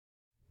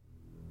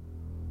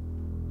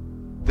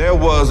There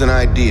was an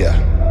idea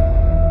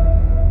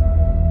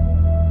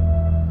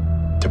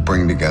to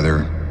bring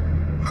together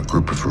a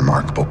group of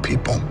remarkable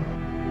people.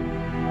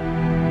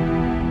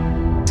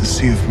 To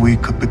see if we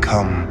could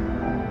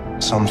become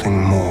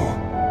something more.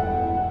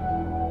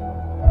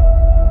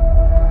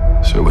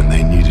 So when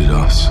they needed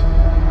us,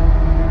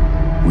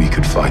 we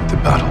could fight the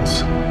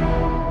battles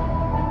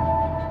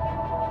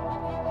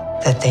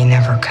that they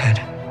never could.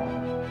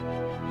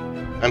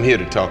 I'm here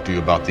to talk to you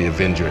about the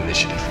Avenger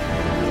Initiative.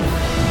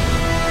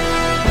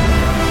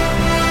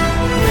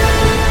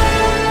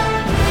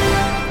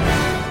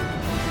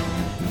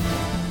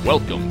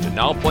 Welcome to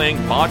Now Playing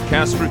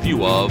Podcast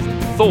review of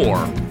Thor,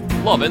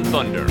 Love and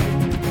Thunder.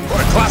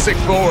 What a classic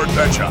Thor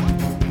adventure.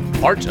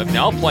 Part of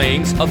Now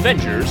Playing's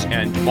Avengers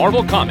and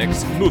Marvel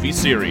Comics movie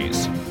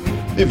series.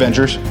 The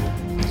Avengers.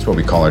 That's what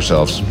we call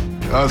ourselves.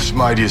 Earth's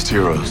mightiest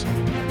heroes.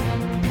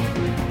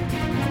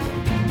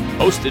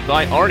 Hosted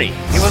by Arnie.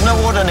 He was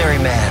no ordinary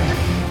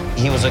man.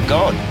 He was a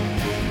god.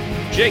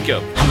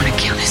 Jacob. I'm gonna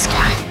kill this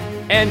guy.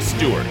 And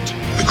Stuart.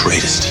 The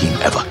greatest team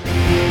ever.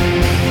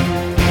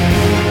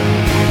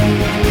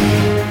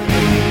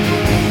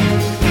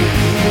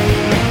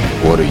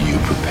 What are you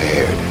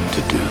prepared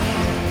to do?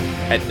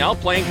 At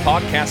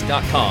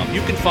NowPlayingPodcast.com,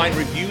 you can find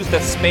reviews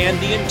that span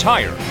the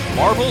entire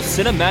Marvel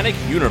Cinematic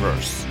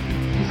Universe.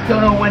 You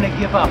still don't know when to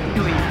give up,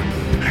 do you?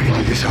 I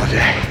can do this all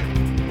day.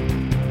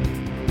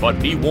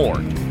 But be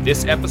warned,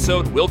 this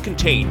episode will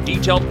contain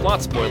detailed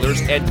plot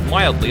spoilers and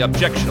mildly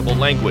objectionable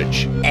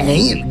language.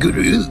 Hey,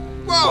 Guru.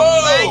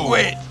 Whoa,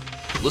 language!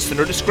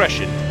 Listener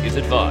discretion is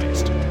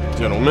advised.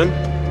 Gentlemen,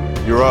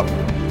 you're up.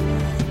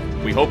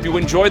 We hope you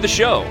enjoy the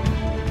show.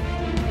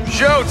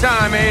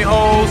 Showtime,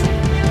 a-holes!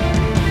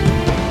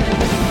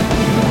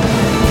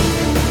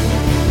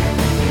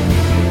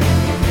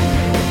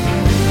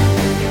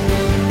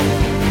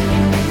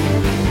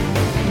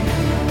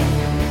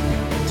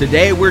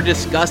 Today we're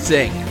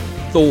discussing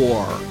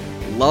Thor,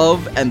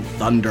 Love and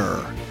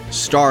Thunder,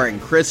 starring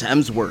Chris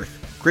Hemsworth,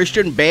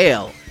 Christian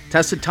Bale,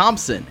 Tessa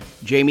Thompson,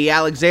 Jamie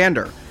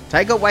Alexander,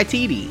 Taika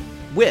Waititi,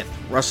 with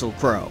Russell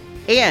Crowe,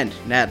 and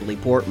Natalie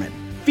Portman.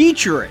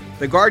 Featuring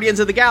the Guardians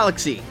of the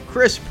Galaxy,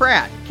 Chris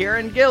Pratt,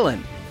 Karen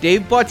Gillan,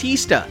 Dave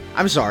Bautista,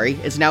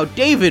 it's now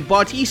David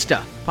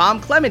Bautista,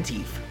 Pom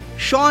Klementif,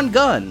 Sean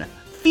Gunn,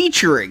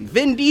 featuring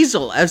Vin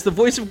Diesel as the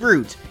voice of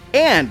Groot,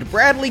 and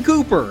Bradley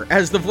Cooper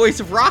as the voice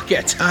of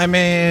Rocket. I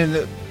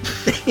mean,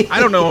 I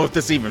don't know if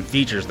this even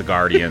features the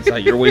Guardians.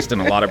 You're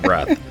wasting a lot of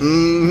breath.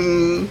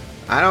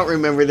 I don't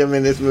remember them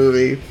in this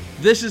movie.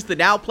 This is the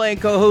Now Playing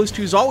co-host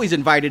who's always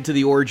invited to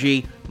the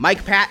orgy,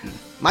 Mike Patton.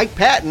 Mike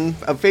Patton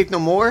of Faith No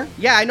More?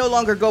 Yeah, I no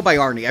longer go by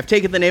Arnie. I've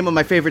taken the name of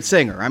my favorite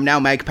singer. I'm now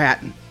Mike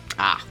Patton.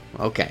 Ah,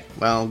 okay.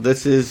 Well,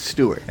 this is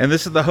Stuart. And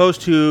this is the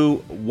host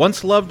who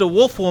once loved a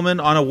wolf woman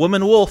on a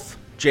woman wolf,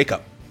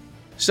 Jacob.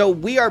 So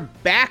we are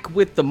back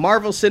with the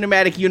Marvel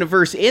Cinematic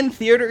Universe in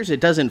theaters. It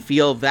doesn't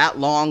feel that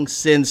long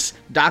since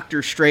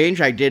Doctor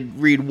Strange. I did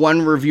read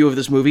one review of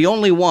this movie,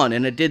 only one,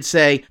 and it did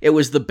say it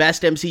was the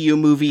best MCU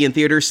movie in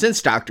theaters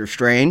since Doctor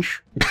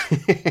Strange.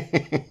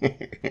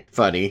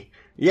 Funny.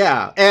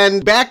 Yeah,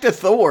 and back to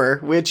Thor,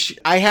 which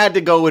I had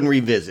to go and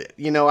revisit.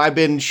 You know, I've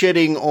been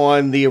shitting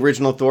on the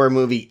original Thor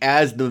movie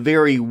as the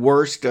very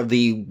worst of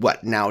the,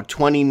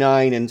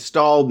 29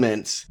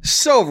 installments.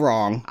 So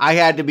wrong. I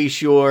had to be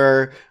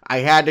sure. I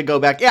had to go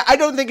back. Yeah, I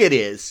don't think it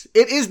is.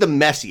 It is the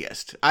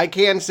messiest. I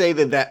can say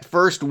that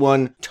first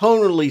one,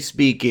 tonally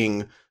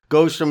speaking,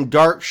 goes from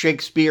dark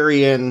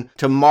Shakespearean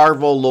to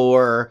Marvel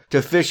lore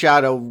to fish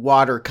out of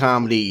water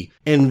comedy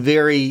in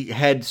very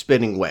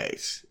head-spinning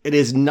ways. It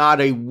is not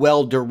a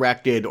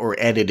well-directed or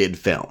edited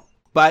film.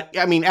 But,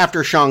 I mean,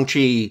 after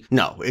Shang-Chi,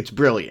 no, it's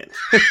brilliant.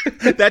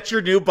 That's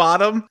your new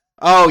bottom?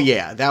 Oh,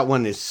 yeah, that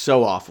one is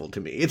so awful to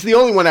me. It's the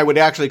only one I would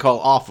actually call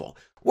awful.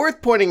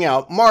 Worth pointing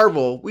out,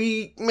 Marvel,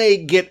 we may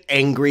get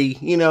angry.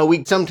 You know,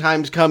 we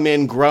sometimes come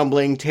in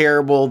grumbling,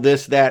 terrible,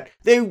 this, that.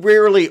 They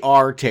rarely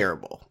are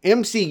terrible.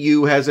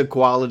 MCU has a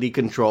quality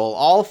control.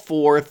 All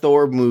 4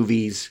 Thor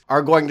movies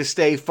are going to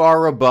stay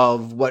far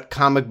above what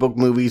comic book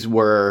movies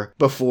were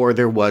before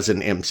there was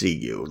an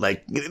MCU.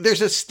 Like,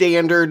 there's a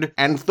standard,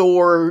 and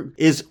Thor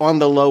is on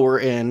the lower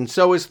end.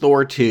 So is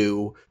Thor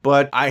 2.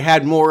 But I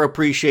had more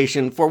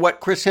appreciation for what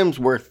Chris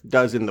Hemsworth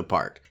does in the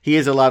part. He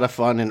is a lot of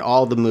fun in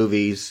all the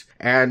movies,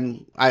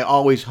 and I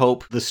always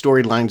hope the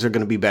storylines are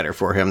going to be better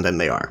for him than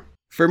they are.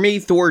 For me,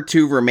 Thor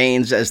 2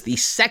 remains as the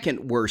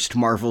second worst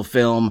Marvel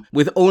film,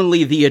 with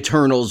only the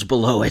Eternals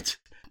below it.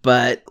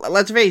 But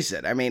let's face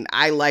it, I mean,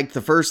 I liked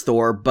the first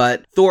Thor,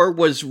 but Thor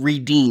was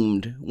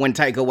redeemed when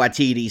Taika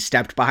Waititi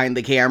stepped behind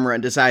the camera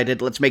and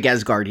decided, let's make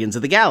Asgardians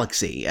of the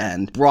Galaxy,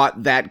 and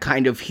brought that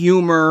kind of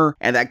humor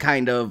and that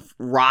kind of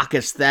rock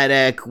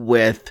aesthetic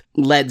with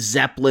Led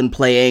Zeppelin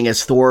playing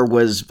as Thor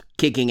was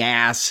kicking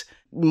ass,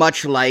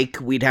 much like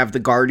we'd have the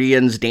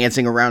Guardians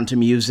dancing around to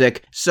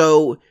music.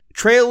 So,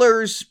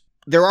 trailers...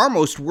 There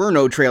almost were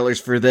no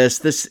trailers for this.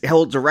 This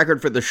holds a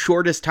record for the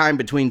shortest time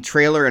between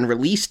trailer and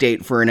release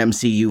date for an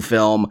MCU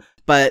film.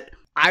 But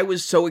I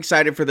was so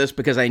excited for this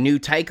because I knew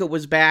Taika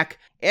was back.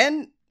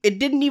 And It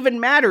didn't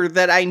even matter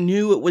that I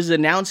knew it was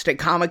announced at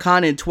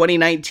Comic-Con in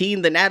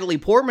 2019 that Natalie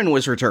Portman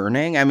was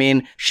returning. I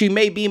mean, she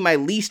may be my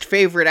least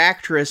favorite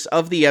actress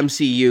of the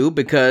MCU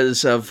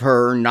because of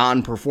her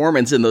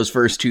non-performance in those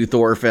first 2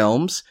 Thor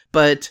films,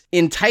 but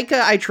in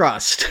Taika, I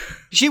trust.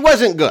 She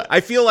wasn't good.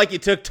 I feel like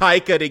it took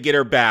Taika to get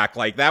her back.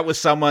 Like, that was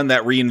someone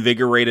that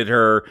reinvigorated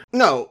her.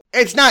 No,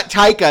 it's not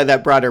Taika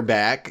that brought her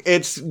back.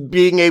 It's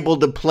being able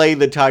to play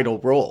the title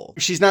role.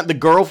 She's not the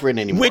girlfriend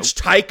anymore. Which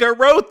Taika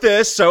wrote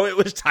this, so it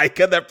was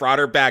Taika that brought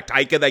her back.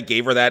 Taika that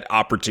gave her that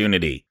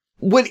opportunity.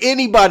 Would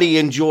anybody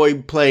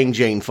enjoy playing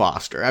Jane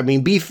Foster? I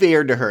mean, be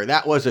fair to her.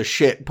 That was a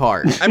shit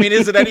part. I mean,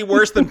 is it any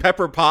worse than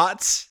Pepper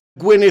Potts?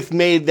 Gwyneth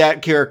made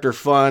that character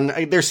fun.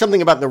 There's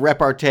something about the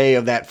repartee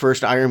of that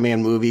first Iron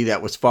Man movie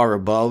that was far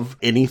above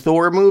any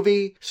Thor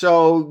movie.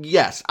 So,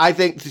 yes, I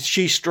think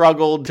she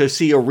struggled to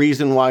see a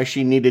reason why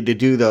she needed to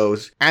do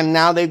those. And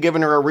now they've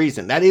given her a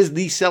reason. That is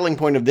the selling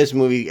point of this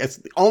movie. It's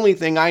the only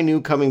thing I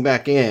knew coming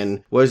back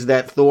in was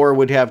that Thor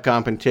would have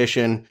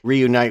competition,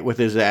 reunite with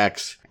his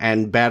ex,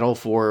 and battle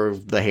for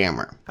the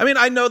hammer. I mean,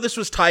 I know this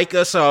was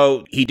Taika,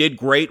 so he did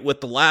great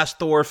with the last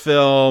Thor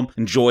film,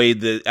 enjoyed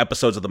the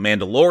episodes of The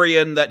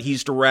Mandalorian that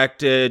he's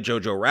directed,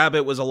 Jojo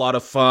Rabbit was a lot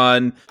of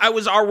fun. I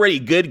was already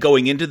good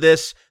going into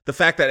this. The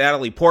fact that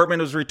Natalie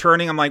Portman was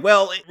returning, I'm like,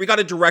 well, we got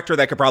a director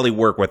that could probably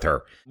work with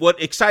her.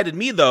 What excited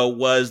me, though,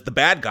 was the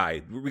bad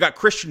guy. We got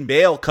Christian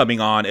Bale coming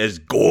on as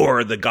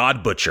Gore the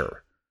God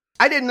Butcher.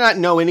 I did not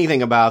know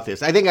anything about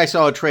this. I think I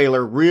saw a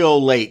trailer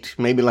real late,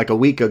 maybe like a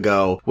week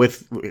ago,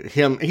 with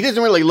him. He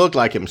doesn't really look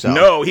like himself.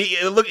 No,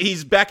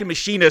 he's back in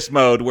machinist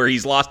mode where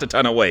he's lost a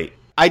ton of weight.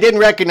 I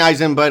didn't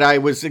recognize him, but I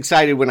was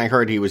excited when I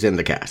heard he was in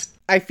the cast.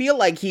 I feel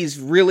like he's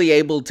really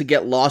able to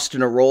get lost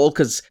in a role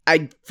because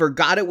I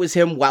forgot it was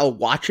him while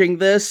watching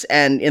this,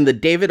 and in the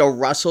David O.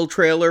 Russell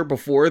trailer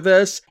before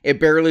this, it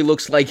barely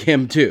looks like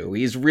him too.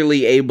 He's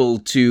really able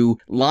to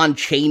Lon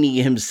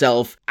Chaney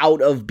himself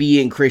out of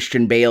being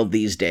Christian Bale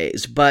these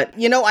days. But,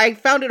 you know, I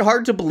found it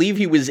hard to believe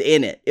he was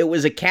in it. It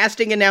was a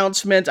casting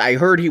announcement, I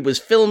heard he was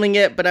filming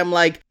it, but I'm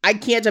like, I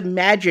can't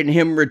imagine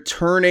him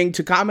returning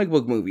to comic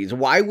book movies.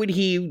 Why would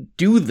he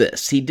do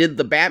this? He did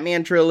the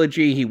Batman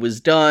trilogy, he was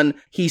done.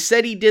 He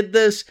said he did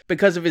this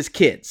because of his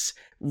kids.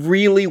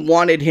 Really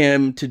wanted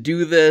him to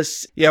do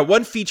this. Yeah,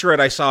 one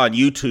featurette I saw on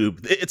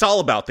YouTube, it's all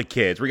about the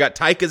kids. We got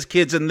Taika's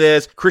kids in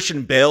this.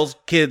 Christian Bale's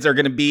kids are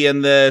going to be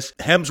in this.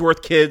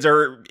 Hemsworth kids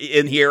are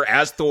in here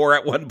as Thor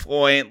at one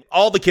point.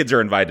 All the kids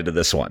are invited to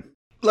this one.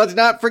 Let's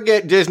not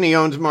forget Disney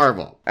owns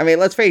Marvel. I mean,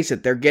 let's face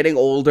it, they're getting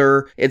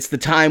older. It's the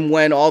time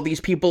when all these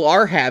people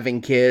are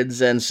having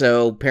kids, and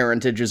so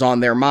parentage is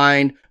on their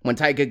mind. When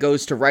Taika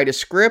goes to write a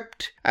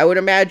script, I would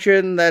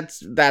imagine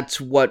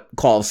that's what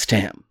calls to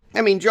him.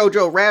 I mean,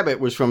 Jojo Rabbit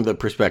was from the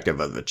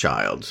perspective of the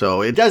child,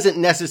 so it doesn't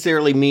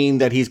necessarily mean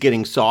that he's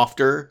getting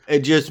softer. It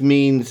just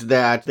means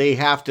that they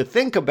have to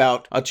think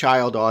about a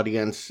child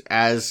audience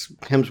as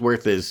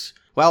Hemsworth is.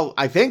 Well,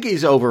 I think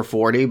he's over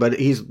 40, but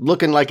he's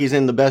looking like he's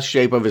in the best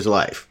shape of his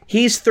life.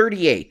 He's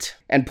 38,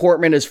 and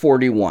Portman is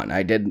 41.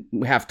 I did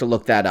have to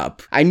look that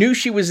up. I knew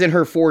she was in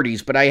her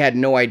 40s, but I had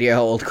no idea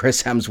how old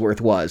Chris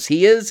Hemsworth was.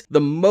 He is the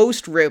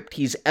most ripped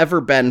he's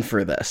ever been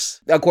for this,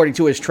 according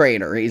to his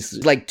trainer. He's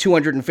like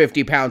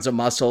 250 pounds of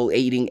muscle,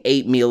 eating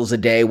 8 meals a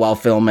day while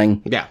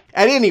filming. Yeah.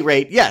 At any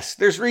rate, yes,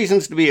 there's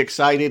reasons to be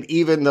excited,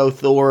 even though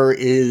Thor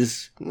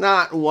is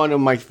not one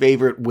of my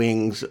favorite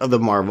wings of the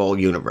Marvel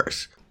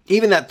universe.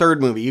 Even that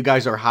third movie, you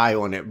guys are high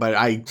on it, but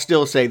I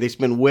still say they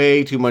spend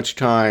way too much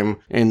time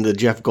in the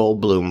Jeff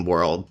Goldblum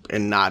world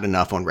and not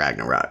enough on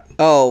Ragnarok.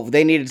 Oh,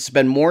 they needed to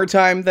spend more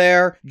time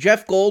there.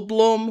 Jeff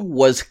Goldblum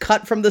was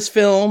cut from this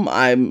film.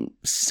 I'm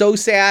so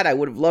sad. I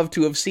would have loved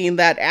to have seen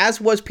that, as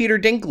was Peter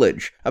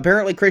Dinklage.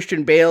 Apparently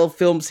Christian Bale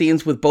filmed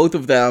scenes with both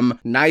of them,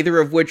 neither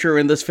of which are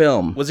in this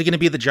film. Was he going to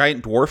be the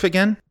giant dwarf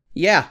again?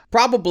 Yeah,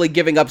 probably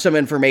giving up some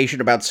information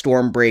about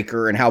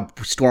Stormbreaker and how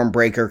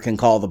Stormbreaker can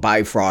call the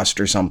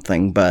Bifrost or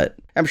something, but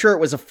I'm sure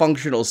it was a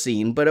functional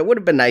scene, but it would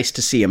have been nice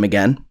to see him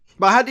again.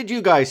 But how did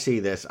you guys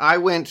see this? I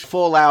went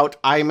full out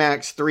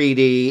IMAX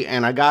 3D,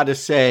 and I gotta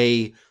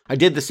say, I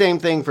did the same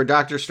thing for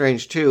Doctor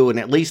Strange 2, and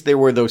at least there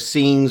were those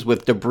scenes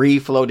with debris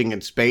floating in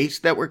space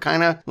that were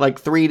kind of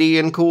like 3D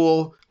and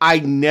cool. I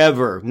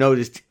never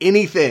noticed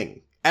anything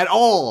at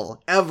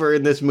all, ever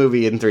in this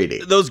movie in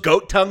 3D. Those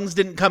goat tongues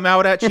didn't come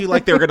out at you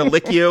like they were going to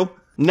lick you?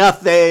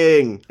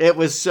 Nothing. It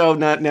was so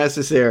not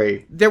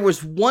necessary. There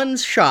was one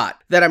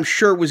shot that I'm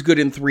sure was good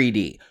in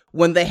 3D.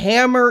 When the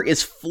hammer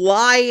is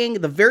flying,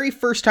 the very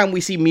first time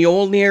we see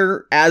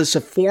Mjolnir as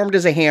formed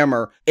as a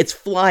hammer, it's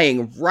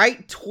flying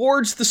right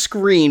towards the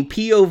screen,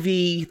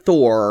 POV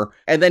Thor,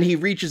 and then he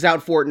reaches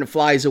out for it and it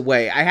flies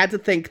away. I had to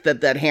think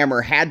that that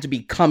hammer had to be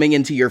coming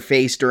into your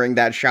face during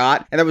that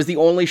shot, and that was the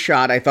only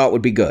shot I thought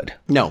would be good.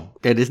 No,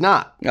 it is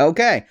not.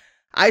 Okay.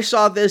 I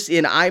saw this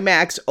in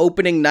IMAX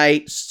opening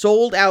night,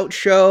 sold out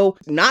show,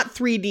 not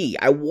 3D.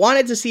 I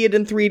wanted to see it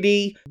in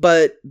 3D,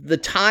 but the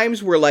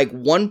times were like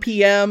 1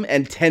 p.m.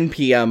 and 10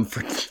 p.m.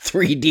 for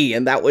 3D,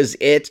 and that was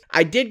it.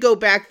 I did go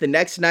back the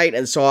next night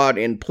and saw it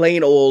in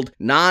plain old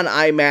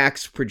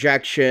non-IMAX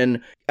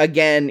projection,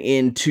 again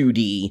in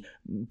 2D.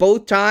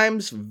 Both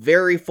times,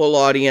 very full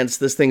audience.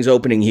 This thing's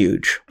opening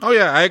huge. Oh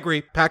yeah, I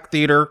agree. Packed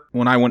theater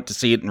when I went to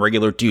see it in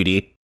regular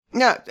 2D.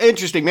 Yeah,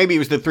 interesting. Maybe it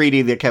was the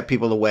 3D that kept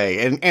people away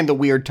and the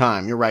weird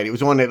time. You're right. It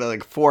was on at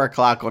like 4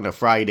 o'clock on a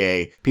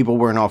Friday. People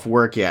weren't off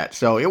work yet.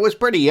 So it was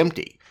pretty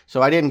empty.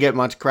 So I didn't get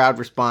much crowd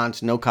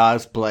response, no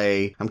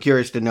cosplay. I'm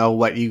curious to know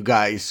what you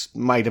guys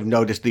might have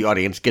noticed the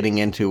audience getting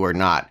into or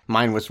not.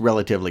 Mine was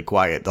relatively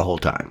quiet the whole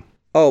time.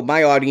 Oh,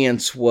 my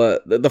audience was,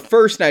 the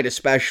first night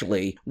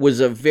especially, was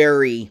a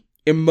very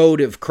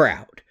emotive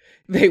crowd.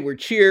 They were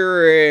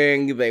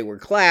cheering, they were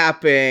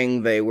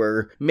clapping, they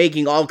were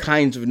making all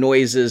kinds of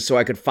noises so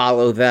I could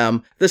follow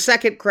them. The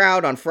second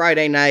crowd on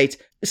Friday night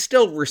is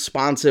still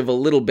responsive, a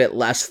little bit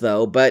less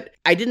though, but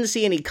I didn't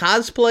see any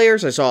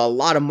cosplayers. I saw a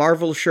lot of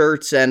Marvel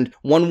shirts, and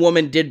one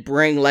woman did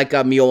bring like a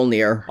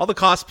Mjolnir. All the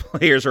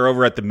cosplayers are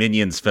over at the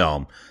Minions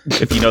film,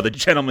 if you know the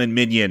Gentleman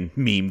Minion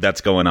meme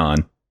that's going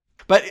on.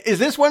 But is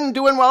this one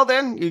doing well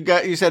then?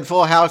 You said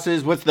full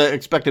houses. What's the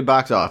expected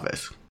box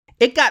office?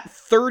 It got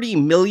 30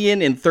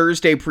 million in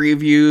Thursday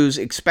previews,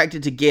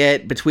 expected to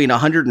get between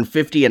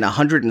 150 and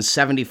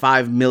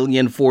 175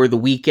 million for the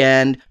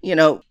weekend. You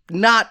know,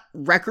 not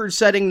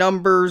record-setting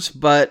numbers,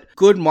 but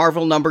good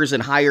Marvel numbers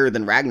and higher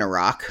than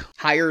Ragnarok.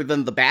 Higher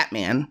than the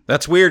Batman.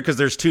 That's weird because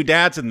there's 2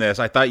 dads in this.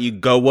 I thought you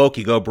go woke,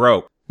 you go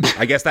broke.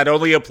 I guess that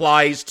only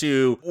applies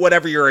to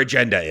whatever your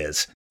agenda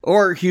is.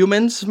 Or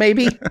humans,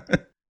 maybe?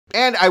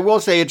 And I will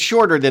say it's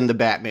shorter than the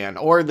Batman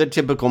or the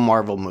typical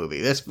Marvel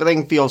movie. This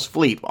thing feels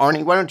fleet.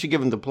 Arnie, why don't you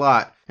give him the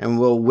plot and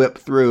we'll whip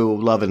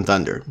through Love and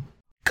Thunder.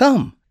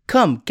 Come,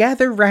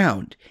 gather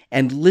round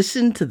and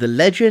listen to the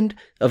legend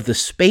of the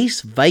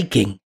Space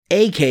Viking,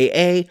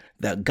 a.k.a.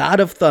 the God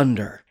of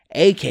Thunder,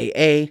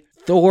 a.k.a.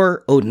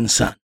 Thor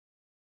Odinson.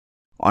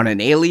 On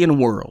an alien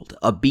world,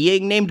 a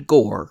being named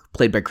Gorr,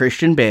 played by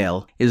Christian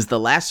Bale, is the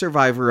last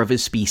survivor of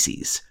his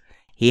species.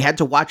 He had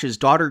to watch his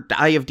daughter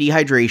die of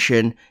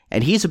dehydration,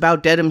 and he's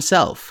about dead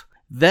himself.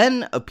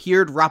 Then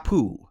appeared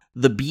Rapu,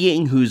 the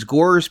being whose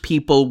Gorr's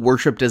people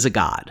worshipped as a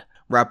god.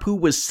 Rapu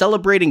was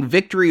celebrating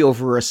victory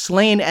over a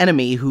slain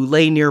enemy who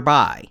lay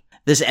nearby.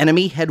 This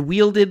enemy had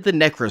wielded the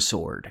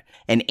Necrosword,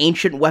 an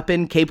ancient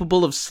weapon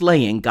capable of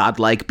slaying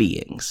godlike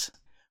beings.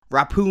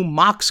 Rapu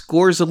mocks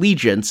Gorr's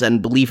allegiance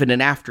and belief in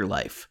an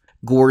afterlife.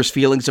 Gorr's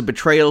feelings of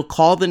betrayal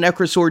call the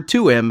Necrosword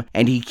to him,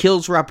 and he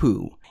kills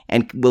Rapu,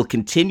 and will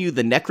continue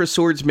the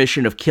Necrosword's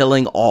mission of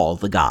killing all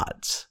the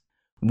gods.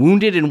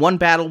 Wounded in one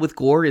battle with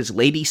Gorr is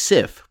Lady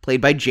Sif,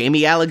 played by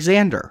Jamie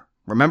Alexander.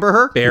 Remember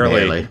her?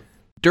 Barely.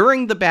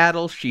 During the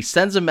battle, she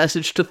sends a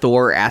message to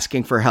Thor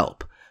asking for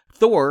help.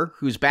 Thor,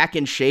 who's back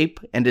in shape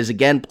and is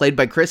again played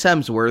by Chris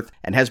Hemsworth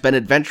and has been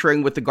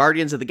adventuring with the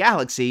Guardians of the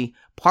Galaxy,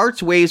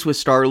 parts ways with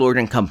Star-Lord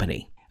and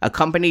company.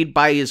 Accompanied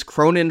by his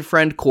Cronin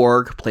friend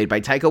Korg, played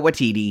by Taika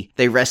Waititi,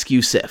 they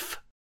rescue Sif.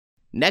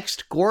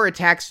 Next, Gorr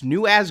attacks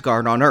New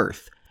Asgard on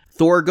Earth.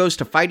 Thor goes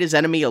to fight his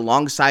enemy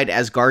alongside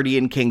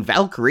Asgardian King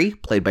Valkyrie,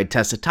 played by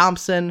Tessa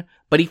Thompson,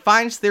 but he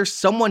finds there's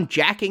someone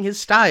jacking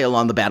his style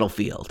on the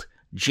battlefield.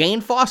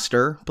 Jane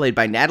Foster, played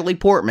by Natalie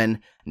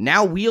Portman,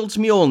 now wields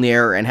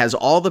Mjolnir and has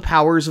all the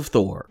powers of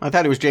Thor. I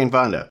thought it was Jane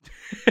Fonda.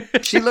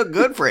 She looked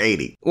good for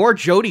 80. Or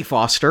Jodie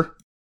Foster.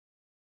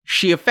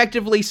 She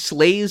effectively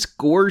slays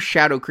Gorr's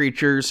shadow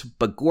creatures,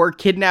 but Gorr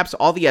kidnaps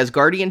all the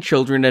Asgardian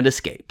children and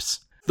escapes.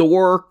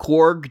 Thor,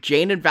 Korg,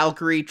 Jane, and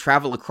Valkyrie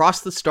travel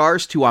across the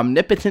stars to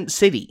Omnipotent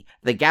City,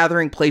 the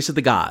gathering place of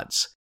the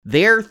gods.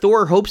 There,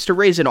 Thor hopes to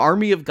raise an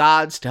army of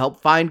gods to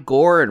help find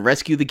Gorr and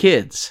rescue the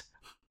kids.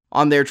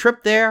 On their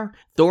trip there,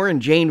 Thor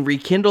and Jane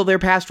rekindle their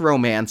past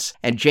romance,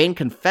 and Jane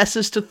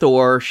confesses to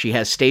Thor she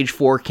has stage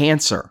 4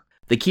 cancer.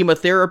 The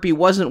chemotherapy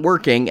wasn't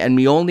working, and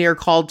Mjolnir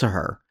called to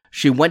her.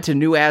 She went to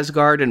New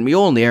Asgard, and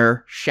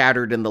Mjolnir,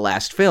 shattered in the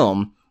last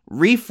film,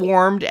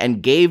 reformed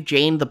and gave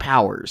Jane the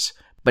powers.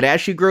 But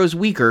as she grows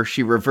weaker,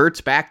 she reverts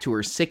back to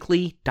her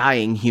sickly,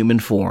 dying human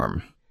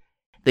form.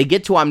 They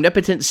get to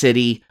Omnipotent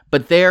City,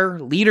 but there,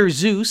 leader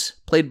Zeus,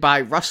 played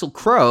by Russell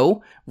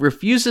Crowe,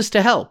 refuses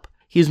to help.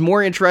 He's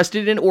more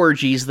interested in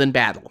orgies than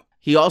battle.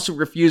 He also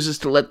refuses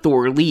to let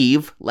Thor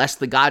leave,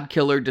 lest the God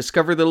Killer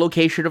discover the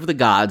location of the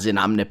gods in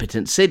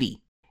Omnipotent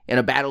City. In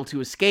a battle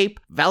to escape,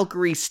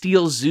 Valkyrie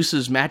steals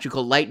Zeus's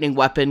magical lightning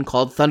weapon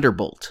called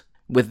Thunderbolt.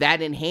 With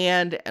that in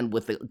hand, and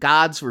with the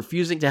gods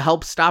refusing to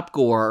help stop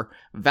Gorr,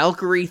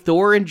 Valkyrie,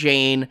 Thor, and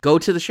Jane go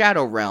to the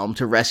Shadow Realm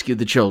to rescue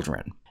the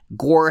children.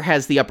 Gorr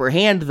has the upper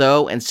hand,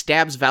 though, and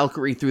stabs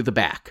Valkyrie through the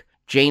back.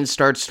 Jane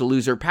starts to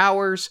lose her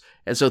powers,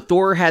 and so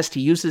Thor has to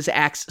use his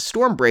axe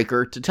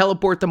Stormbreaker to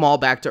teleport them all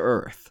back to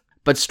Earth.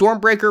 But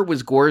Stormbreaker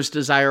was Gorr's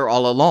desire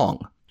all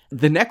along.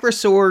 The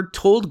Necrosword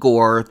told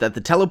Gorr that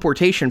the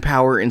teleportation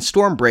power in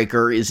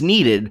Stormbreaker is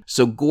needed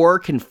so Gorr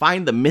can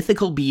find the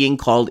mythical being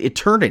called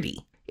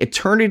Eternity.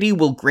 eternity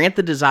will grant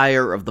the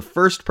desire of the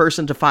first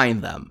person to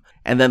find them,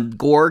 and then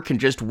Gorr can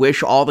just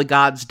wish all the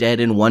gods dead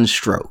in one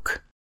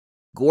stroke.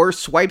 Gorr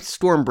swipes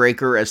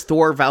Stormbreaker as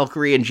Thor,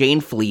 Valkyrie, and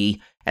Jane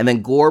flee, and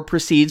then Gorr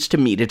proceeds to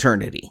meet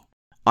eternity.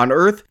 On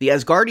Earth, the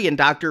Asgardian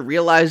doctor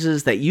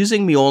realizes that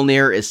using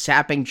Mjolnir is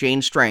sapping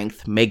Jane's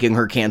strength, making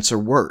her cancer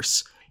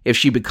worse. If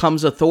she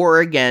becomes a Thor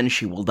again,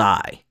 she will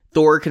die.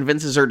 Thor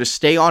convinces her to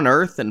stay on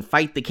Earth and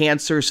fight the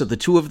cancer so the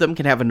two of them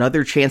can have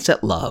another chance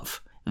at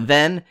love.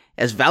 Then,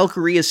 as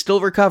Valkyrie is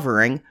still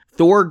recovering,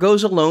 Thor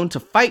goes alone to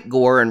fight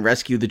Gorr and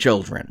rescue the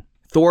children.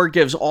 Thor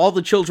gives all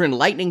the children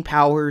lightning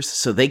powers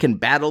so they can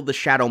battle the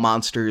shadow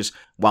monsters,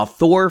 while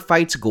Thor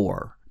fights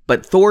Gorr.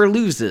 But Thor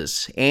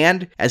loses,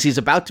 and, as he's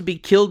about to be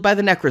killed by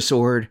the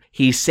Necrosword,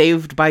 he's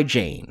saved by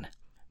Jane.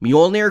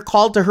 Mjolnir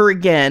called to her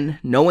again,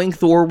 knowing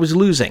Thor was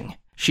losing.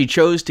 She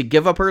chose to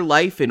give up her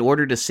life in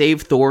order to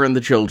save Thor and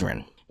the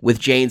children. With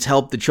Jane's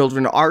help, the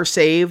children are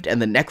saved,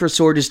 and the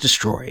Necrosword is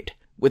destroyed.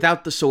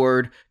 Without the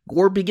sword,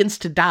 Gorr begins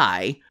to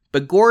die,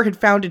 but Gorr had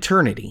found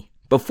eternity.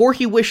 Before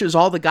he wishes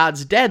all the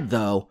gods dead,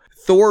 though,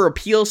 Thor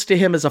appeals to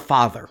him as a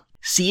father.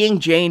 Seeing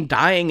Jane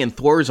dying in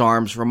Thor's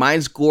arms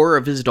reminds Gorr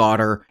of his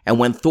daughter, and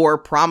when Thor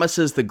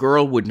promises the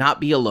girl would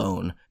not be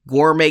alone,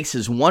 Gorr makes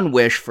his one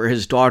wish for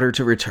his daughter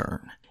to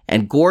return.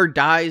 And Gorr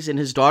dies in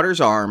his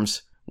daughter's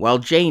arms, while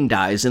Jane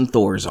dies in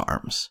Thor's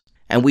arms.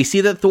 And we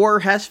see that Thor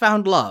has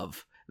found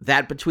love,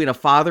 that between a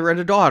father and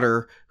a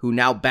daughter, who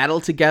now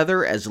battle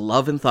together as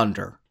love and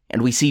thunder.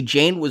 And we see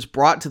Jane was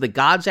brought to the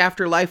gods'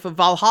 afterlife of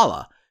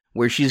Valhalla,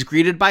 where she's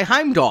greeted by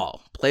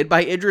Heimdall, played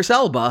by Idris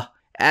Elba.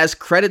 As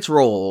credits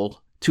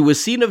roll, to a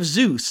scene of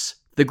Zeus,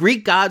 the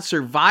Greek god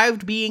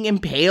survived being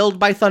impaled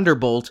by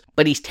Thunderbolt,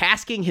 but he's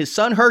tasking his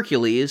son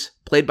Hercules,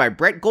 played by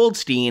Brett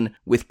Goldstein,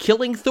 with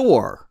killing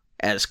Thor,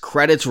 as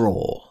credits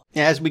roll.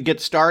 As we get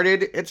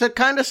started, it's a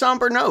kind of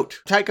somber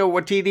note. Taika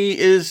Waititi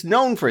is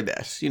known for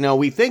this. You know,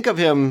 we think of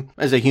him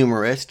as a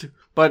humorist,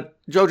 but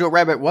Jojo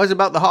Rabbit was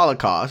about the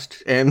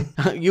Holocaust, and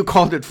you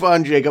called it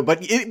fun, Jacob, but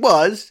it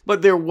was.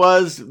 But there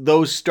was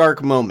those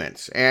stark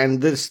moments,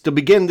 and this, to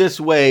begin this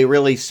way,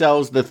 really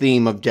sells the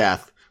theme of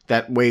death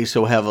that weighs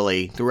so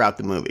heavily throughout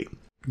the movie.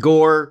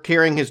 Gorr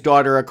carrying his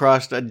daughter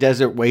across a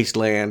desert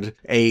wasteland,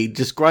 a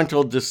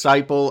disgruntled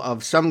disciple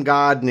of some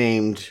god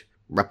named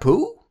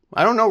Rapu?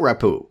 I don't know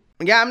Rapu.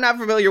 Yeah, I'm not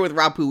familiar with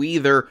Rapu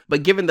either,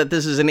 but given that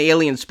this is an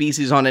alien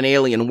species on an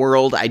alien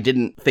world, I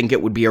didn't think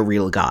it would be a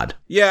real god.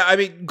 Yeah, I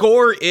mean,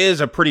 Gorr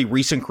is a pretty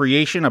recent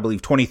creation. I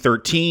believe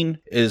 2013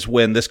 is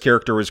when this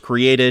character was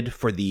created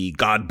for the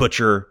God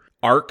Butcher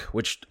arc,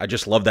 which I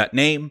just love that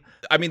name.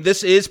 I mean,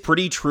 this is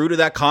pretty true to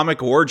that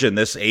comic origin.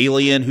 This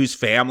alien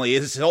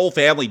his whole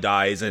family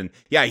dies, and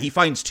yeah, he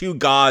finds two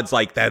gods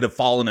like that have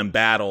fallen in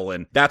battle,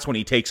 and that's when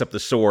he takes up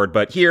the sword.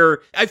 But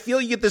here, I feel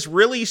you get this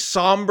really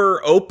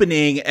somber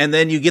opening, and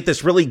then you get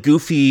this really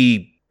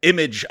goofy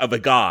image of a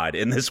god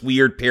in this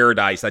weird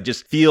paradise that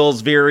just feels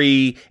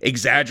very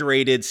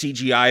exaggerated,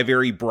 CGI,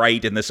 very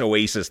bright in this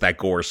oasis that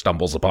Gorr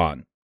stumbles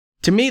upon.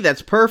 To me,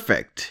 that's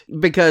perfect,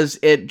 because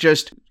it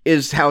just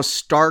is how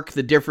stark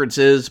the difference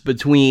is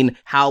between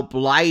how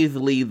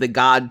blithely the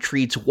god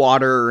treats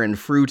water and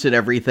fruit and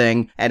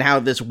everything, and how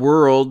this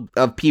world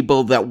of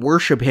people that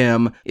worship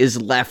him is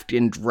left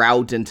in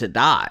drought and to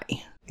die.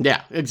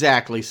 Yeah,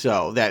 exactly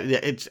so. That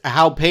it's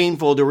how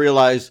painful to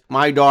realize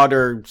my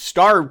daughter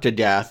starved to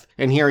death,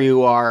 and here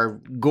you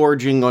are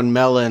gorging on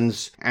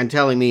melons and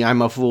telling me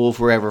I'm a fool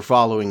forever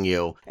following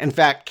you. In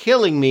fact,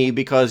 killing me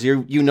because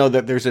you know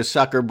that there's a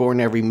sucker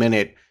born every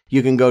minute.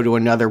 You can go to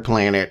another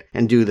planet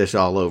and do this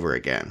all over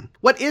again.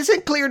 What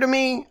isn't clear to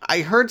me,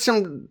 I heard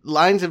some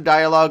lines of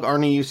dialogue.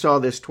 Arnie, you saw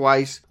this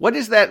twice. What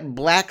is that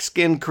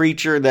black-skinned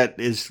creature that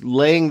is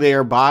laying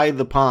there by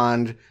the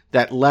pond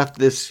that left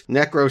this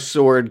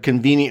Necrosword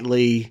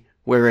conveniently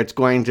where it's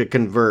going to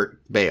convert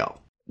Bale?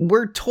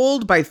 We're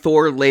told by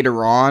Thor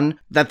later on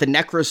that the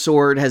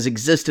Necrosword has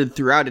existed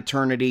throughout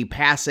eternity,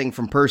 passing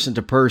from person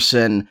to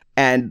person,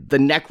 and the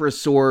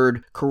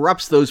Necrosword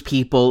corrupts those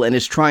people and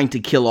is trying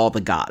to kill all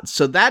the gods.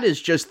 So that is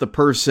just the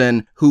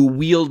person who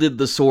wielded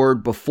the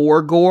sword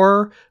before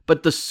Gorr,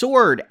 but the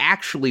sword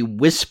actually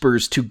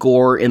whispers to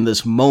Gorr in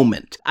this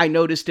moment. I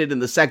noticed it in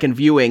the second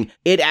viewing.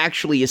 It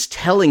actually is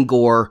telling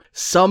Gorr,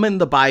 summon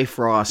the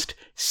Bifrost,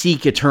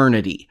 seek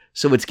eternity.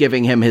 So it's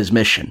giving him his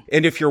mission.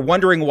 And if you're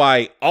wondering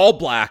why All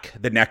Black,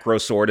 the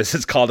Necrosword, as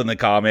it's called in the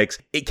comics,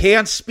 it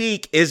can't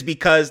speak, is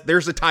because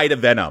there's a tie to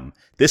Venom.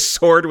 This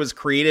sword was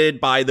created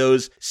by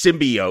those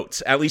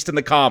symbiotes, at least in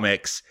the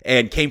comics,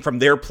 and came from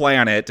their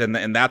planet,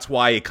 and that's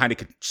why it kind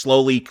of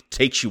slowly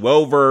takes you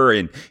over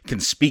and can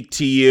speak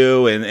to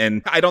you,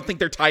 and I don't think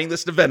they're tying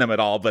this to Venom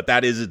at all, but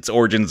that is its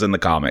origins in the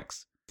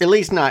comics. At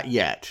least not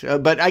yet,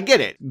 but I get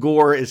it.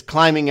 Gorr is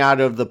climbing out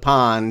of the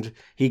pond,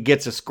 he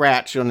gets a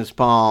scratch on his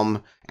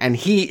palm, and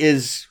he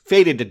is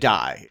fated to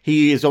die.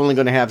 He is only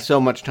going to have so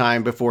much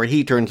time before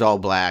he turns all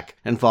black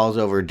and falls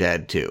over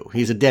dead too.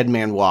 He's a dead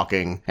man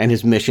walking, and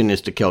his mission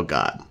is to kill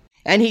God.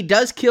 And he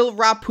does kill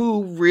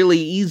Rapu really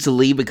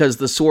easily because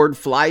the sword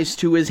flies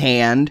to his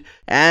hand,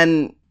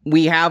 and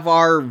we have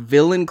our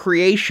villain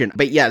creation.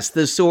 But yes,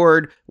 the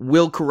sword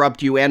will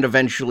corrupt you and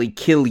eventually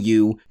kill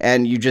you,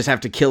 and you just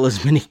have to kill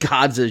as many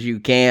gods as you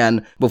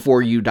can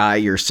before you die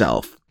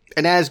yourself.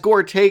 And as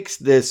Gorr takes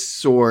this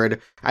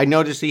sword, I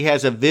notice he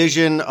has a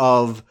vision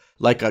of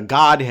like a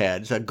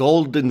godhead, a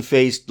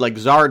golden-faced like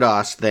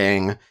Zardoz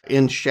thing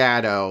in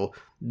shadow.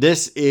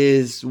 This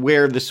is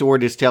where the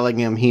sword is telling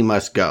him he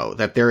must go,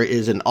 that there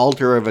is an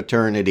altar of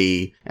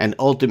eternity, and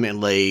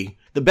ultimately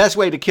the best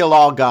way to kill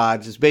all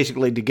gods is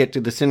basically to get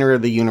to the center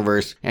of the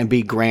universe and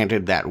be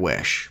granted that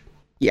wish.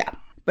 Yeah.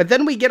 But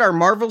then we get our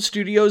Marvel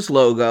Studios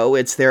logo.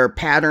 It's their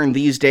pattern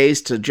these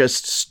days to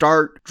just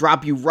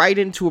drop you right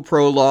into a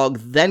prologue,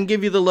 then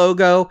give you the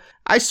logo.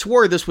 I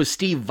swore this was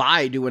Steve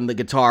Vai doing the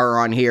guitar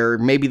on here,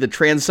 maybe the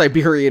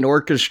Trans-Siberian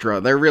Orchestra.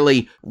 They're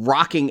really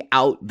rocking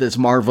out this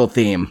Marvel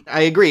theme.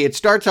 I agree. It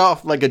starts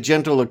off like a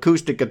gentle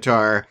acoustic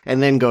guitar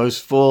and then goes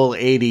full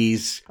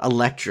 80s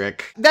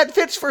electric. That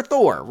fits for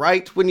Thor,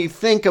 right? When you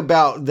think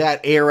about that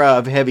era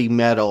of heavy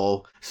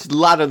metal, a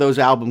lot of those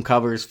album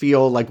covers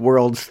feel like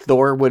worlds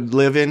Thor would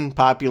live in,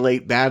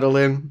 populate, battle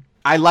in.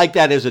 I like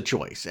that as a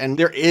choice, and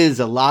there is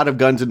a lot of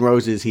Guns N'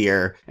 Roses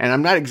here, and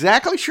I'm not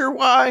exactly sure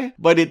why,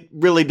 but it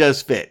really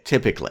does fit,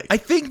 typically. I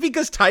think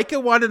because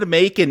Taika wanted to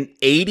make an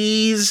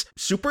 80s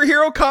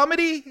superhero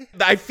comedy.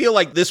 I feel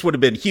like this would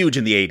have been huge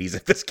in the 80s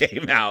if this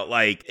came out.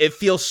 Like, it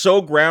feels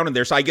so grounded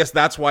there, so I guess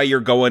that's why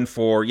you're going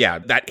for,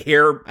 that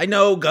hair. I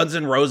know Guns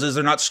N' Roses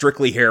are not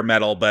strictly hair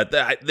metal, but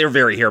they're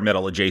very hair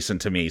metal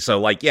adjacent to me,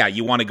 so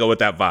you want to go with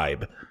that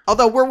vibe.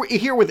 Although we're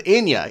here with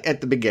Enya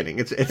at the beginning.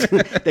 It's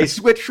they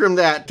switched from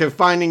that to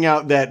finding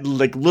out that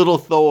like little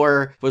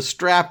Thor was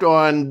strapped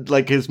on,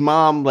 like his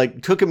mom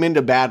like took him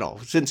into battle.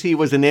 Since he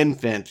was an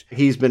infant,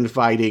 he's been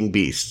fighting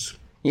beasts.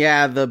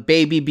 Yeah, the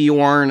baby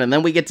Bjorn, and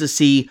then we get to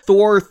see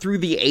Thor through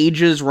the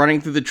ages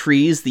running through the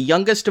trees, the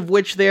youngest of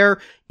which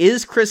there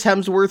is Chris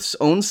Hemsworth's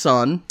own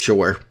son.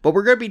 Sure. But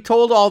we're going to be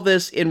told all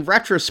this in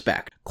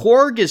retrospect.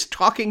 Korg is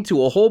talking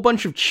to a whole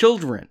bunch of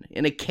children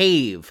in a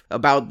cave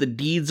about the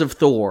deeds of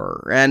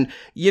Thor. And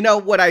you know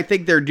what I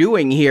think they're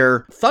doing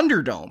here?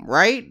 Thunderdome,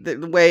 right?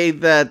 The way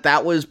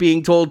that was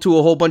being told to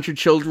a whole bunch of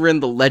children,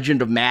 the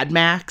legend of Mad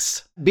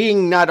Max.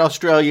 Being not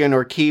Australian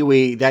or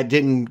Kiwi, that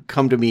didn't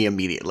come to me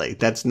immediately.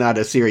 That's not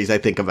a series I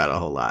think about a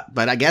whole lot,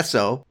 but I guess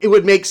so. It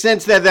would make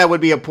sense that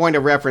would be a point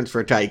of reference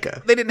for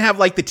Taika. They didn't have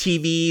like the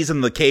TVs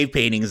and the cave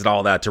paintings and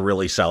all that to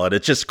really sell it.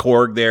 It's just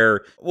Korg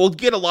there. We'll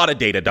get a lot of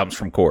data dumps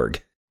from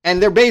Korg.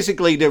 And they're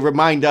basically to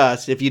remind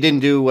us, if you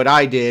didn't do what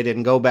I did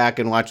and go back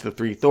and watch the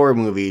 3 Thor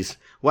movies,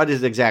 what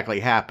has exactly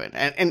happened.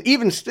 And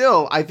even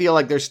still, I feel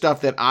like there's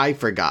stuff that I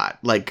forgot.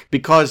 Like,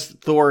 because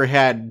Thor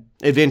had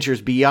adventures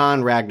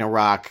beyond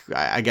Ragnarok,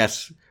 I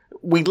guess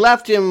we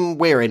left him,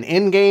 where, in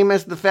Endgame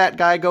as the fat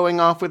guy going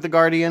off with the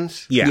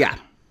Guardians? Yeah.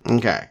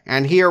 Okay.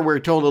 And here we're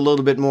told a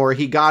little bit more.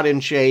 He got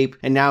in shape,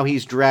 and now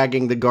he's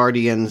dragging the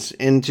Guardians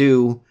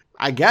into...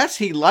 I guess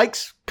he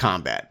likes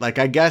combat. Like,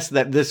 I guess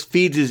that this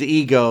feeds his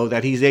ego,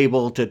 that he's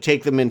able to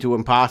take them into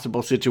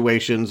impossible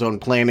situations on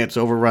planets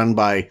overrun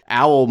by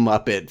owl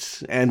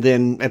muppets, and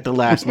then at the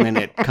last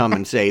minute come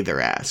and save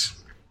their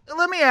ass.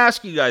 Let me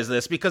ask you guys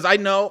this, because I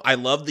know I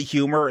love the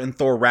humor in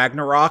Thor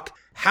Ragnarok.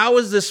 How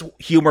is this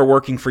humor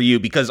working for you?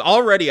 Because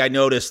already I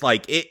noticed,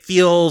 like, it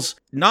feels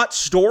not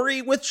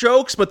story with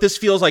jokes, but this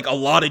feels like a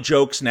lot of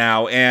jokes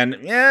now. And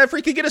if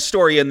we could get a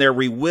story in there,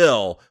 we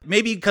will.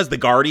 Maybe because the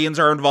Guardians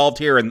are involved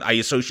here and I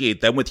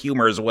associate them with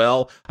humor as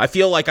well. I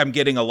feel like I'm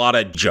getting a lot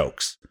of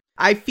jokes.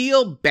 I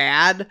feel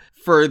bad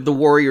for the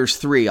Warriors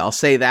 3, I'll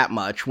say that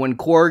much. When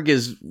Korg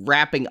is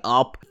wrapping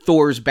up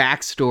Thor's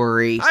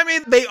backstory. I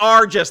mean, they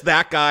are just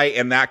that guy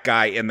and that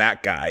guy and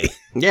that guy.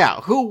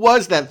 Yeah, who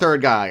was that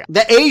third guy?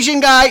 The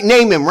Asian guy?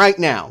 Name him right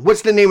now.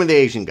 What's the name of the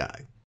Asian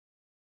guy?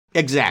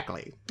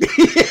 Exactly.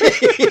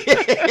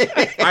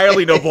 I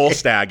only know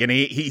Volstagg, and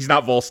he's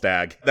not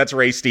Volstagg. That's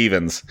Ray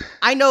Stevens.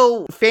 I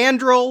know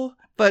Fandral,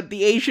 but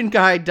the Asian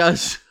guy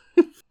does...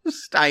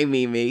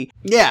 stymie me.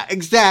 Yeah,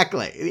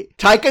 exactly.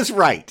 Taika's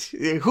right.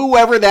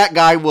 Whoever that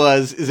guy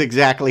was is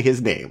exactly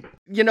his name.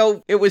 You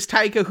know, it was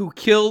Taika who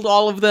killed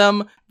all of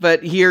them,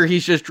 but here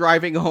he's just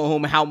driving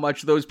home how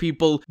much those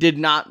people did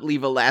not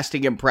leave a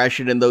lasting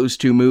impression in those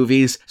 2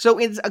 movies. So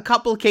in a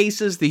couple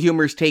cases, the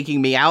humor's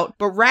taking me out,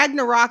 but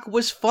Ragnarok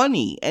was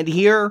funny, and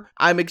here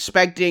I'm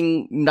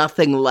expecting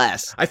nothing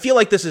less. I feel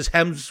like this is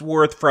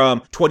Hemsworth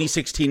from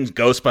 2016's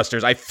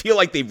Ghostbusters. I feel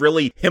like they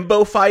really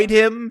himbo-fied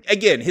him.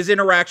 Again, his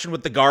interaction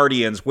with the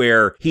Guardians,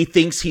 where he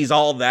thinks he's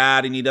all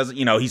that, and he doesn't,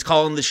 he's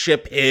calling the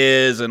ship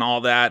his and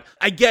all that.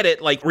 I get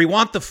it. Like, we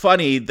want the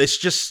funny. This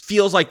just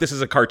feels like this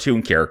is a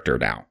cartoon character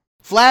now.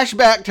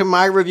 Flashback to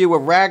my review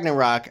of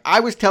Ragnarok.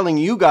 I was telling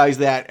you guys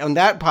that on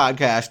that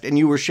podcast, and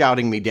you were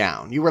shouting me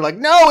down. You were like,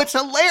 no, it's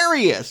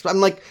hilarious.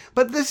 I'm like,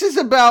 but this is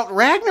about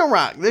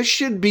Ragnarok. This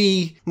should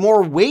be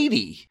more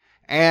weighty.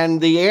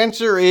 And the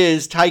answer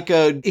is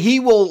Taika, he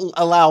will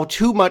allow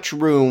too much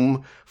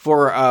room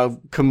for a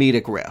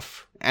comedic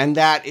riff. And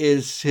that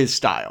is his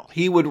style.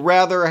 He would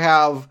rather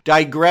have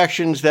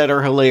digressions that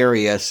are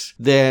hilarious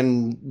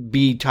than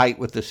be tight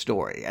with the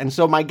story. And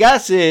so my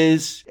guess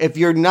is, if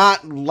you're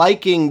not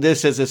liking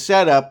this as a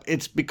setup,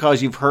 it's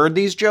because you've heard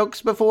these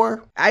jokes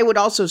before. I would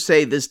also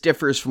say this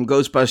differs from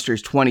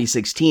Ghostbusters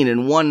 2016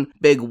 in one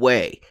big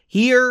way.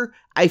 Here,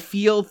 I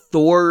feel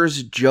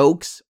Thor's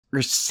jokes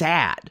are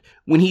sad.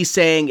 When he's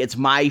saying it's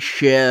my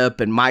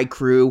ship and my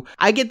crew,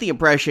 I get the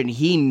impression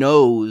he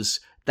knows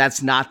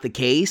that's not the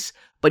case,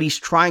 but he's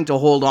trying to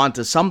hold on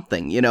to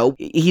something, you know?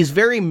 He's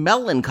very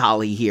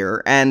melancholy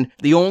here, and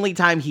the only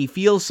time he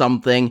feels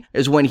something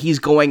is when he's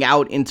going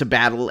out into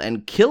battle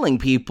and killing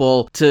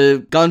people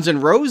to Guns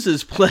N'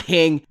 Roses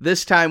playing.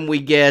 This time we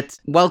get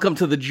Welcome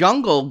to the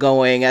Jungle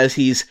going as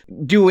he's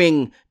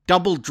doing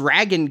double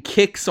dragon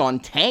kicks on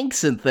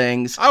tanks and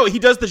things. Oh, he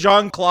does the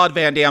Jean-Claude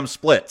Van Damme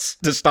splits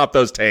to stop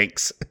those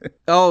tanks.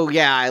 Oh,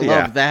 yeah, I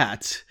love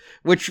that.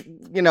 Which,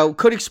 you know,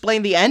 could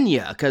explain the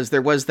Enya, because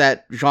there was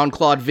that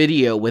Jean-Claude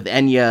video with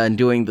Enya and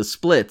doing the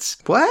splits.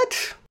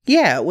 What?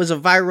 Yeah, it was a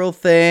viral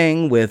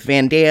thing with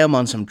Van Damme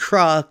on some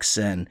trucks,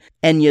 and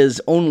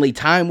Enya's Only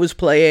Time was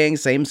playing,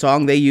 same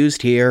song they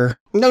used here.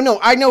 No,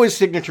 I know his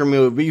signature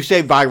move, but you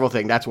say viral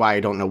thing, that's why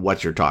I don't know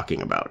what you're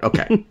talking about.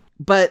 Okay.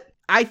 But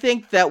I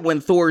think that when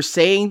Thor's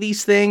saying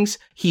these things,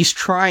 he's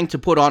trying to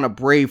put on a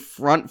brave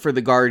front for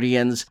the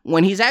Guardians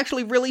when he's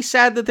actually really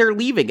sad that they're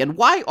leaving. And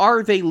why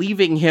are they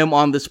leaving him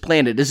on this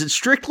planet? Is it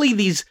strictly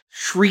these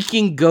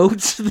shrieking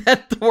goats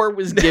that Thor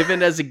was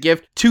given as a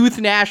gift? Tooth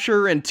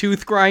Gnasher and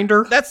Tooth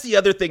Grinder? That's the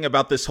other thing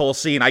about this whole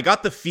scene. I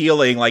got the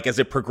feeling, like, as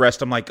it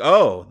progressed, I'm like,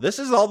 oh, this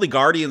is all the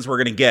Guardians we're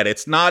gonna get.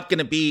 It's not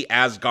gonna be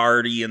as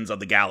Guardians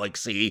of the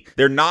Galaxy.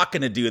 They're not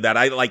gonna do that.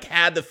 I,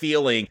 had the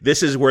feeling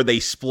this is where they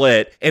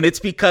split, and it's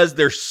because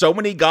there's so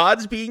many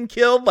gods being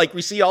killed. Like,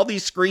 we see all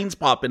these screens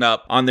popping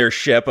up on their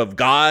ship of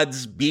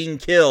gods being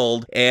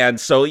killed,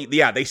 and so,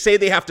 yeah, they say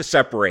they have to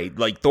separate.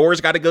 Like,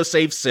 Thor's gotta go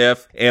save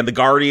Sif, and the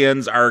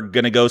Guardians are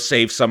gonna go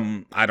save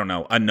some, I don't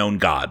know, unknown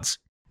gods.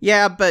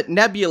 Yeah, but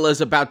Nebula's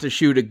about to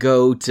shoot a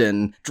goat,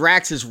 and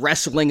Drax is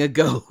wrestling a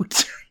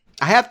goat.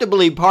 I have to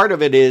believe part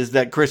of it is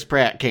that Chris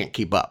Pratt can't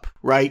keep up,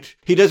 right?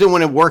 He doesn't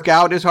want to work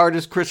out as hard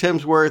as Chris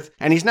Hemsworth,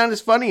 and he's not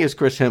as funny as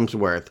Chris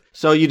Hemsworth.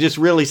 So you just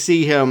really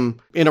see him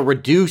in a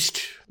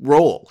reduced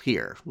role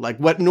here. Like,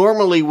 what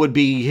normally would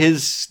be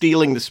his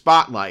stealing the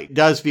spotlight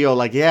does feel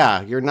like,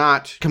 yeah, you're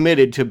not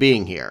committed to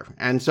being here.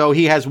 And so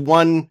he has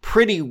one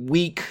pretty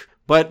weak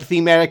but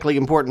thematically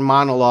important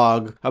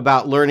monologue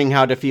about learning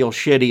how to feel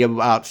shitty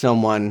about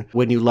someone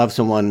when you love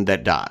someone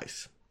that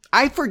dies.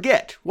 I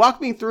forget.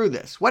 Walk me through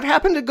this. What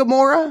happened to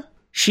Gamora?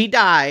 She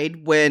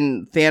died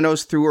when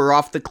Thanos threw her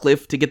off the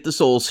cliff to get the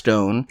Soul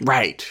Stone.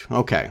 Right.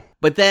 Okay.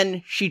 But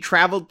then she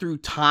traveled through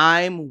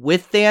time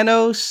with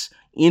Thanos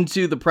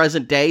into the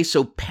present day.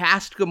 So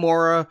past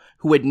Gamora,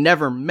 who had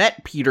never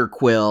met Peter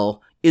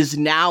Quill, is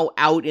now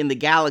out in the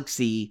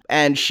galaxy,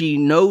 and she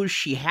knows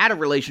she had a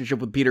relationship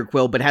with Peter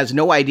Quill, but has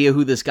no idea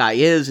who this guy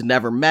is,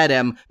 never met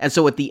him, and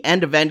so at the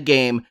end of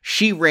Endgame,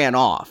 she ran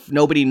off.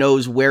 Nobody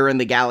knows where in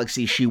the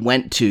galaxy she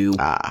went to,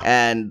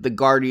 and the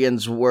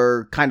Guardians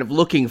were kind of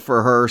looking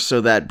for her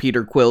so that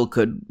Peter Quill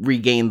could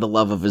regain the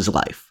love of his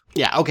life.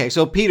 Yeah, okay,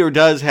 so Peter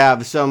does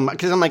have some,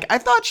 because I'm like, I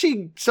thought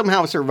she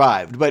somehow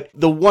survived, but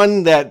the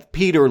one that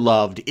Peter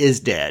loved is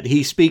dead.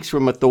 He speaks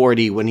from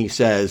authority when he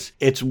says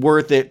it's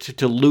worth it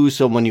to lose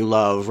someone you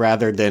love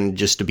rather than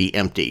just to be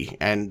empty,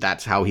 and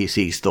that's how he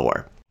sees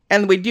Thor.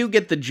 And we do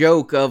get the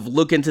joke of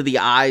look into the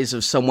eyes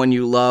of someone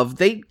you love.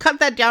 They cut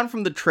that down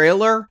from the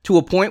trailer to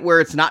a point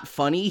where it's not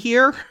funny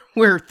here,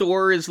 where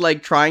Thor is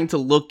like trying to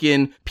look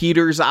in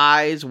Peter's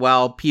eyes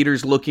while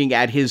Peter's looking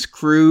at his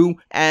crew.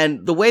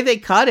 And the way they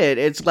cut it,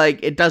 it's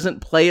like it doesn't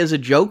play as a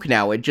joke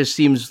now. It just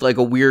seems like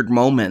a weird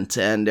moment.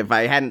 And if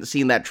I hadn't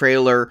seen that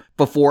trailer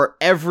before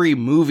every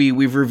movie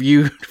we've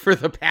reviewed for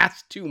the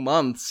past 2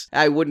 months,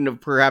 I wouldn't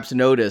have perhaps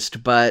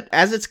noticed. But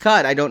as it's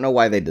cut, I don't know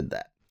why they did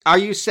that. Are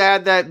you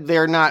sad that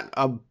they're not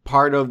a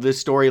part of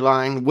this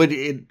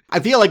storyline? I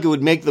feel like it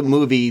would make the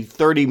movie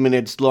 30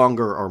 minutes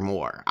longer or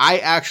more. I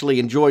actually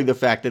enjoy the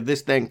fact that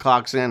this thing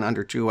clocks in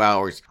under 2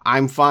 hours.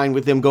 I'm fine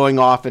with them going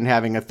off and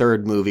having a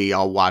third movie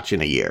I'll watch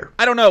in a year.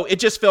 I don't know. It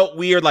just felt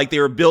weird, like they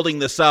were building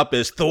this up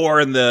as Thor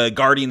and the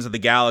Guardians of the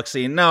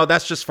Galaxy. No,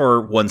 that's just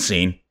for one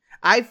scene.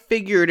 I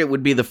figured it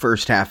would be the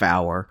first half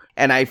hour,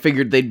 and I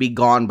figured they'd be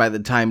gone by the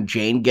time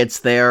Jane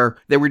gets there.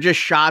 There were just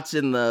shots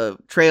in the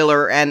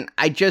trailer, and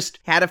I just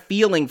had a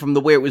feeling from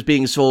the way it was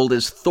being sold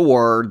as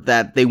Thor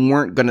that they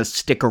weren't going to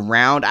stick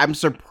around. I'm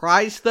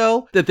surprised,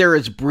 though, that they're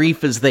as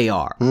brief as they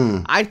are.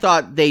 I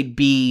thought they'd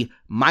be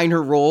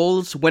minor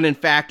roles, when in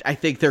fact, I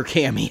think they're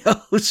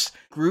cameos.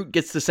 Groot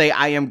gets to say,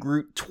 I am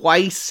Groot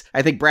twice.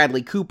 I think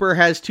Bradley Cooper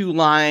has 2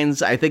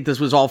 lines. I think this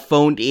was all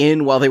phoned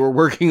in while they were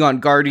working on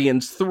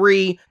Guardians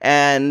 3.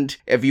 And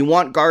if you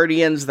want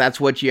Guardians,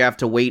 that's what you have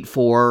to wait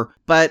for.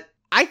 But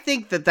I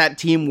think that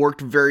team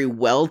worked very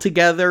well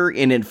together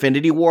in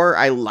Infinity War.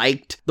 I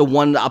liked the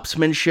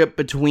one-upsmanship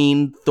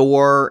between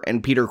Thor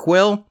and Peter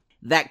Quill.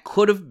 That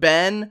could have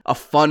been a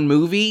fun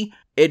movie,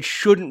 It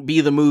shouldn't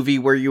be the movie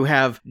where you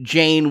have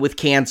Jane with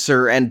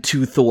cancer and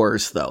 2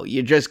 Thors, though.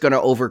 You're just going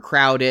to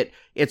overcrowd it.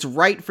 It's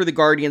right for the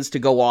Guardians to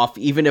go off,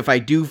 even if I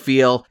do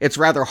feel it's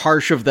rather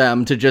harsh of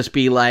them to just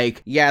be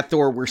like, yeah,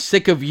 Thor, we're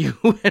sick of you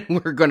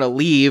and we're going to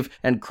leave.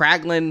 And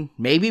Kraglin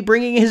maybe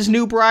bringing his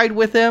new bride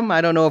with him.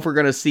 I don't know if we're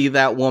going to see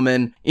that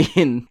woman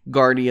in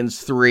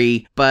Guardians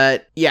 3.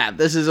 But yeah,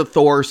 this is a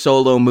Thor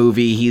solo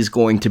movie. He's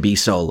going to be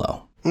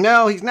solo.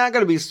 No, he's not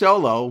going to be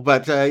solo,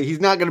 but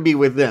he's not going to be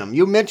with them.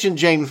 You mentioned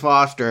Jane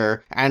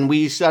Foster, and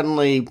we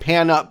suddenly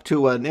pan up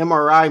to an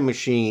MRI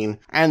machine,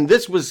 and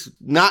this was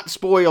not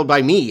spoiled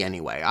by me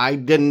anyway. I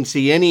didn't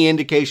see any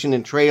indication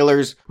in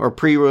trailers or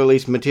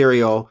pre-release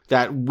material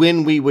that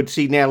when we would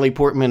see Natalie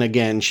Portman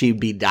again, she'd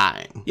be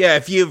dying. Yeah,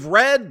 if you've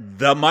read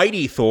The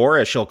Mighty Thor,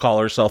 as she'll call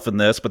herself in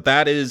this, but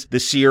that is the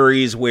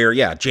series where,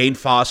 yeah, Jane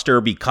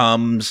Foster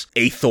becomes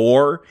a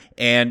Thor,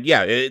 and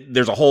yeah,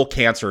 there's a whole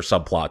cancer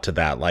subplot to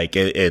that. Like,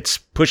 it's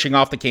pushing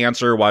off the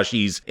cancer while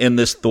she's in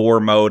this Thor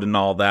mode and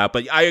all that.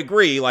 But I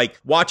agree, like,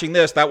 watching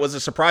this, that was a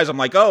surprise. I'm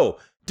like, oh,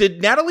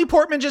 did Natalie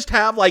Portman just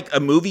have, like, a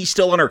movie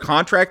still in her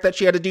contract that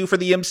she had to do for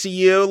the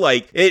MCU?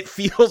 Like, it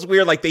feels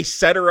weird, like they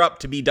set her up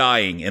to be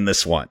dying in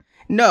this one.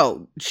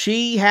 No,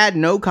 she had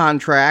no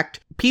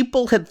contract.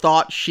 People had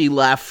thought she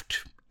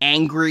left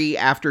angry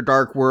after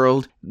Dark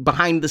World.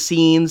 Behind the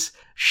scenes,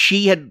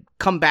 she had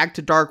come back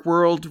to Dark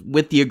World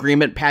with the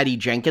agreement Patty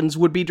Jenkins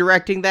would be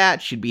directing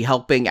that. She'd be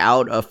helping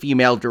out a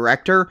female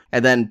director.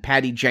 And then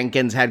Patty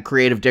Jenkins had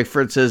creative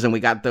differences, and we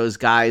got those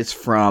guys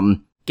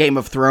from Game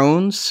of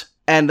Thrones.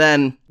 And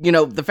then, you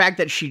know, the fact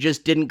that she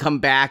just didn't come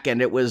back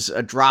and it was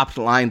a dropped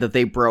line that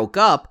they broke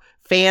up,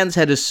 fans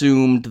had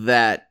assumed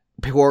that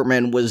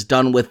Portman was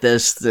done with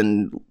this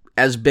and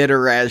as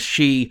bitter as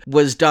she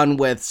was done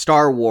with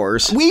Star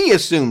Wars. We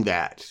assumed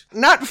that.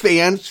 Not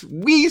fans.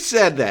 We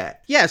said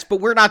that. Yes,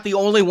 but we're not the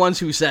only ones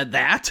who said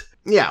that.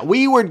 Yeah,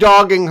 we were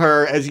dogging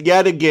her as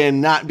yet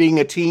again not being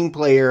a team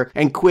player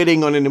and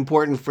quitting on an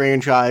important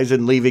franchise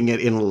and leaving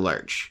it in a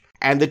lurch.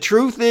 And the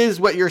truth is,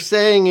 what you're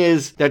saying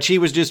is that she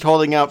was just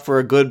holding out for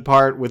a good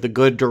part with a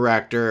good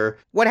director.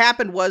 What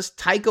happened was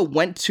Taika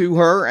went to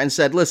her and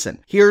said,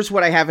 listen, here's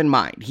what I have in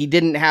mind. He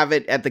didn't have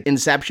it at the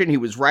inception. He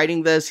was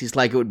writing this. He's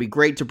like, it would be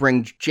great to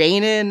bring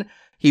Jane in.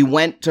 He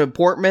went to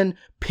Portman,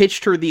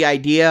 pitched her the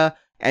idea,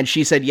 and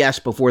she said yes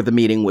before the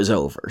meeting was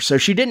over. So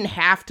she didn't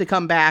have to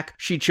come back.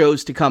 She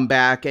chose to come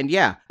back. And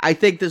yeah, I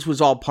think this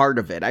was all part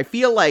of it. I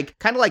feel like,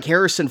 kind of like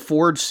Harrison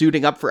Ford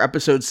suiting up for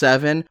episode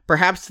 7,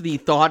 perhaps the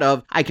thought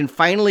of, I can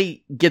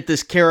finally get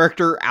this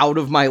character out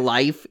of my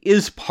life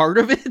is part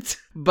of it.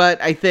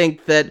 But I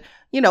think that,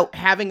 you know,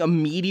 having a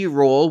meaty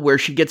role where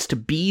she gets to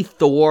be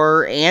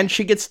Thor and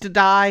she gets to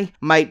die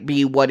might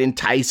be what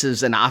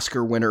entices an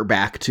Oscar winner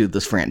back to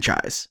this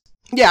franchise.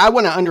 Yeah, I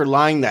want to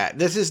underline that.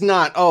 This is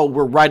not, oh,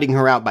 we're writing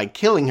her out by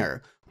killing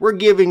her. We're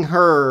giving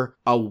her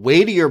a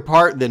weightier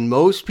part than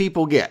most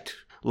people get.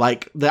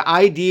 Like, the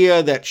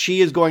idea that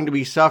she is going to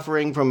be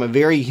suffering from a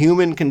very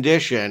human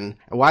condition,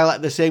 while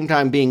at the same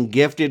time being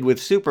gifted with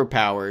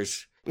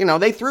superpowers. You know,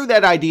 they threw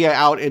that idea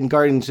out in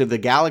Guardians of the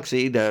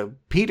Galaxy to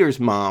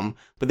Peter's mom,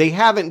 but they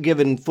haven't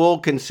given full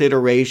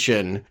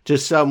consideration to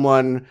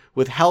someone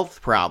with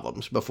health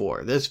problems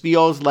before. This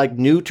feels like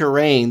new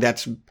terrain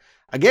that's...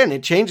 Again,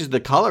 it changes the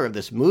color of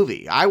this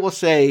movie. I will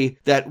say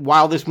that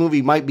while this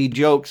movie might be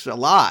jokes a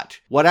lot,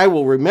 what I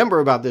will remember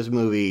about this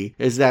movie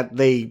is that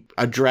they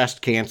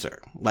addressed cancer.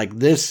 Like,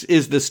 this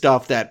is the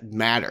stuff that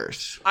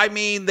matters. I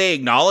mean, they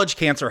acknowledge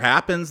cancer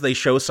happens. They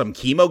show some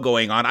chemo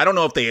going on. I don't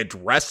know if they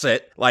address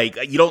it. Like,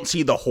 you don't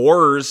see the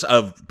horrors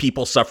of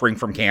people suffering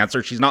from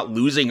cancer. She's not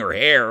losing her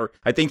hair.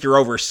 I think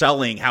you're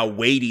overselling how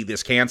weighty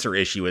this cancer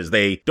issue is.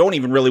 They don't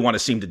even really want to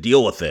seem to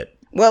deal with it.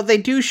 Well, they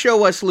do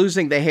show us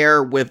losing the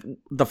hair with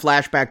the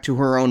flashback to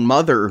her own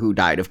mother who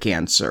died of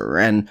cancer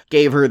and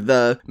gave her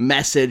the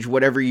message,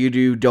 whatever you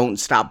do, don't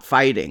stop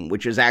fighting,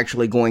 which is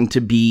actually going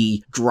to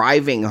be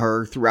driving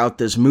her throughout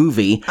this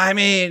movie. I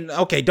mean,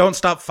 okay, don't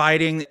stop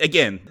fighting.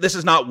 Again, this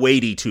is not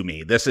weighty to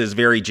me. This is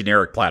very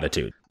generic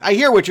platitude. I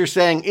hear what you're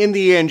saying. In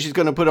the end, she's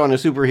going to put on a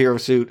superhero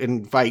suit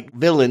and fight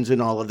villains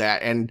and all of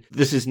that. And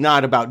this is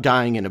not about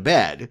dying in a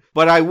bed.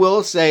 But I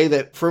will say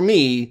that for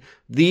me,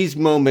 these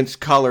moments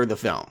color the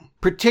film.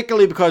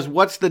 Particularly because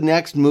what's the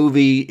next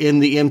movie in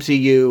the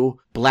MCU?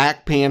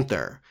 Black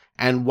Panther.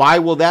 And why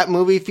will that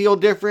movie feel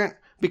different?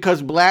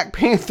 Because Black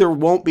Panther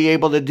won't be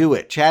able to do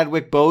it.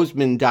 Chadwick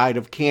Boseman died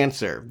of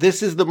cancer.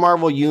 This is the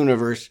Marvel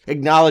Universe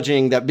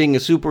acknowledging that being a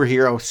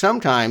superhero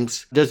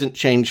sometimes doesn't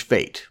change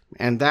fate.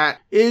 And that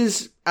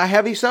is a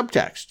heavy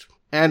subtext.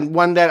 And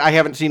one that I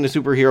haven't seen a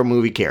superhero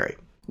movie carry.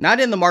 Not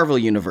in the Marvel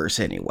Universe,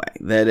 anyway.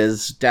 That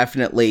is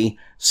definitely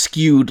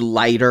skewed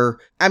lighter.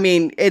 I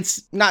mean,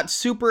 it's not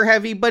super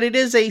heavy, but it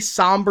is a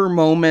somber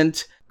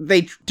moment.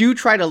 They do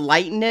try to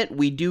lighten it.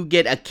 We do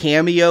get a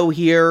cameo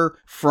here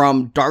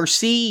from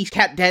Darcy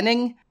Kat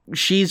Denning.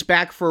 she's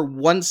back for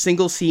one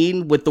single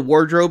scene with the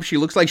wardrobe. She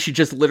looks like she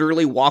just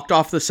literally walked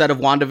off the set of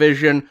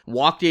WandaVision,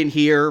 walked in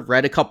here,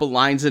 read a couple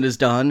lines and is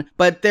done.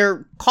 But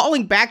they're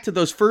calling back to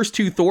those first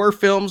 2 Thor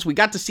films. We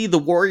got to see the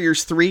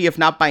Warriors 3, if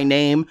not by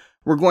name.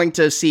 We're going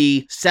to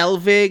see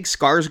Selvig,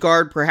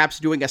 Skarsgård, perhaps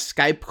doing a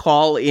Skype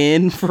call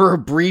in for a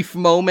brief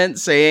moment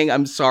saying,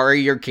 I'm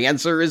sorry, your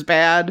cancer is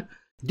bad.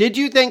 Did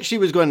you think she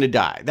was going to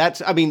die?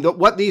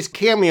 What these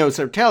cameos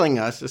are telling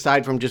us,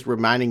 aside from just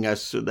reminding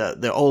us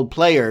the old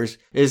players,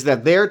 is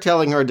that they're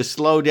telling her to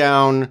slow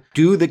down,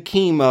 do the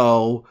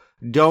chemo,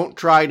 don't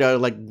try to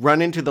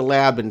run into the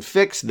lab and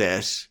fix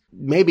this.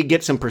 Maybe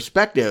get some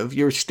perspective.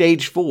 You're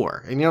stage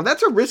 4. And,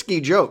 that's a risky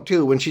joke,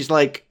 too, when she's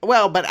like,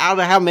 well, but out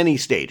of how many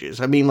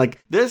stages?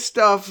 This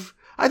stuff,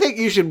 I think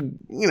you should,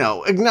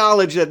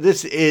 acknowledge that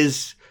this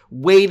is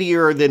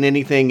weightier than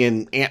anything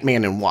in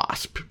Ant-Man and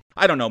Wasp.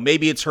 I don't know,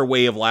 maybe it's her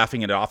way of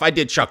laughing it off. I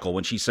did chuckle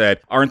when she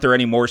said, aren't there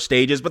any more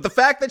stages? But the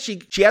fact that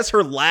she has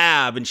her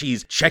lab and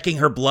she's checking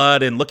her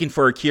blood and looking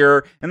for a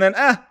cure, and then,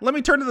 let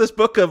me turn to this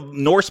book of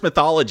Norse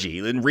mythology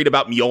and read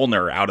about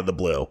Mjolnir out of the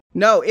blue.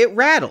 No, it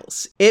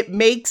rattles. It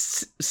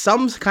makes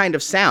some kind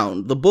of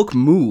sound. The book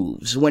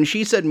moves. When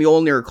she said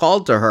Mjolnir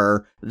called to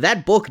her,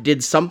 that book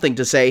did something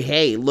to say,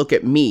 hey, look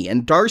at me.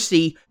 And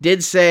Darcy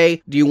did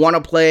say, do you want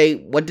to play,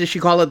 what did she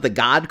call it, the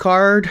God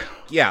card?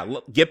 Yeah,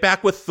 get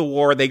back with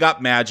Thor. They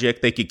got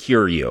magic. They could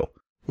cure you.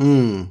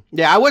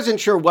 Yeah, I wasn't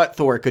sure what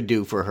Thor could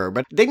do for her,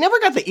 but they never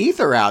got the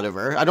ether out of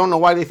her. I don't know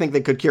why they think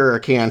they could cure her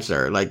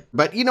cancer.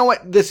 But you know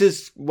what? This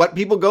is what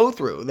people go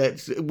through.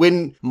 That's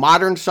when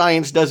modern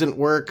science doesn't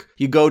work,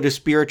 you go to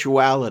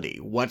spirituality.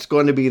 What's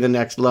going to be the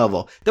next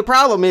level? The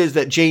problem is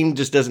that Jane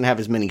just doesn't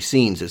have as many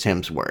scenes as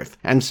Hemsworth.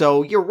 And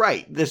so you're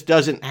right. This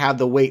doesn't have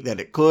the weight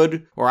that it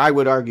could, or I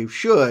would argue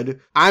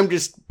should. I'm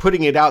just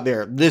putting it out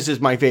there. This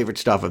is my favorite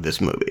stuff of this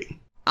movie.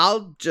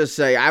 I'll just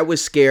say I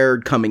was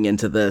scared coming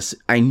into this.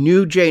 I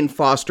knew Jane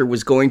Foster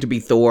was going to be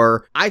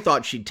Thor. I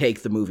thought she'd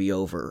take the movie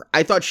over.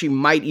 I thought she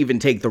might even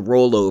take the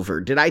role over.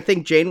 Did I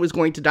think Jane was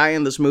going to die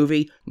in this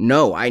movie?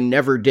 No, I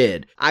never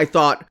did. I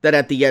thought that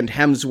at the end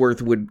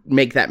Hemsworth would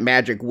make that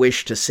magic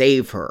wish to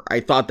save her. I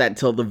thought that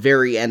till the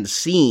very end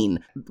scene,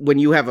 when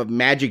you have a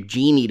magic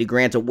genie to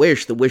grant a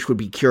wish, the wish would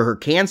be cure her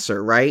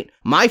cancer, right?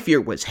 My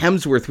fear was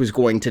Hemsworth was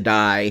going to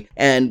die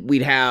and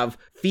we'd have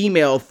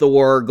female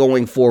Thor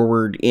going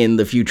forward in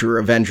the future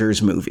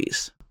Avengers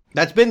movies.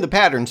 That's been the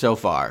pattern so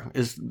far,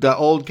 is the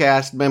old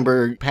cast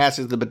member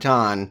passes the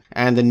baton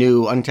and the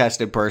new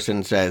untested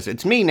person says,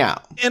 it's me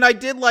now. And I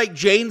did like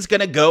Jane's going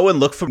to go and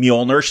look for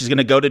Mjolnir. She's going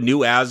to go to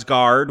New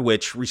Asgard,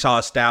 which we saw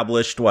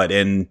established,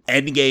 in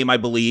Endgame, I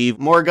believe.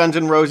 More Guns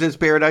N' Roses,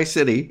 Paradise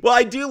City. Well,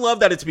 I do love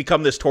that it's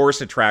become this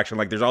tourist attraction.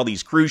 There's all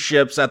these cruise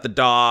ships at the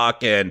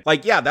dock and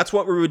that's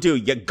what we would do.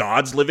 Yeah,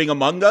 God's living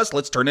among us.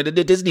 Let's turn it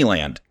into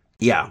Disneyland.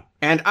 Yeah.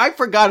 And I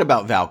forgot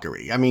about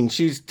Valkyrie.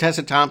 she's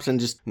Tessa Thompson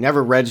just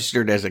never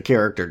registered as a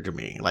character to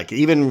me.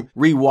 Even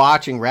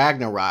rewatching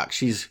Ragnarok,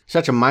 she's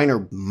such a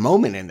minor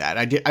moment in that.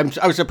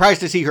 I was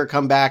surprised to see her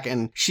come back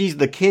and she's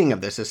the king of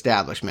this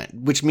establishment,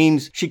 which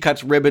means she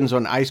cuts ribbons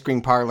on ice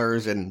cream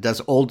parlors and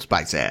does Old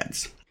Spice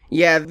ads.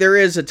 Yeah, there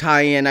is a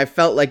tie-in. I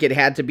felt like it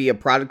had to be a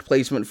product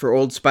placement for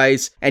Old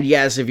Spice. And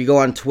yes, if you go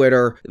on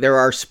Twitter, there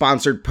are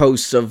sponsored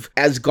posts of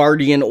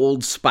Asgardian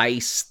Old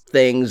Spice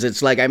things.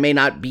 It's I may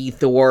not be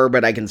Thor,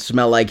 but I can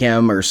smell like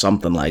him or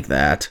something like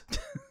that.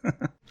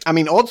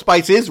 Old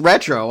Spice is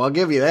retro. I'll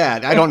give you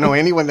that. I don't know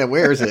anyone that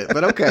wears it,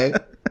 but okay.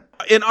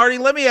 And Artie,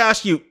 let me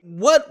ask you,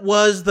 what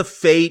was the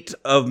fate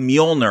of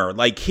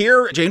Mjolnir?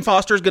 Here, Jane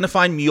Foster is going to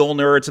find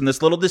Mjolnir. It's in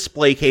this little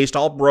display case,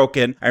 all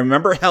broken. I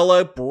remember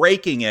Hela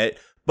breaking it.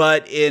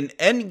 But in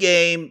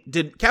Endgame,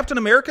 did Captain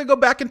America go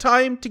back in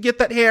time to get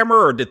that hammer?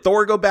 Or did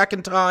Thor go back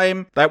in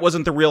time? That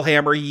wasn't the real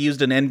hammer he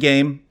used in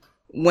Endgame?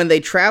 When they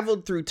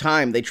traveled through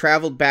time, they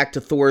traveled back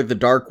to Thor the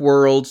Dark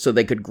World so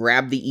they could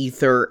grab the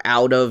ether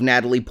out of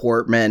Natalie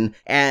Portman.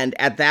 And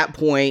at that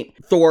point,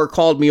 Thor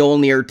called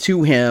Mjolnir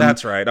to him.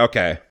 That's right,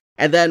 okay.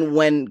 And then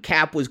when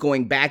Cap was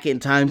going back in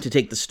time to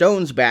take the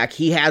stones back,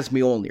 he has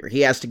Mjolnir. He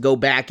has to go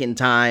back in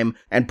time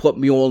and put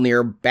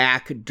Mjolnir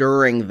back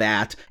during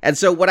that. And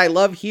so what I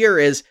love here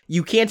is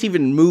you can't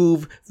even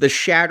move the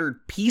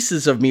shattered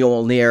pieces of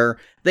Mjolnir.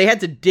 They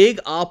had to dig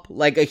up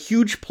a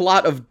huge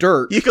plot of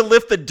dirt. You can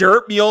lift the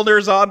dirt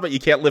Mjolnir's on, but you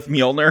can't lift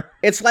Mjolnir.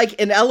 It's like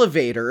an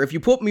elevator. If you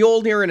put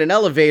Mjolnir in an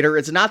elevator,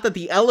 it's not that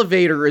the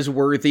elevator is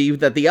worthy,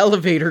 that the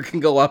elevator can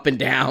go up and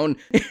down.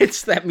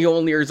 It's that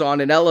Mjolnir's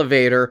on an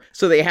elevator.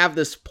 So they have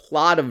this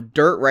plot of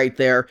dirt right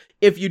there.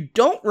 If you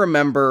don't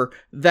remember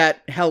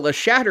that Hela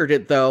shattered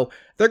it, though,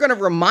 they're going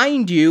to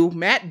remind you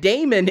Matt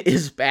Damon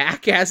is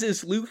back, as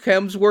is Luke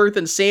Hemsworth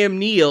and Sam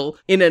Neill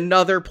in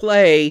another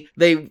play.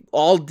 They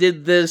all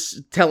did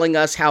this telling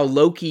us how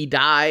Loki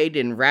died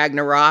in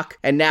Ragnarok,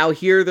 and now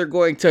here they're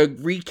going to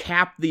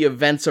recap the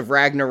events of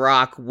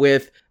Ragnarok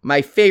with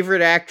my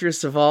favorite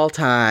actress of all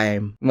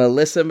time,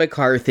 Melissa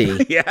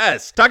McCarthy.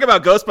 Yes. Talk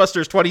about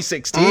Ghostbusters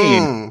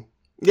 2016.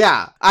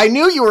 Yeah, I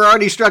knew you were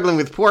already struggling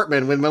with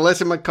Portman when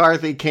Melissa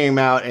McCarthy came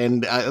out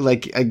and,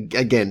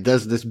 again,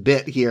 does this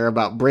bit here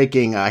about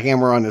breaking a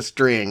hammer on a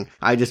string.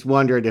 I just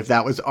wondered if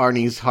that was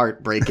Arnie's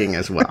heart breaking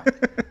as well.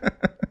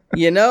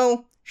 You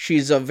know,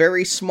 she's a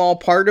very small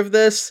part of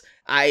this.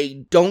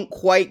 I don't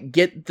quite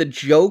get the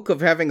joke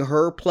of having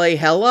her play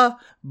Hela,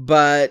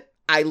 but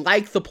I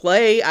like the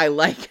play. I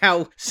like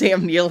how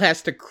Sam Neill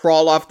has to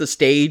crawl off the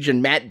stage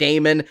and Matt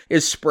Damon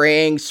is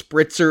spraying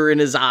spritzer in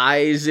his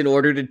eyes in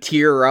order to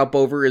tear up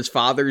over his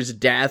father's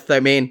death. I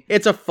mean,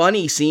 it's a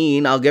funny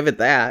scene. I'll give it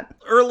that.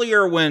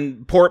 Earlier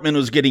when Portman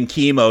was getting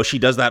chemo, she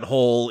does that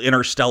whole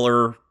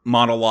Interstellar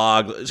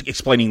monologue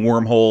explaining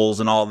wormholes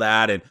and all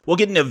that. And we'll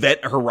get an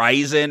Event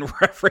Horizon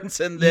reference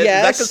in this. Yes.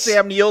 Is that because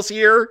Sam Neill's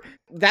here?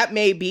 That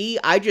may be.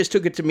 I just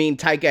took it to mean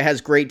Taika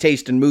has great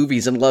taste in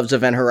movies and loves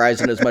Event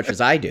Horizon as much as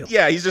I do.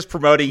 Yeah, he's just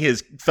promoting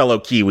his fellow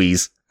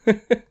Kiwis.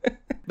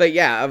 But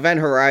yeah,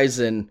 Event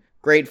Horizon,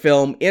 great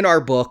film, in our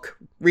book.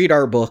 Read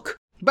our book.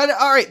 But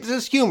all right,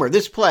 this humor,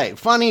 this play,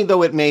 funny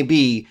though it may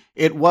be,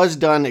 it was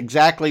done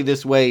exactly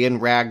this way in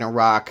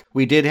Ragnarok.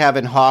 We did have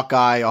in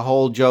Hawkeye a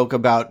whole joke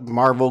about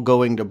Marvel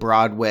going to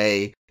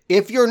Broadway.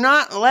 If you're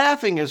not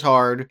laughing as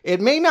hard, it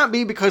may not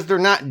be because they're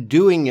not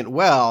doing it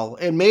well.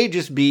 It may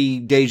just be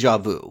deja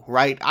vu,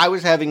 right? I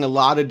was having a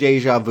lot of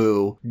deja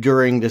vu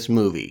during this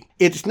movie.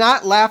 It's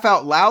not laugh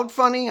out loud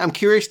funny. I'm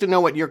curious to know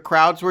what your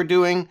crowds were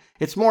doing.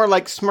 It's more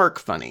like smirk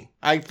funny.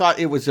 I thought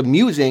it was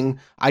amusing.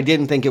 I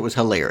didn't think it was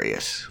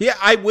hilarious. Yeah,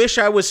 I wish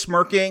I was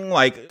smirking.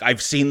 Like,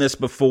 I've seen this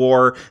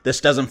before. This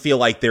doesn't feel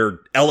like they're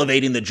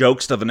elevating the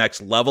jokes to the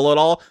next level at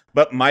all.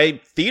 But my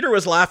theater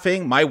was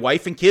laughing. My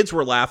wife and kids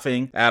were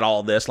laughing at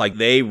all this. Like,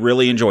 they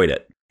really enjoyed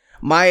it.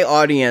 My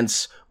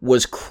audience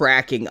was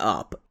cracking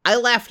up. I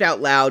laughed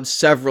out loud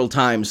several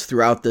times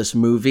throughout this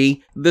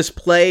movie. This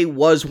play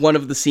was one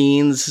of the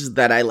scenes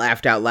that I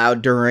laughed out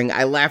loud during.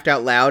 I laughed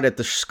out loud at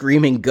the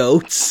screaming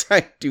goats.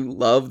 I do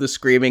love the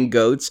screaming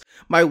goats.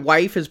 My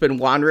wife has been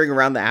wandering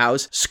around the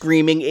house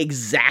screaming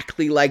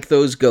exactly like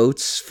those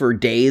goats for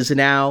days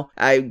now.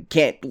 I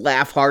can't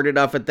laugh hard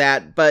enough at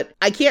that, but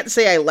I can't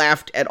say I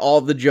laughed at all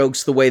the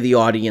jokes the way the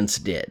audience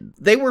did.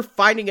 They were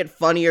finding it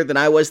funnier than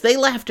I was. They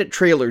laughed at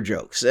trailer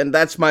jokes, and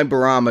that's my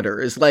barometer.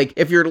 Is like,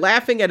 if you're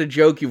laughing at a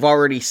joke you've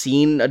already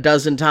seen a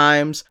dozen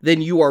times,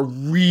 then you are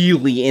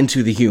really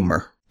into the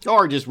humor.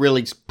 Or just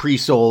really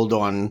pre-sold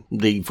on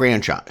the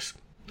franchise.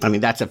 I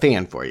mean, that's a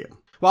fan for you.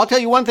 Well, I'll tell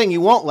you one thing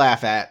you won't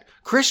laugh at.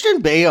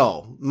 Christian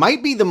Bale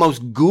might be the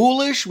most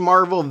ghoulish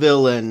Marvel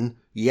villain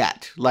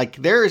yet. Like,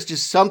 there is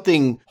just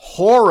something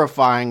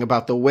horrifying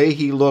about the way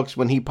he looks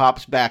when he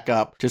pops back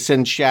up to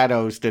send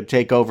shadows to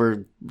take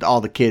over all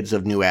the kids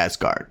of New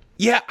Asgard.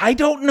 Yeah, I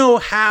don't know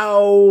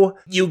how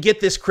you get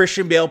this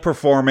Christian Bale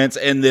performance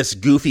and this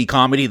goofy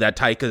comedy that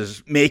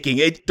Taika's making.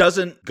 It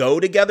doesn't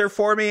go together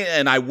for me,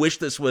 and I wish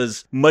this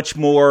was much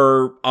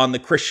more on the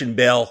Christian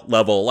Bale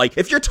level. Like,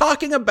 if you're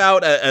talking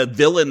about a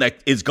villain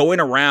that is going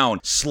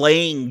around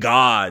slaying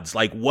gods,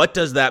 like, what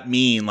does that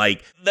mean?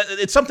 Like,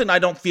 it's something I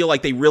don't feel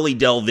like they really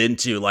delve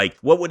into. Like,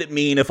 what would it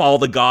mean if all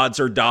the gods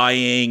are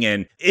dying?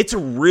 And it's a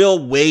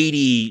real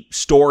weighty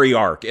story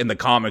arc in the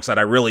comics that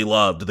I really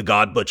loved, The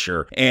God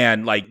Butcher.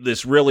 And, like,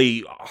 this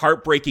really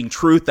heartbreaking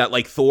truth that,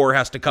 like, Thor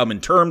has to come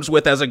in terms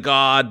with as a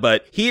god.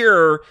 But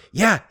here,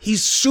 yeah,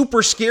 he's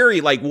super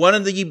scary, like one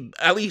of the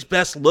at least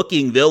best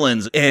looking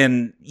villains.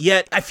 And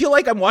yet I feel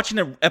like I'm watching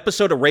an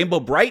episode of Rainbow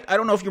Bright. I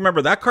don't know if you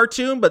remember that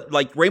cartoon, but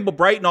like Rainbow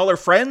Bright and all her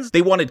friends,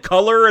 they wanted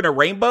color and a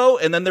rainbow.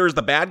 And then there was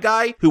the bad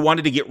guy who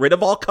wanted to get rid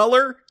of all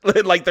color.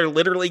 Like, they're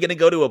literally going to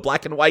go to a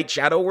black and white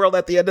shadow world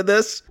at the end of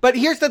this. But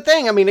here's the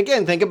thing. I mean,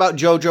 again, think about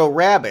Jojo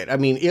Rabbit. I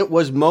mean, it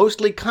was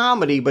mostly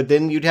comedy, but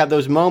then you'd have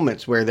those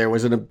moments where there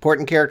was an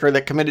important character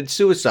that committed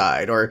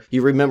suicide, or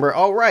you remember,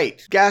 oh,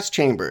 right, gas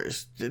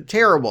chambers,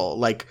 terrible.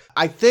 Like,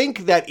 I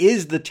think that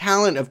is the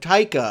talent of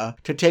Taika,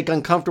 to take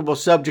uncomfortable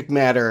subject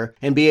matter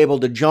and be able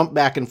to jump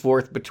back and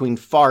forth between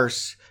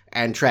farce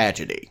and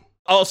tragedy.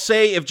 I'll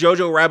say, if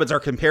Jojo Rabbit's our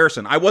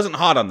comparison, I wasn't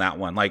hot on that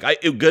one. Like,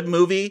 a good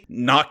movie,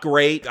 not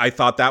great. I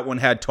thought that one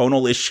had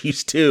tonal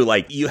issues too.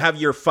 Like, you have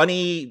your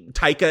funny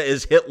Taika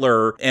is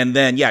Hitler, and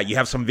then, yeah, you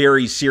have some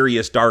very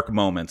serious dark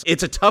moments.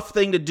 It's a tough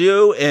thing to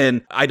do,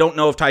 and I don't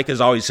know if Taika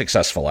is always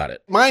successful at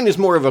it. Mine is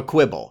more of a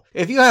quibble.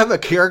 If you have a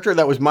character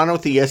that was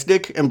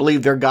monotheistic and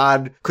believed their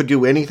god could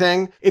do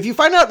anything, if you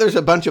find out there's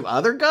a bunch of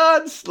other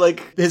gods,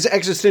 like, his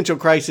existential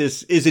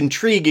crisis is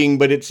intriguing,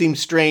 but it seems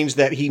strange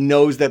that he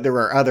knows that there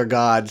are other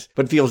gods,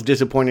 but feels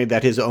disappointed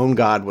that his own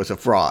god was a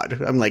fraud.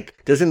 I'm like,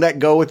 doesn't that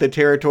go with the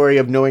territory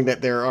of knowing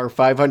that there are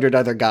 500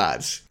 other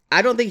gods?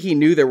 I don't think he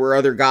knew there were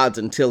other gods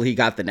until he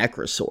got the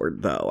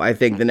Necrosword, though. I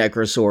think the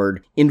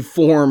Necrosword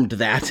informed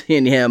that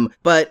in him.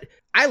 But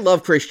I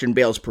love Christian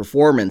Bale's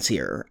performance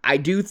here. I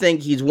do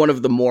think he's one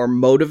of the more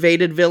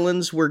motivated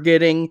villains we're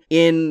getting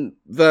in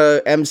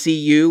the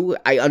MCU.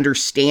 I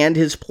understand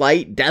his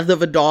plight, death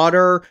of a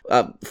daughter,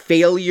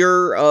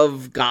 failure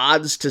of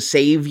gods to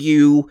save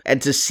you,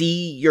 and to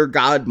see your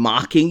god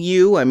mocking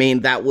you. I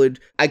mean,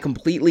 I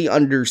completely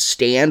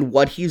understand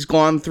what he's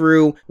gone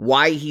through,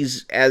 why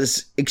he's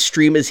as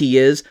extreme as he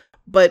is,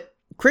 but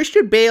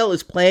Christian Bale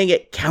is playing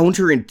it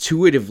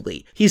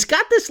counterintuitively. He's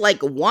got this,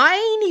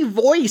 whiny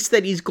voice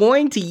that he's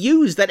going to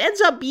use that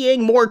ends up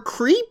being more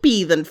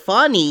creepy than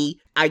funny.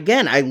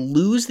 Again, I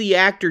lose the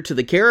actor to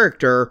the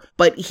character,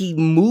 but he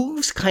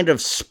moves kind of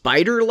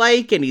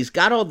spider-like, and he's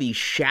got all these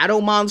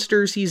shadow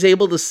monsters he's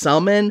able to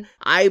summon.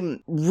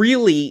 I'm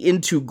really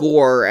into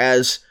Gorr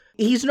as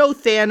he's no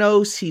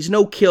Thanos, he's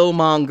no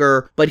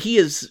Killmonger, but he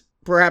is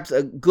perhaps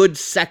a good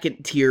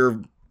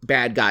second-tier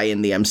bad guy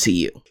in the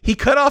MCU. He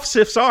cut off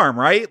Sif's arm,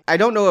 right? I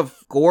don't know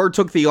if Gorr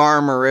took the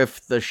arm or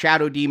if the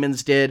Shadow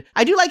Demons did.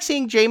 I do like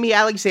seeing Jamie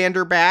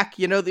Alexander back.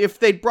 You know, if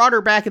they'd brought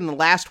her back in the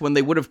last one,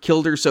 they would have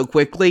killed her so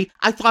quickly.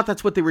 I thought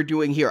that's what they were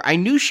doing here. I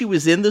knew she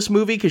was in this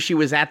movie because she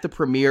was at the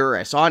premiere.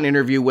 I saw an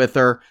interview with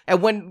her.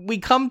 And when we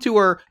come to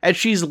her and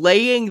she's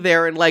laying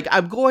there and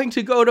I'm going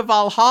to go to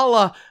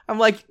Valhalla, I'm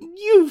like,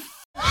 you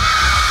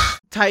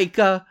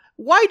Taika.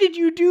 Why did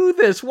you do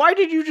this? Why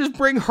did you just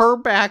bring her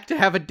back to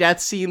have a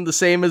death scene the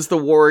same as the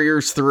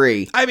Warriors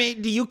 3? I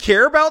mean, do you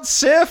care about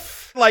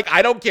Sif?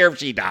 I don't care if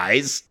she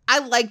dies. I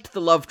liked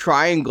the love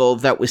triangle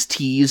that was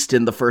teased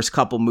in the first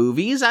couple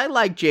movies. I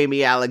liked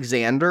Jamie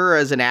Alexander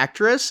as an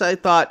actress. I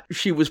thought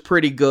she was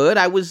pretty good.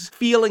 I was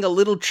feeling a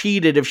little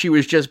cheated if she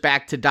was just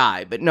back to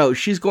die. But no,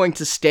 she's going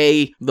to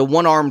stay the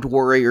one-armed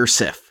warrior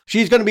Sif.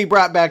 She's going to be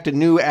brought back to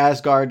New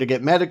Asgard to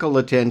get medical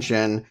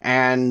attention,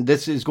 and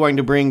this is going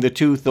to bring the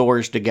two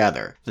Thors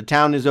together. The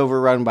town is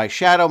overrun by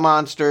shadow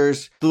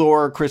monsters.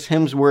 Thor, Chris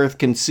Hemsworth,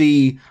 can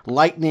see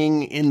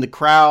lightning in the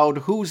crowd.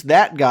 Who's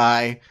that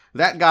guy?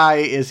 That guy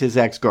is his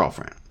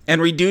ex-girlfriend. And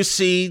we do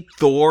see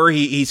Thor,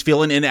 he's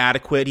feeling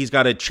inadequate. He's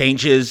got to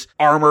change his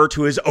armor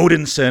to his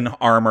Odinson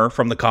armor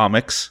from the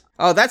comics.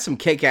 Oh, that's some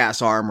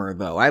kick-ass armor,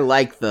 though. I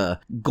like the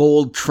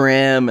gold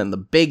trim and the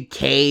big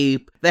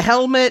cape. The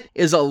helmet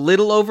is a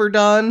little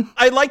overdone.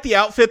 I like the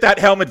outfit. That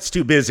helmet's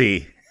too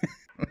busy.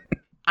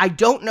 I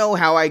don't know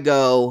how I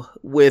go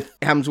with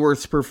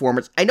Hemsworth's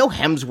performance. I know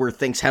Hemsworth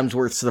thinks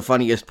Hemsworth's the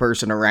funniest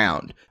person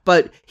around,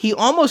 but he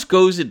almost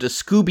goes into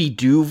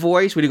Scooby-Doo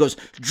voice when he goes,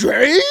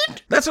 Jane?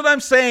 That's what I'm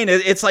saying.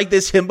 It's like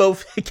this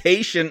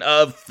himbofication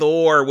of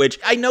Thor, which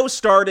I know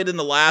started in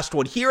the last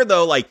one. Here,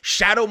 though,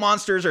 shadow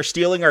monsters are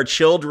stealing our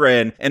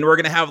children, and we're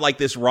going to have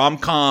this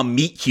rom-com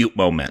meet-cute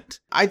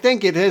moment. I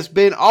think it has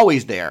been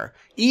always there.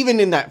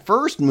 Even in that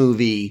first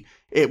movie,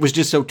 it was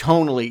just so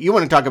tonally, you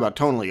want to talk about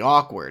tonally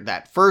awkward.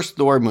 That first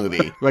Thor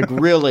movie,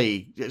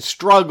 really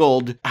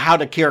struggled how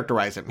to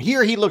characterize him.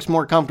 Here, he looks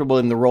more comfortable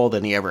in the role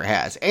than he ever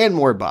has, and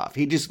more buff.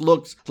 He just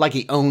looks like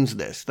he owns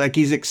this.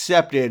 He's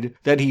accepted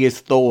that he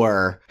is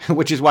Thor,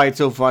 which is why it's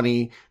so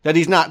funny that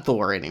he's not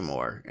Thor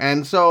anymore.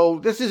 And so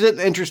this is an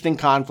interesting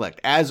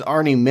conflict. As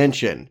Arnie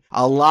mentioned,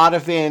 a lot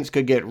of fans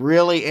could get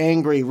really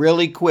angry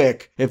really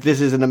quick if this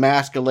is an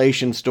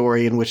emasculation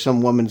story in which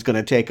some woman's going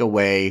to take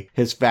away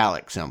his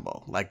phallic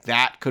symbol.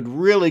 That could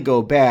really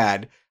go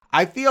bad.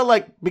 I feel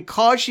like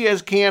because she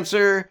has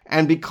cancer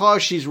and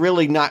because she's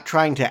really not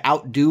trying to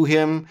outdo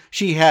him,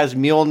 she has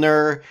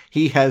Mjolnir,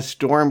 he has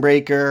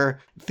Stormbreaker.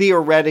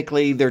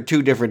 Theoretically, they're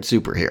two different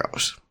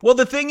superheroes. Well,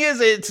 the thing is,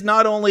 it's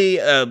not only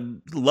a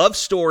love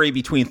story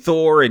between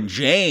Thor and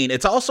Jane,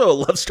 it's also a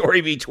love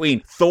story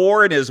between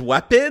Thor and his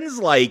weapons.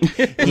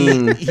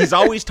 He's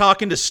always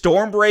talking to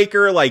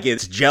Stormbreaker,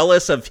 it's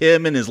jealous of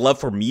him and his love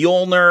for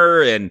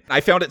Mjolnir, and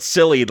I found it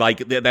silly,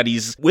 that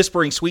he's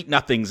whispering sweet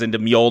nothings into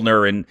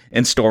Mjolnir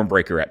and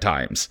Stormbreaker at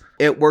times.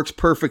 It works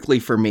perfectly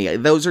for me.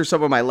 Those are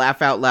some of my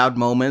laugh out loud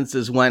moments,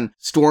 is when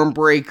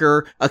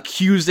Stormbreaker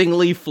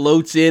accusingly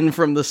floats in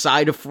from the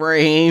side of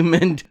frame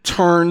and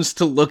turns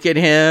to look at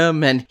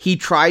him, and he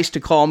tries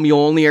to call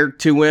Mjolnir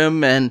to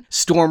him, and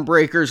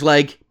Stormbreaker's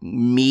like,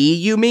 me,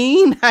 you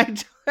mean?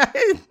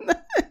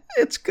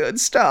 It's good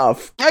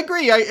stuff. I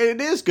agree. It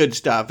is good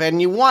stuff.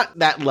 And you want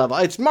that level.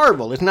 It's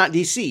Marvel. It's not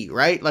DC,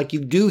 right? You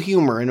do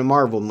humor in a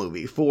Marvel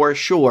movie, for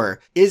sure.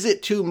 Is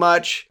it too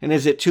much? And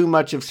is it too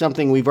much of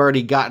something we've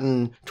already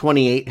gotten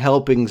 28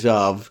 helpings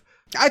of?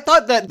 I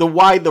thought that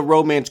why the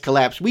romance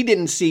collapsed, we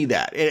didn't see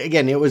that.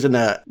 It was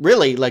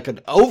an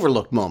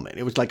overlooked moment.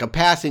 It was a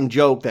passing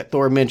joke that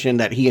Thor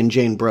mentioned that he and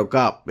Jane broke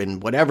up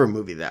in whatever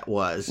movie that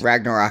was.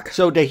 Ragnarok.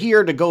 So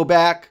to go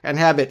back and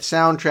have it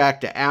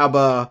soundtrack to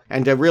ABBA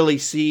and to really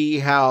see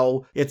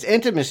how it's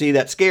intimacy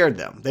that scared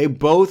them. They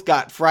both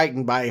got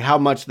frightened by how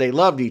much they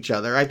loved each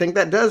other. I think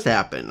that does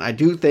happen. I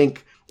do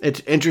think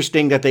it's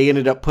interesting that they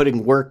ended up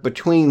putting work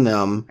between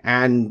them,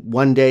 and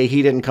one day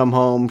he didn't come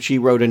home, she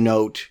wrote a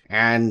note,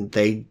 and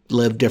they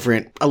lived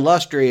different,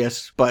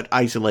 illustrious, but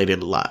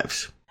isolated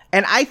lives.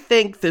 And I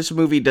think this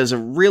movie does a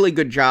really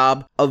good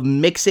job of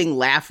mixing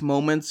laugh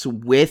moments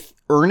with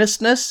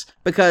earnestness,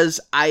 because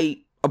I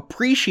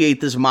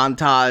appreciate this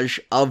montage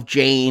of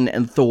Jane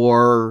and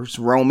Thor's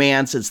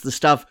romance. It's the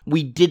stuff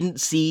we didn't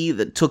see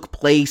that took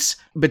place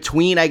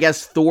between, I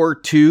guess, Thor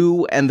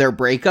 2 and their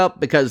breakup,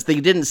 because they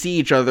didn't see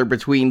each other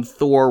between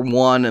Thor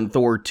 1 and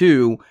Thor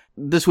 2.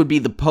 This would be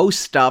the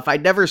post stuff. I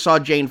never saw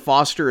Jane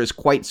Foster as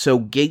quite so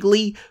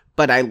giggly,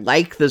 but I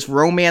like this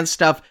romance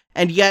stuff,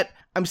 and yet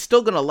I'm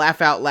still gonna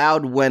laugh out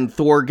loud when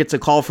Thor gets a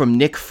call from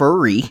Nick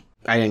Fury.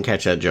 I didn't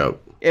catch that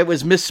joke. It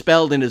was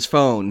misspelled in his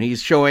phone. He's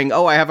showing,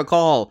 I have a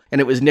call, and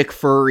it was Nick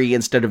Fury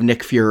instead of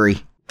Nick Fury.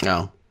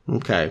 Oh,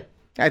 okay.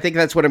 I think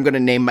that's what I'm going to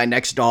name my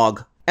next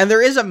dog. And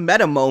there is a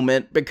meta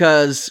moment,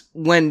 because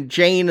when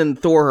Jane and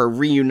Thor are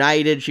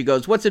reunited, she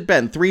goes, what's it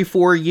been,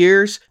 3-4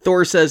 years?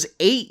 Thor says,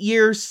 8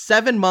 years,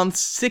 7 months,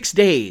 6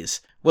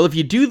 days. Well, if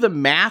you do the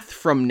math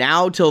from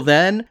now till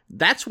then,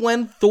 that's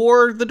when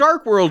Thor The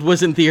Dark World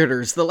was in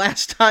theaters. The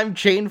last time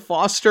Jane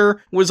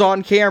Foster was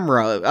on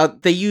camera.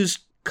 They used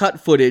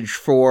cut footage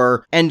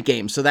for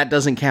Endgame, so that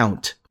doesn't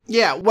count.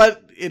 Yeah,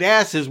 what it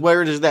asks is,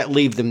 where does that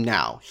leave them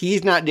now?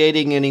 He's not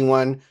dating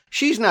anyone.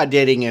 She's not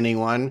dating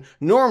anyone.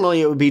 Normally,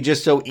 it would be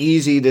just so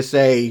easy to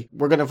say,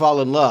 we're going to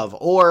fall in love.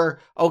 Or,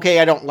 okay,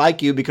 I don't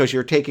like you because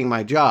you're taking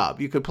my job.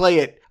 You could play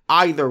it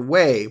either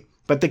way.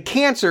 But the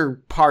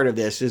cancer part of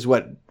this is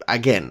what,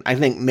 again, I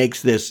think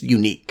makes this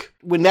unique.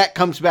 When that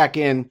comes back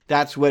in,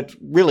 that's what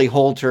really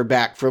holds her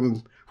back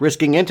from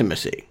risking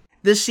intimacy.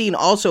 This scene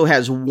also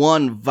has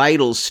one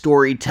vital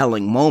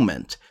storytelling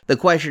moment. The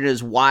question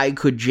is, why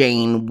could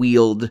Jane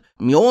wield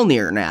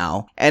Mjolnir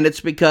now? And it's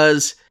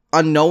because,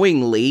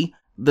 unknowingly,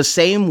 the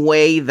same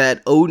way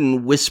that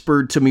Odin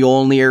whispered to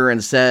Mjolnir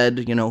and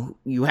said,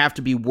 you have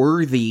to be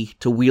worthy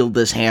to wield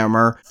this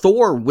hammer,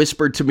 Thor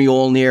whispered to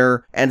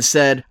Mjolnir and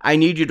said, I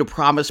need you to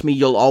promise me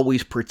you'll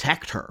always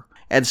protect her.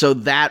 And so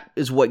that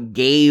is what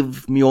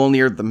gave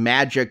Mjolnir the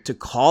magic to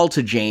call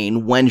to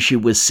Jane when she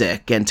was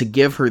sick and to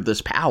give her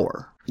this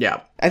power.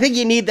 Yeah. I think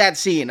you need that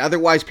scene.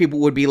 Otherwise,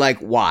 people would be like,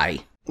 why?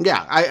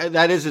 Yeah,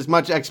 that is as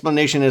much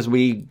explanation as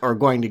we are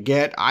going to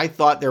get. I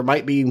thought there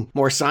might be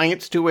more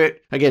science to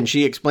it. Again,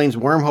 she explains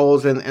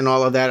wormholes and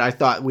all of that. I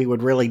thought we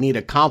would really need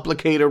a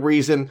complicated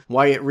reason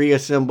why it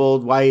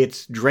reassembled, why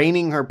it's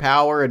draining her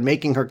power and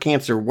making her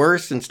cancer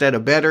worse instead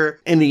of better.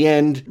 In the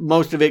end,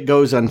 most of it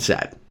goes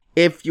unsaid.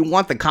 If you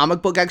want the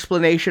comic book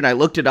explanation, I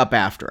looked it up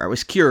after. I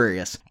was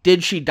curious.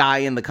 Did she die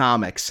in the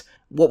comics?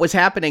 What was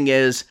happening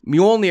is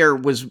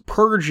Mjolnir was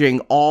purging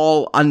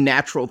all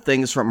unnatural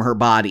things from her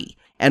body.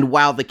 And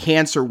while the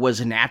cancer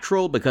was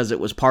natural because it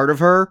was part of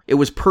her, it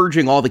was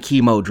purging all the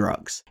chemo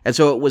drugs. And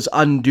so it was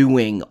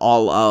undoing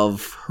all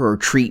of her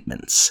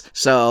treatments.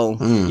 So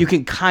you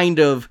can kind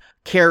of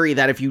carry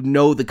that, if you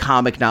know the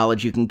comic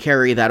knowledge, you can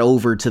carry that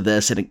over to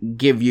this and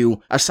give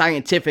you a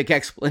scientific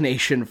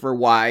explanation for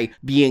why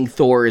being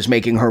Thor is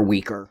making her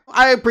weaker.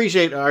 I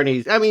appreciate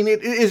Arnie's. I mean,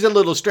 it is a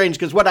little strange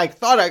because what I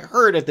thought I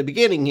heard at the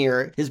beginning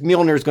here is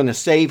Mjolnir's going to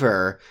save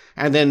her.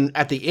 And then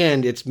at the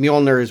end, it's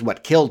Mjolnir is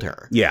what killed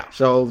her. Yeah.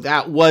 So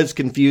that was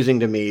confusing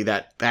to me.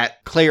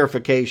 That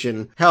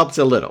clarification helps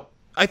a little.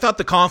 I thought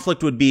the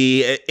conflict would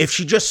be, if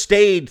she just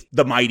stayed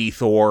the mighty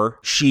Thor,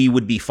 she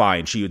would be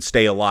fine. She would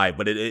stay alive.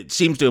 But it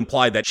seems to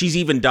imply that she's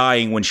even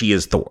dying when she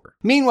is Thor.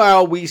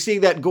 Meanwhile, we see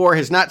that Gorr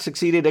has not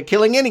succeeded at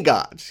killing any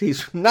gods.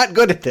 He's not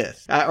good at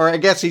this. Or I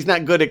guess he's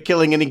not good at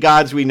killing any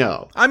gods we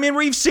know. I mean,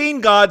 we've seen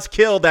gods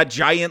kill. That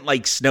giant,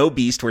 snow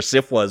beast where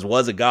Sif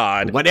was a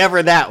god.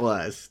 Whatever that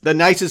was. The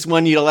nicest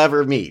one you'll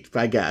ever meet,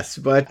 I guess.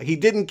 But he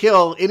didn't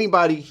kill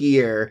anybody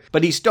here,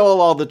 but he stole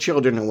all the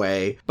children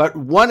away. But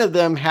one of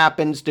them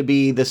happens to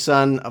be the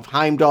son of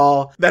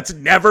Heimdall. That's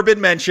never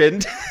been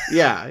mentioned.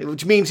 Yeah,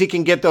 which means he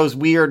can get those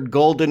weird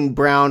golden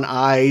brown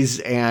eyes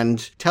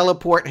and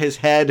teleport his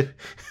head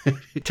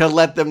to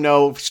let them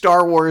know,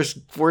 Star Wars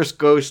Force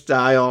Ghost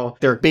style,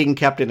 they're being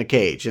kept in a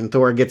cage. And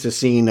Thor gets a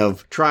scene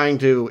of trying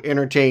to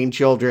entertain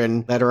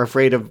children that are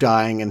afraid of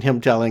dying and him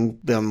telling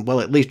them,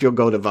 well, at least you'll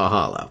go to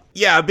Valhalla.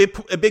 Yeah, a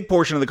big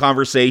portion of the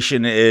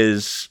conversation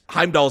is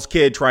Heimdall's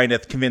kid trying to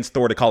convince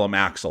Thor to call him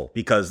Axel,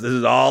 because this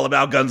is all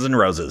about Guns N'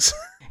 Roses.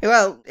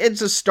 Well,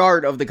 it's a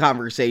start of the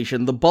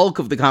conversation. The bulk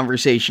of the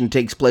conversation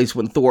takes place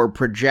when Thor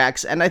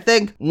projects, and I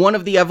think one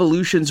of the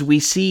evolutions we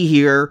see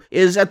here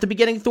is at the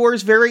beginning, Thor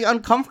is very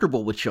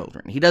uncomfortable with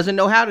children. He doesn't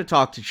know how to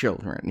talk to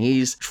children.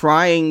 He's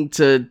trying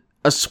to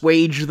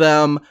assuage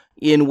them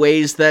in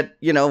ways that,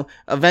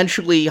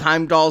 eventually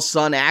Heimdall's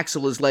son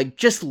Axel is like,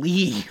 just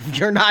leave.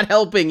 You're not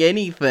helping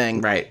anything.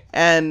 Right.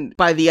 And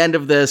by the end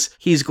of this,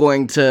 he's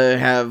going to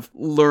have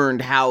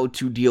learned how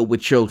to deal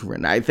with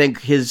children. I think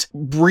his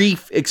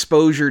brief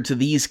exposure to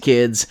these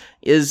kids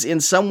is in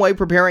some way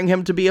preparing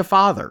him to be a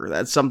father.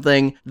 That's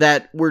something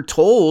that we're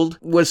told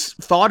was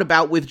thought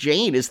about with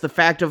Jane, is the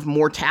fact of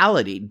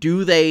mortality.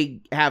 Do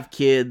they have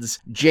kids?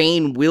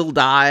 Jane will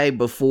die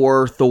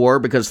before Thor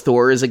because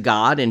Thor is a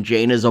god and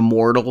Jane is a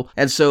mortal.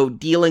 And so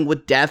dealing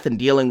with death and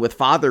dealing with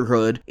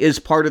fatherhood is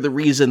part of the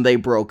reason they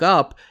broke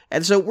up.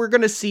 And so we're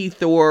going to see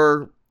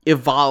Thor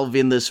evolve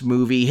in this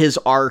movie. His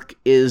arc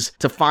is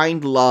to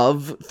find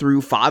love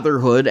through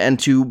fatherhood and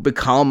to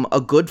become a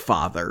good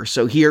father.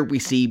 So here we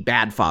see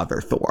bad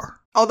father Thor.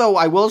 Although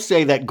I will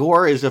say that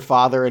Gore is a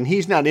father, and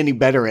he's not any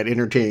better at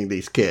entertaining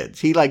these kids.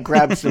 He,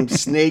 grabs some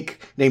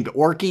snake named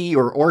Orky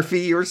or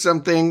Orphe or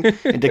something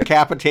and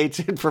decapitates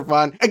it for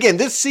fun. Again,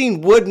 this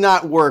scene would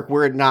not work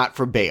were it not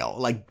for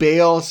Bale.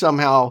 Bale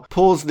somehow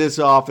pulls this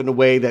off in a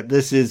way that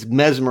this is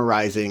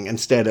mesmerizing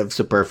instead of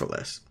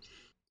superfluous.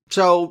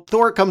 So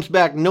Thor comes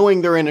back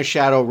knowing they're in a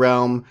shadow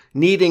realm,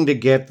 needing to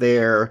get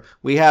there.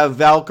 We have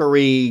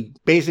Valkyrie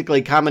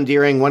basically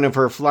commandeering one of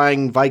her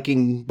flying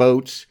Viking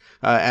boats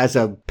as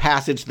a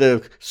passage.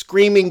 The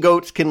screaming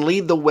goats can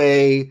lead the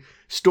way.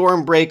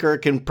 Stormbreaker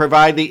can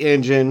provide the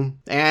engine.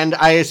 And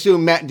I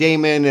assume Matt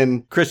Damon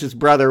and Chris's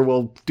brother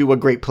will do a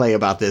great play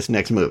about this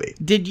next movie.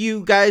 Did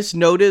you guys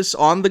notice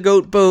on the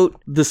goat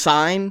boat the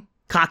sign?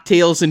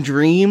 Cocktails and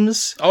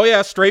Dreams? Oh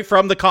yeah, straight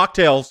from the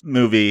Cocktails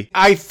movie.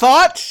 I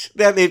thought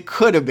that it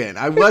could have been.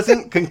 I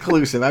wasn't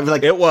conclusive. I was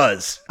like, it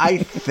was. I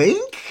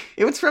think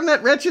it was from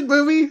that wretched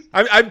movie.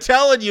 I'm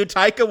telling you,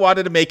 Taika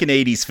wanted to make an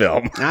 80s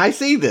film. I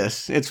see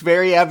this. It's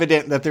very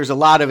evident that there's a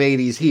lot of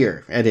 80s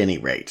here, at any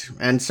rate.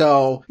 And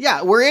so,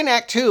 yeah, we're in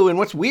Act 2, and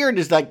what's weird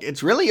is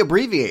it's really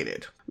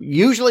abbreviated.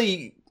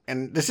 Usually,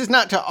 and this is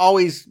not to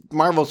always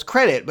Marvel's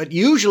credit, but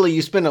usually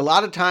you spend a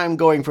lot of time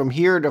going from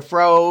here to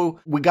fro.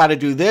 We got to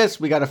do this.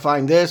 We got to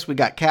find this. We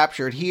got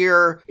captured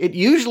here. It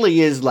usually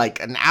is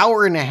an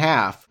hour and a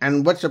half.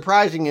 And what's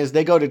surprising is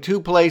they go to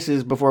 2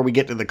 places before we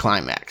get to the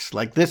climax.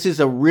 This is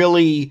a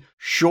really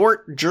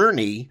short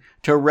journey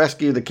to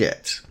rescue the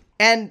kids.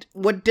 And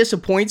what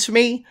disappoints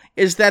me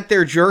is that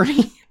their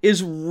journey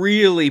is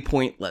really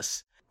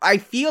pointless. I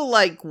feel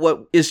like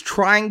what is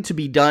trying to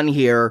be done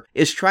here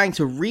is trying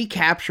to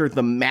recapture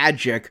the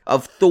magic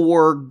of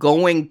Thor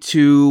going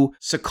to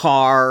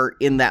Sakaar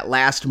in that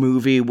last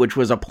movie, which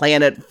was a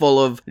planet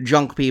full of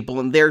junk people,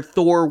 and there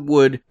Thor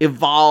would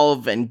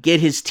evolve and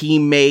get his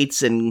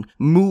teammates and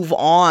move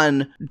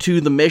on to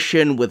the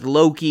mission with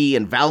Loki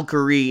and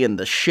Valkyrie and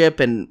the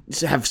ship and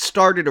have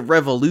started a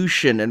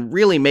revolution and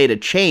really made a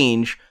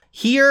change.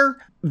 Here,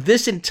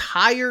 this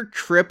entire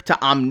trip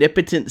to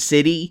Omnipotent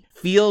City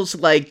feels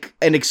like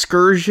an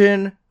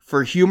excursion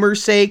for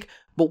humor's sake,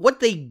 but what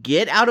they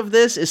get out of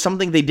this is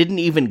something they didn't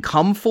even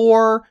come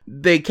for.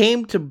 They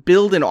came to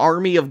build an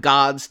army of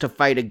gods to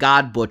fight a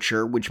god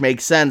butcher, which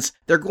makes sense.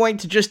 They're going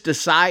to just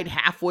decide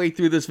halfway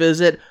through this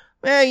visit,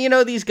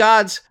 these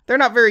gods, they're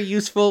not very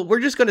useful. We're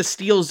just going to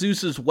steal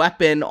Zeus's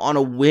weapon on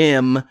a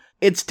whim.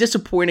 It's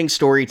disappointing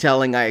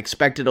storytelling. I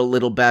expected a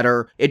little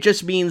better. It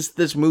just means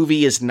this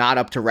movie is not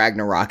up to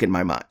Ragnarok in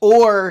my mind.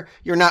 Or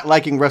you're not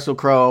liking Russell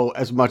Crowe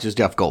as much as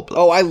Jeff Goldblum.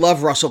 Oh, I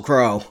love Russell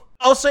Crowe.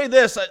 I'll say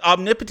this,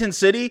 Omnipotent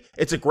City,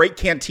 it's a great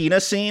cantina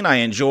scene. I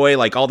enjoy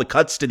all the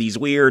cuts to these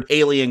weird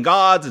alien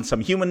gods and some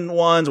human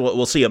ones.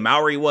 We'll see a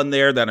Maori one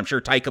there that I'm sure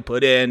Taika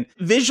put in.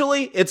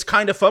 Visually, it's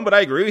kind of fun, but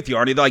I agree with you,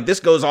 Arnie. This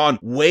goes on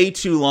way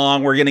too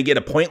long. We're going to get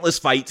a pointless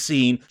fight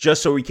scene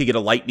just so we could get a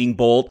lightning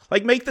bolt.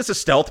 Make this a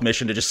stealth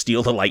mission to just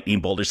steal the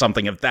lightning bolt or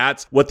something if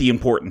that's what the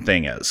important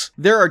thing is.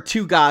 There are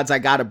 2 gods I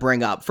gotta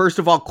bring up. First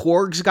of all,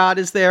 Korg's god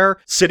is there.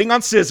 Sitting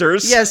on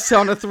scissors. Yes,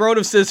 on a throne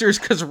of scissors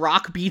because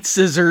Rock beats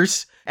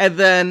scissors. And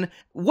then,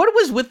 what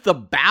was with the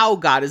Bow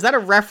God? Is that a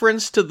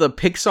reference to the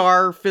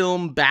Pixar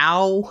film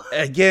Bow?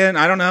 Again,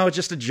 I don't know. It's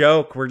just a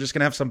joke. We're just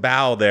going to have some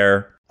Bow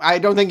there. I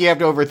don't think you have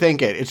to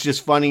overthink it. It's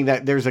just funny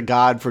that there's a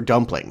god for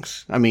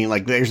dumplings.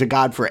 There's a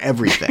god for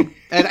everything.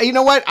 And you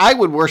know what? I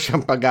would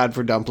worship a god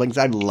for dumplings.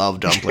 I love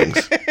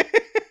dumplings.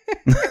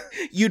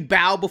 You'd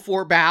bow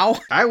before bow?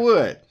 I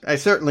would. I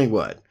certainly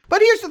would.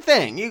 But here's the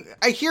thing.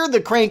 I hear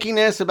the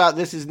crankiness about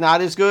this is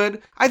not as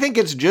good. I think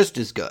it's just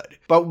as good.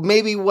 But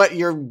maybe what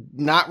you're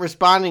not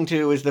responding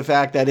to is the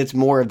fact that it's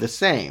more of the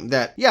same.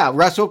 That,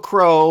 Russell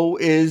Crowe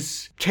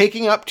is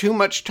taking up too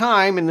much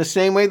time in the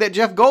same way that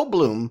Jeff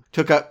Goldblum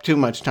took up too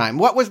much time.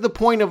 What was the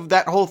point of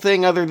that whole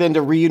thing other than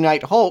to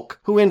reunite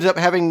Hulk, who ends up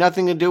having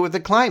nothing to do with the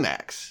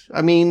climax?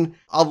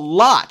 A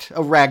lot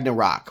of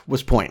Ragnarok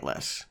was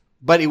pointless,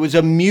 but it was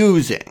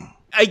amusing.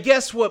 I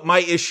guess what my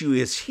issue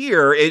is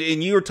here,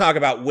 and you were talking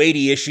about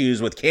weighty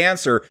issues with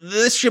cancer,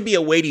 this should be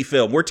a weighty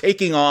film. We're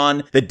taking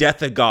on the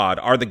death of God.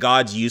 Are the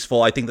gods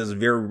useful? I think this is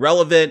very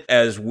relevant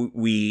as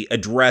we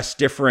address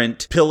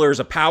different pillars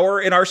of power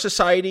in our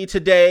society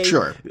today.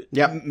 Sure.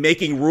 Yep.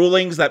 Making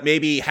rulings that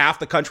maybe half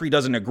the country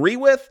doesn't agree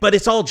with, but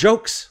it's all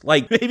jokes.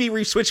 Maybe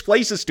we switch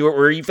places to it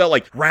where you felt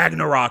like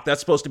Ragnarok, that's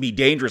supposed to be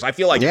dangerous. I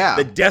feel like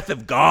the death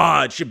of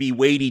God should be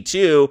weighty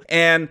too.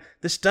 And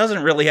this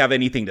doesn't really have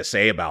anything to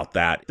say about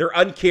that. They're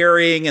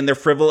uncaring and they're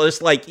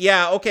frivolous.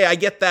 Okay, I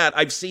get that.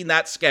 I've seen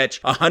that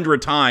sketch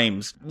 100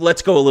 times.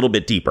 Let's go a little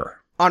bit deeper.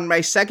 On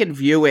my second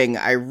viewing,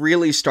 I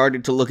really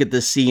started to look at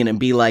this scene and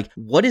be like,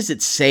 what is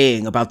it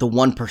saying about the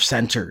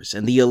 1%ers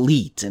and the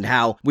elite and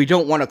how we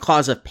don't want to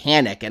cause a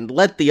panic and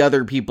let the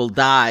other people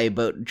die,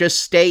 but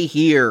just stay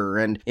here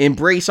and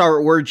embrace our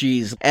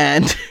orgies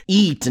and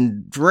eat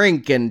and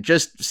drink and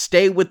just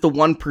stay with the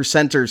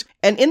 1%ers.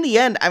 And in the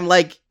end, I'm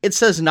like, it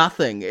says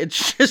nothing.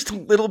 It's just a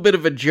little bit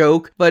of a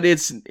joke, but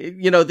it's,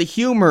 the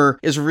humor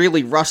is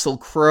really Russell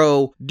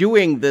Crowe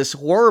doing this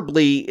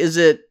horribly. Is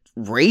it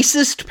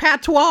racist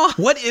patois?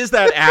 What is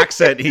that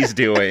accent he's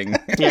doing?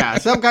 Yeah,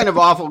 some kind of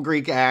awful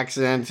Greek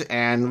accent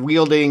and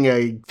wielding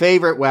a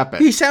favorite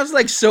weapon. He sounds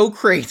like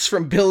Socrates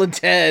from Bill and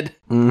Ted.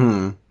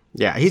 Mm-hmm.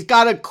 Yeah, he's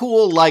got a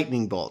cool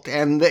lightning bolt,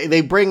 and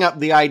they bring up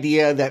the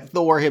idea that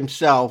Thor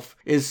himself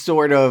is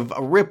sort of a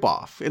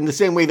ripoff. In the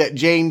same way that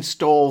Jane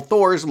stole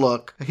Thor's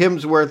look,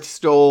 Hemsworth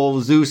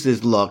stole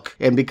Zeus's look,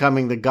 and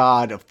becoming the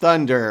god of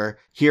thunder,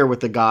 here with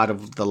the god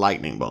of the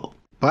lightning bolt.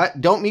 But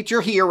don't meet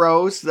your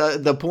heroes.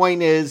 The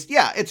point is,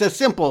 yeah, it's a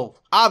simple,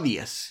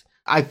 obvious.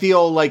 I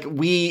feel like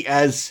we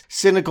as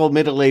cynical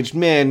middle-aged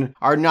men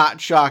are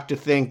not shocked to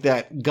think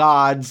that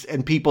gods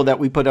and people that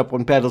we put up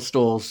on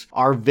pedestals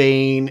are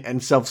vain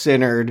and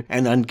self-centered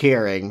and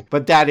uncaring.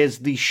 But that is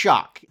the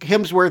shock.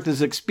 Hemsworth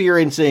is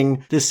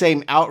experiencing the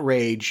same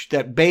outrage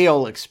that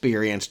Bale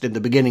experienced in the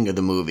beginning of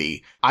the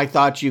movie. I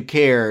thought you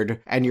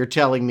cared, and you're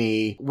telling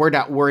me we're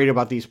not worried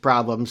about these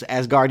problems,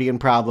 Asgardian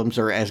problems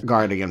or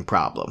Asgardian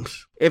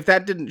problems. If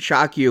that didn't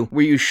shock you,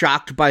 were you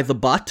shocked by the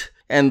butt?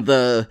 And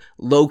the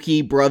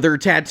Loki brother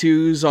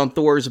tattoos on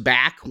Thor's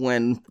back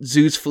when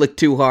Zeus flicked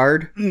too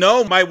hard?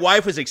 No, my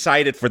wife was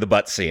excited for the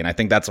butt scene. I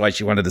think that's why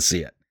she wanted to see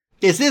it.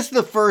 Is this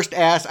the first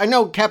ass? I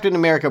know Captain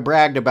America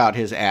bragged about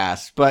his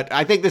ass, but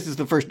I think this is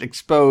the first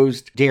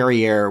exposed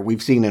derriere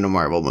we've seen in a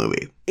Marvel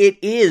movie. It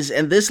is,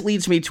 and this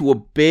leads me to a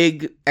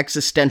big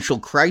existential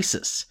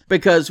crisis.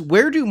 Because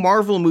where do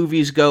Marvel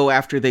movies go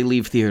after they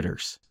leave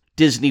theaters?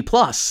 Disney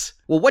Plus.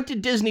 Well, what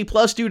did Disney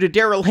Plus do to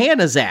Daryl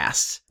Hannah's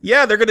ass?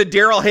 Yeah, they're going to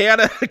Daryl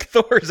Hannah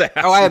Thor's ass.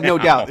 Oh, I have no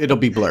doubt it'll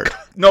be blurred.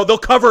 No, they'll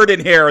cover it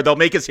in hair. They'll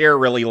make his hair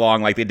really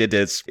long like they did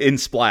in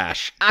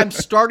Splash. I'm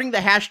starting the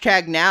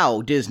hashtag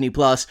now, Disney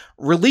Plus.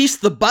 Release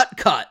the butt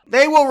cut.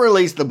 They will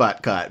release the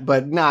butt cut,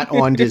 but not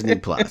on Disney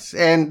Plus.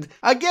 And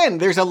again,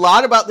 there's a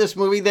lot about this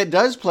movie that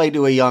does play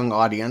to a young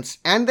audience.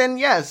 And then,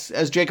 yes,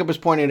 as Jacob has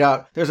pointed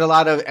out, there's a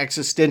lot of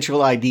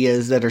existential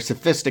ideas that are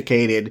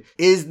sophisticated.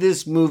 Is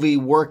this movie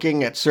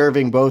working at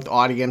serving both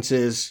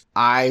audiences?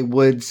 I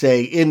would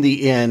say in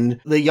the end,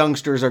 the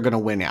youngsters are going to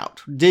win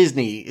out.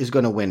 Disney is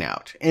going to win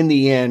out. In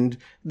the end,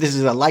 this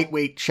is a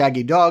lightweight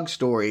Shaggy Dog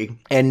story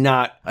and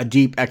not a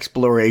deep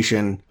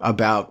exploration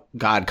about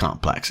God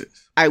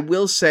complexes. I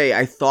will say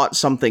I thought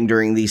something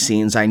during these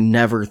scenes I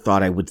never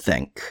thought I would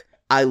think.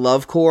 I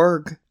love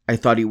Korg. I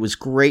thought he was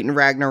great in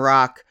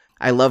Ragnarok.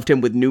 I loved him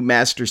with New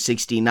Master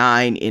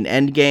 69 in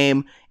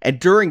Endgame. And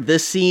during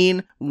this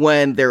scene,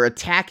 when they're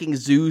attacking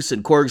Zeus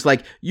and Korg's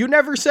like, "You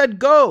never said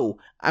go,"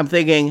 I'm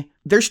thinking,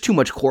 there's too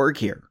much Korg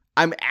here.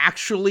 I'm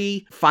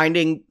actually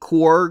finding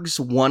Korg's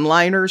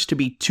one-liners to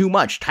be too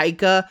much.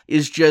 Taika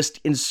is just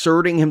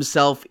inserting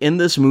himself in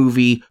this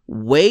movie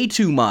way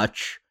too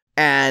much.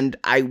 And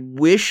I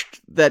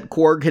wished that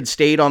Korg had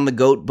stayed on the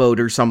goat boat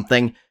or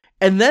something.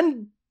 And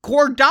then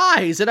Korg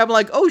dies, and I'm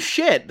like, oh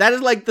shit, that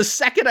is like the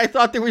second I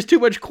thought there was too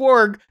much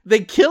Korg,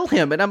 they kill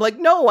him, and I'm like,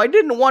 no, I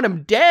didn't want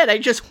him dead, I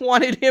just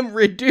wanted him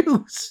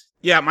reduced.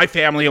 Yeah, my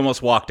family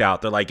almost walked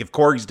out. They're like, if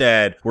Korg's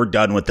dead, we're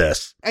done with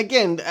this.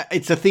 Again,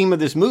 it's a theme of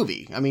this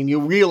movie. I mean, you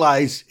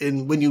realize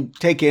when you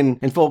take in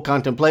full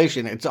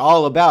contemplation, it's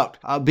all about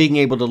being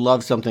able to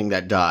love something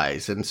that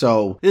dies. And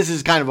so this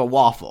is kind of a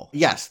waffle.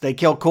 Yes, they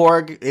kill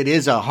Korg. It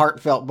is a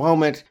heartfelt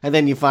moment. And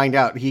then you find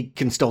out he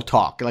can still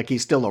talk, like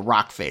he's still a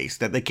rock face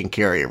that they can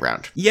carry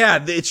around.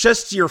 Yeah, it's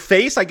just your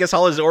face. I guess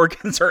all his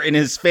organs are in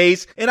his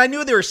face. And I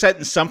knew they were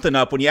setting something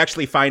up when you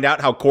actually find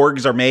out how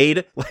Korgs are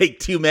made. Like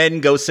two men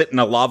go sit in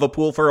a lava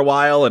pool for a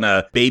while and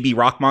a baby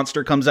rock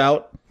monster comes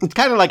out. It's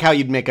kind of like how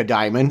you'd make a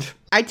diamond.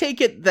 I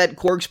take it that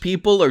Korg's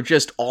people are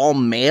just all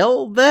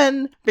male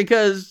then?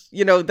 Because,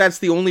 that's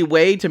the only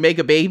way to make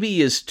a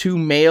baby is two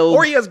male...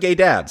 Or he has gay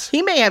dads.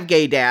 He may have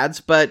gay dads,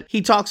 but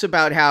he talks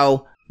about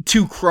how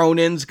two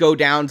Cronins go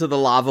down to the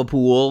lava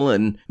pool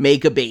and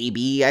make a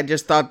baby. I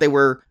just thought they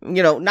were,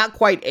 not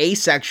quite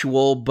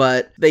asexual,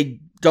 but they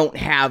don't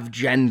have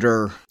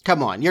gender.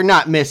 Come on, you're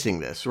not missing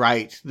this,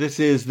 right? This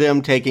is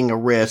them taking a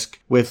risk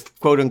with,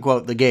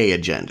 quote-unquote, the gay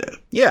agenda.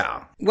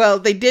 Yeah. Well,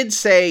 they did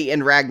say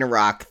in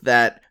Ragnarok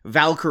that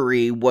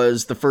Valkyrie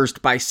was the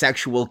first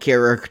bisexual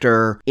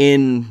character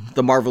in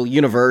the Marvel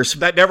Universe.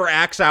 That never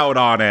acts out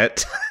on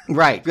it.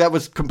 Right. That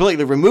was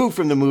completely removed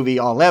from the movie,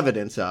 all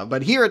evidence of.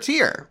 But here it's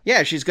here.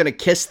 Yeah, she's going to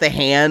kiss the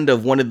hand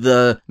of one of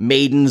the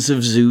maidens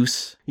of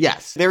Zeus.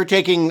 Yes, they're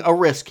taking a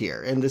risk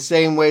here. In the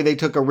same way they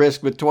took a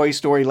risk with Toy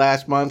Story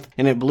last month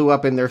and it blew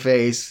up in their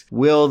face.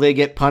 Will they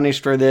get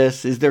punished for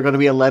this? Is there going to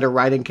be a letter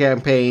writing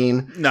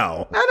campaign?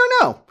 No. I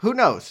don't know. Who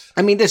knows?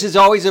 I mean, this is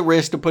always a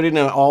risk to put in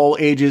all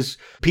ages.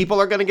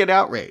 People are going to get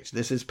outraged.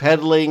 This is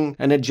peddling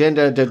an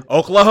agenda to...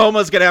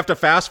 Oklahoma's going to have to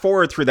fast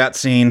forward through that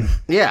scene.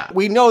 Yeah,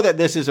 we know that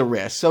this is a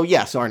risk. So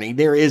yes, Arnie,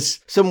 there is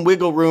some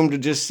wiggle room to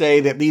just say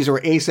that these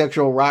are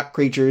asexual rock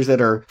creatures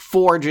that are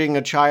forging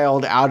a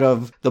child out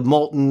of the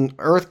molten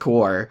earth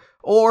core.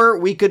 Or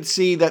we could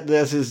see that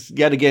this is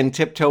yet again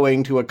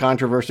tiptoeing to a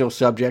controversial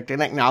subject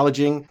and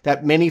acknowledging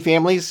that many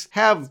families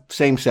have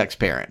same-sex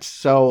parents.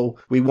 So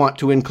we want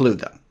to include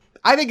them.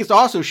 I think it's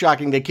also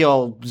shocking they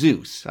kill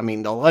Zeus. I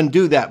mean, they'll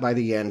undo that by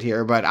the end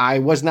here, but I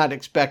was not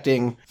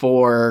expecting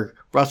for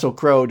Russell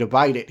Crowe to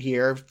bite it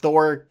here.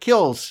 Thor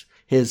kills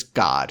his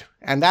god.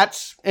 And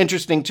that's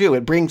interesting too.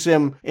 It brings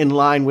him in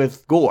line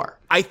with Gorr.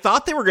 I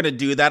thought they were going to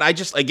do that.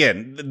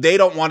 Again, they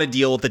don't want to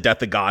deal with the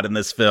death of God in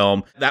this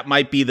film. That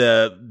might be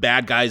the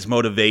bad guy's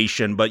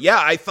motivation. But yeah,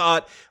 I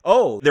thought,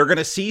 they're going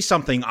to see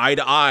something eye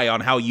to eye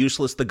on how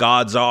useless the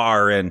gods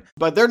are.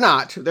 But they're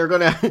not. They're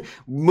going to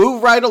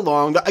move right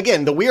along.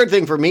 Again, the weird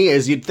thing for me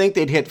is you'd think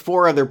they'd hit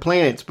 4 other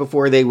planets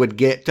before they would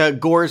get to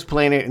Gorr's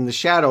planet in the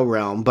Shadow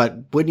Realm.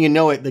 But wouldn't you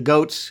know it, the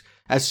goats,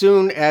 as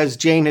soon as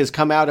Jane has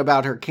come out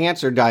about her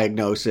cancer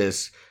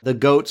diagnosis, the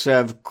goats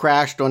have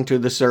crashed onto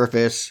the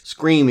surface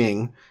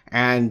screaming,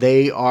 and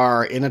they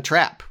are in a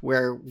trap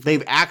where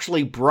they've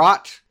actually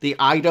brought the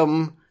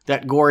item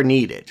that Gorr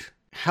needed.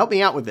 Help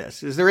me out with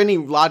this. Is there any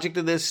logic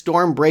to this?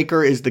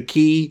 Stormbreaker is the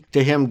key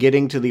to him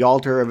getting to the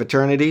Altar of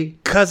Eternity?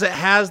 Because it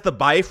has the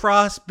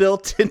Bifrost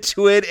built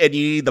into it, and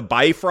you need the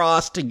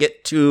Bifrost to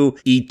get to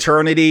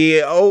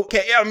Eternity.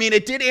 Okay, I mean,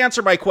 it did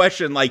answer my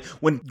question. Like,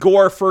 when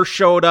Gorr first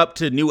showed up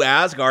to New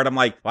Asgard, I'm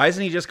like, why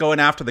isn't he just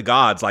going after the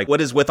gods? Like, what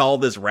is with all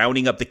this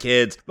rounding up the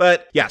kids?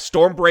 But yeah,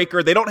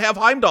 Stormbreaker, they don't have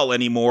Heimdall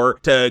anymore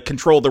to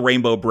control the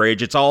Rainbow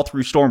Bridge. It's all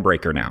through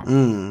Stormbreaker now.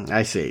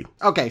 I see.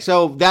 Okay,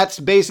 so that's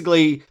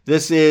basically,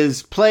 this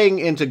is playing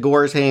into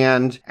Gorr's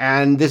hand,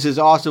 and this is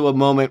also a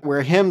moment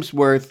where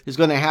Hemsworth is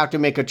going to have to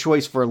make a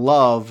choice for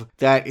love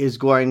that is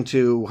going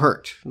to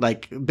hurt.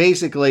 Like,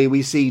 basically,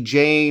 we see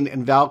Jane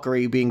and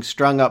Valkyrie being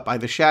strung up by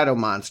the shadow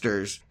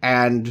monsters,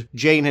 and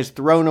Jane has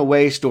thrown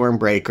away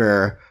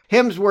Stormbreaker.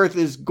 Hemsworth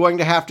is going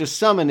to have to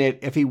summon it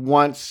if he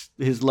wants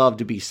his love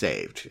to be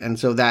saved. And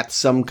so that's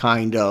some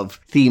kind of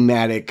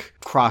thematic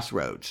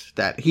crossroads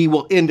that he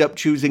will end up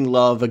choosing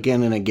love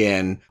again and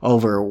again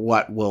over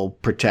what will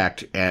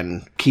protect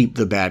and keep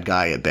the bad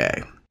guy at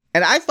bay.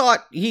 And I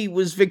thought he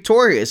was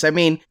victorious. I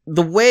mean,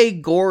 the way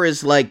Gorr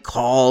is like,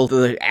 call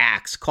the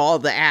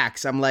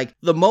axe. I'm like,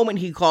 the moment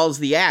he calls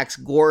the axe,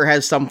 Gorr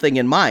has something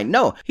in mind.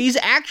 No, he's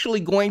actually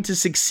going to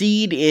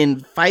succeed in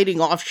fighting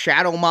off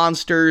shadow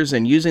monsters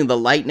and using the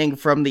lightning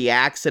from the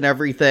axe and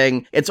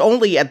everything. It's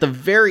only at the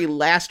very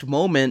last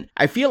moment,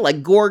 I feel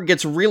like Gorr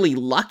gets really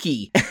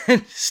lucky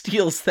and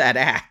steals that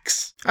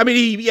axe. I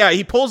mean,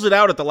 he pulls it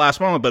out at the last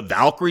moment, but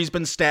Valkyrie's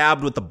been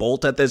stabbed with the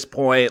bolt at this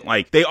point.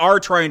 Like, they are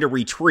trying to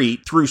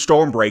retreat through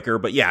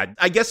Stormbreaker, but yeah,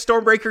 I guess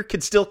Stormbreaker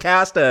could still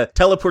cast a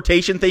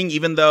teleportation thing,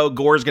 even though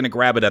Gorr's going to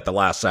grab it at the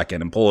last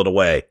second and pull it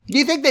away. Do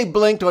you think they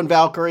blinked on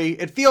Valkyrie?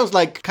 It feels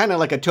like kind of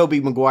like a Tobey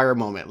Maguire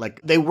moment. Like,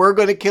 they were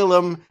going to kill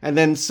him, and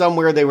then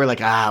somewhere they were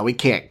like, we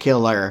can't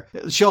kill her.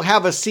 She'll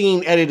have a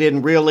scene edited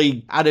in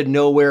really out of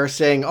nowhere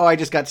saying, I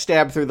just got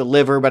stabbed through the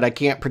liver, but I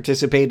can't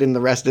participate in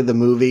the rest of the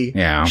movie.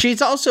 Yeah.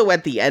 She's also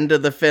at the end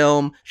of the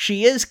film.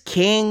 She is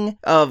king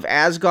of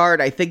Asgard.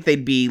 I think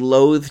they'd be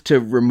loath to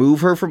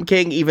remove her from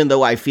king, even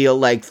though I feel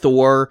like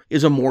Thor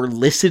is a more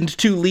listened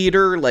to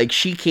leader. Like,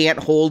 she can't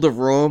hold a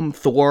room.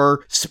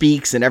 Thor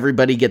speaks and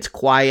everybody gets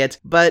quiet.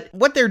 But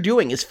what they're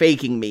doing is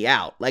faking me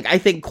out. Like, I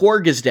think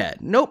Korg is dead.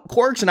 Nope,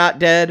 Korg's not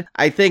dead.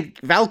 I think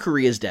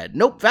Valkyrie is dead.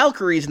 Nope,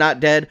 Valkyrie's not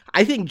dead.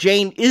 I think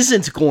Jane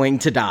isn't going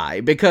to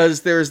die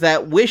because there's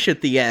that wish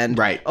at the end.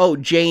 Right.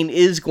 Jane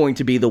is going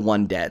to be the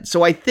one dead.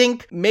 So I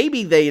think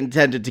maybe they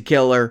intended to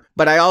kill her,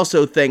 but I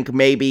also think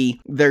maybe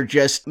they're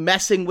just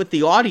messing with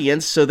the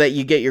audience so that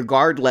you get your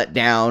guard let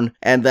down,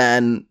 and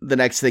then the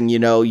next thing you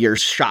know, you're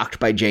shocked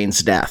by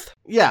Jane's death.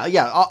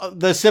 Yeah.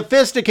 The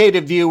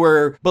sophisticated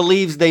viewer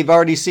believes they've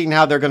already seen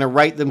how they're going to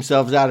write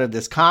themselves out of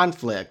this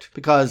conflict,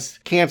 because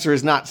cancer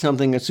is not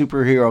something a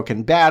superhero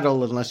can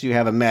battle unless you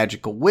have a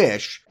magical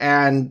wish.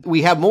 And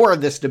we have more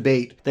of this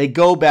debate. They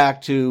go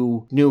back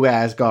to New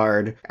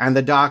Asgard, and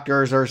the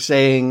doctors are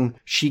saying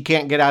she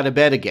can't get out of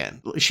bed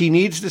again. She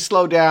needs to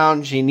slow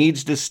down. She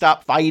needs to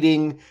stop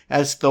fighting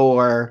as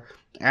Thor.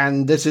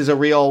 And this is a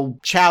real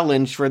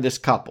challenge for this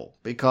couple,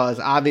 because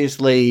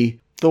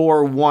obviously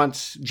Thor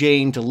wants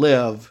Jane to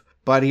live,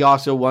 but he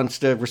also wants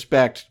to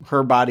respect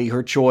her body,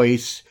 her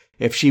choice.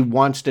 If she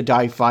wants to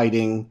die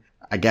fighting,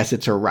 I guess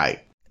it's her right.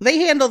 They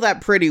handle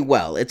that pretty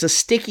well. It's a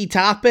sticky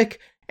topic,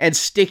 and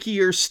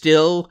stickier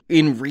still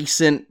in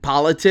recent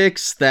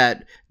politics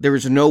that there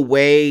was no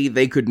way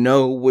they could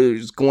know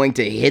was going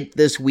to hit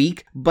this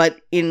week.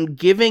 But in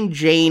giving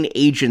Jane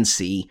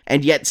agency,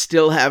 and yet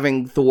still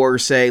having Thor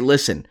say,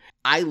 listen,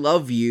 I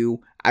love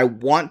you, I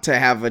want to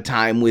have a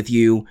time with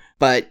you,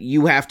 but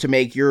you have to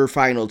make your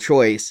final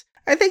choice.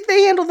 I think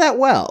they handle that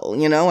well.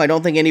 I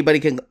don't think anybody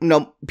can,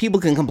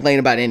 people can complain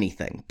about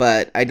anything,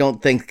 but I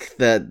don't think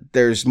that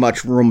there's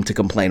much room to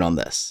complain on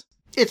this.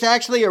 It's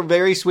actually a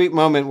very sweet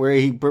moment where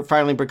he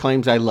finally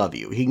proclaims, I love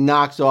you. He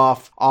knocks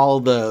off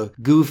all the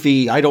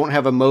goofy, I don't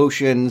have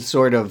emotions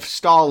sort of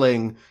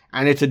stalling,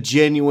 and it's a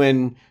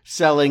genuine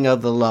selling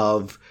of the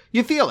love.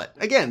 You feel it.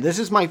 Again, this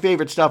is my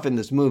favorite stuff in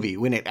this movie,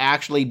 when it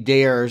actually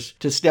dares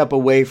to step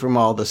away from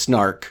all the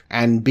snark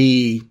and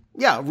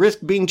risk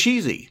being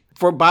cheesy.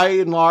 For by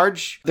and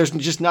large, there's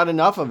just not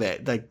enough of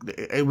it. Like,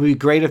 it would be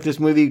great if this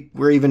movie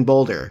were even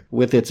bolder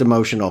with its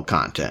emotional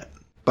content.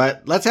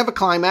 But let's have a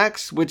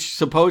climax, which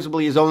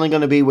supposedly is only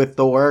going to be with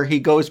Thor. He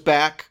goes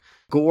back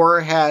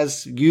Gorr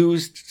has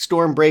used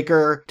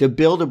Stormbreaker to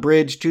build a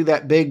bridge to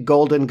that big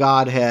golden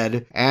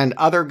godhead, and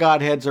other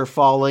godheads are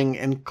falling,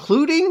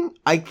 including,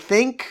 I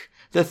think,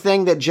 the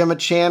thing that Gemma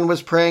Chan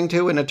was praying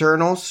to in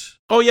Eternals.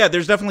 Oh yeah,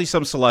 there's definitely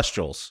some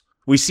Celestials.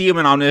 We see him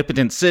in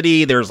Omnipotent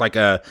City. There's like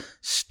a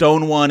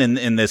stone one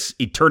in this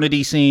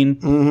Eternity scene.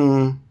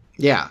 Mm-hmm.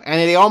 Yeah, and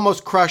they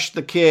almost crushed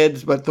the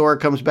kids, but Thor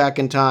comes back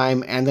in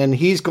time, and then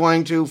he's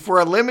going to, for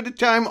a limited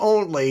time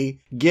only,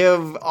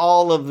 give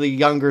all of the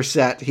younger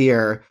set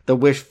here the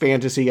wish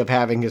fantasy of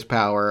having his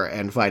power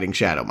and fighting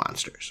shadow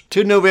monsters.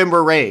 To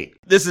November Rain.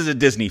 This is a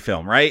Disney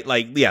film, right?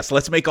 Like, yes,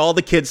 let's make all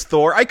the kids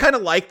Thor. I kind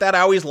of like that. I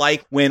always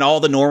like when all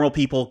the normal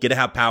people get to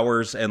have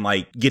powers and,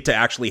 like, get to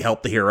actually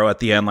help the hero at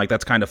the end. Like,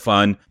 that's kind of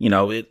fun. You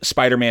know,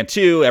 Spider-Man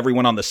 2,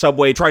 everyone on the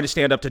subway trying to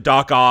stand up to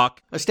Doc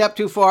Ock. A step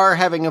too far,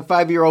 having a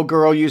 5-year-old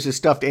girl use a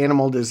stuffed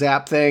animal to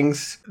zap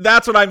things.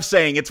 That's what I'm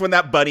saying. It's when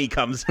that bunny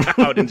comes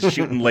out and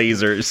shooting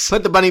lasers.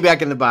 Put the bunny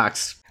back in the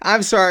box.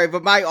 I'm sorry,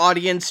 but my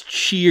audience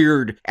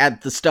cheered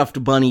at the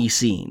stuffed bunny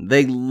scene.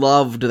 They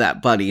loved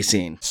that bunny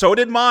scene. So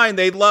did mine.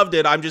 They loved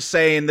it. I'm just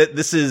saying that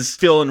this is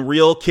feeling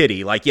real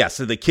kiddie. Like, yes,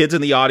 the kids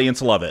in the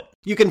audience love it.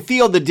 You can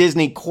feel the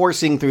Disney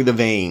coursing through the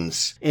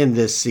veins in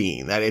this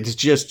scene. That it's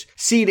just,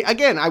 see,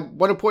 again, I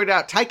want to point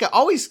out, Taika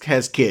always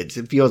has kids,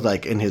 it feels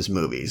like, in his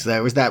movies.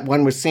 There was that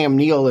one with Sam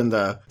Neill and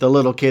the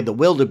little kid, the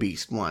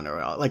wildebeest one.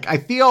 Or like, I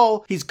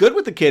feel he's good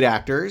with the kid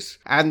actors,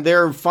 and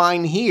they're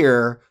fine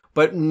here,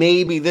 but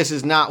maybe this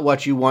is not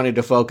what you wanted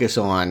to focus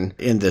on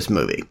in this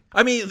movie.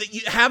 I mean,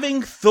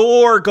 having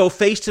Thor go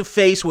face to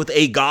face with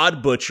a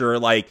god butcher,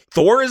 like,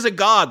 Thor is a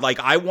god. Like,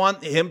 I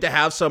want him to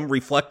have some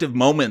reflective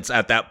moments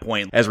at that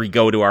point as we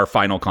go to our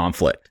final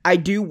conflict. I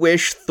do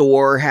wish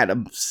Thor had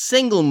a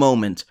single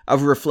moment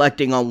of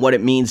reflecting on what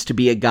it means to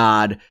be a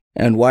god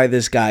and why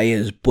this guy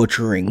is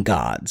butchering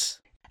gods.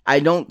 I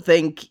don't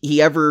think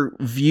he ever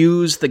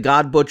views the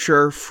God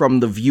Butcher from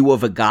the view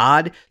of a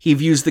god. He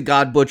views the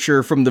God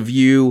Butcher from the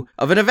view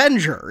of an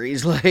Avenger.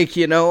 He's like,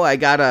 you know, I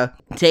gotta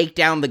take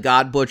down the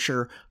God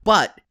Butcher.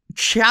 But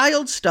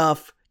child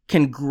stuff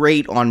can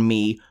grate on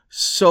me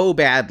so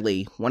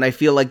badly when I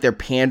feel like they're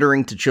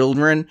pandering to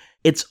children.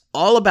 It's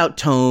all about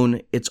tone.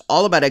 It's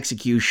all about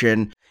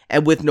execution.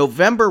 And with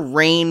November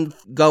Rain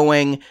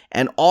going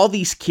and all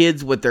these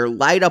kids with their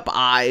light up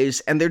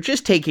eyes and they're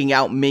just taking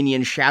out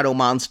minion shadow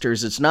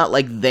monsters, it's not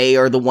like they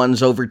are the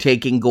ones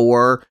overtaking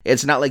Gorr.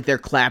 It's not like they're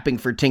clapping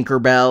for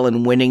Tinkerbell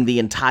and winning the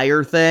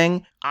entire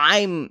thing.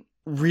 I'm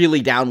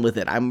really down with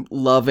it. I'm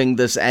loving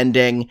this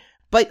ending.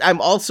 But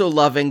I'm also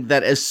loving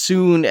that as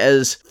soon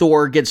as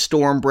Thor gets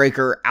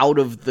Stormbreaker out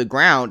of the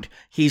ground,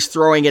 he's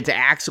throwing it to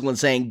Axel and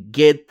saying,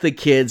 get the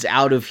kids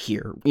out of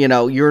here. You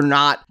know, you're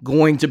not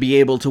going to be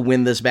able to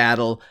win this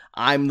battle.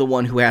 I'm the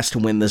one who has to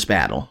win this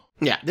battle.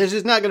 Yeah, this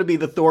is not going to be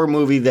the Thor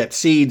movie that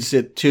cedes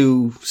it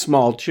to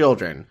small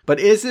children. But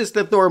is this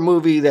the Thor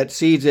movie that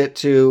cedes it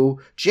to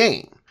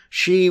Jane?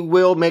 She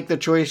will make the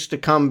choice to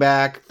come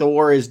back.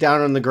 Thor is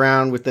down on the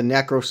ground with the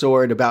Necro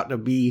Sword about to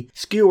be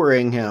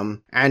skewering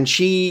him. And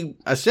she,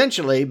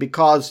 essentially,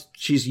 because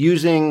she's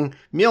using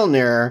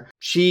Mjolnir,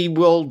 she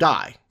will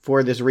die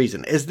for this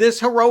reason. Is this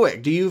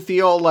heroic? Do you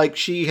feel like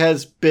she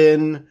has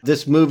been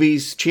this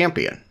movie's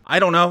champion? I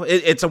don't know.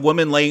 It's a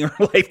woman laying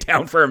her life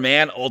down for a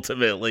man,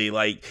 ultimately.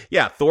 Like,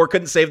 yeah, Thor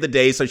couldn't save the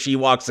day, so she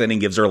walks in and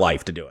gives her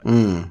life to do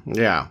it.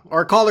 Yeah.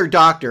 Or call her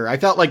doctor. I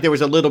felt like there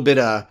was a little bit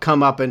of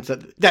come up and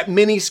that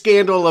mini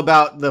scandal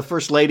about the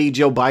First Lady,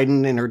 Joe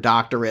Biden, and her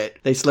doctorate.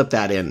 They slipped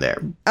that in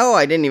there. Oh,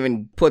 I didn't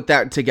even put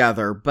that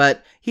together.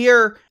 But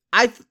here,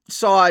 I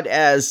saw it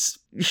as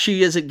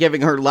she isn't giving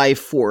her life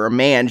for a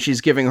man.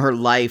 She's giving her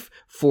life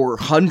for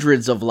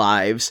hundreds of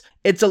lives.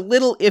 It's a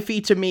little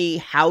iffy to me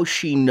how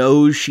she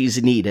knows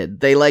she's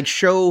needed. They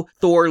show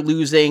Thor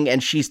losing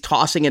and she's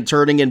tossing and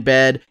turning in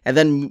bed, and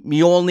then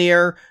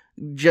Mjolnir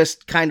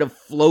just kind of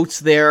floats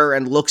there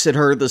and looks at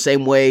her the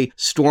same way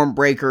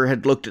Stormbreaker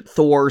had looked at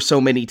Thor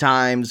so many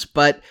times.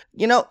 But,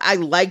 you know, I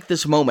like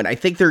this moment. I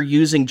think they're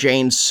using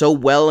Jane so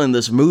well in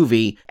this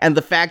movie, and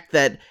the fact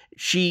that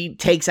she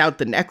takes out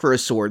the Necro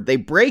Sword. They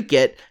break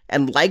it,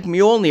 and like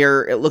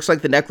Mjolnir, it looks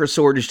like the Necro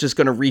Sword is just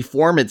going to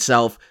reform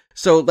itself.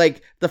 So,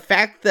 the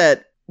fact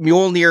that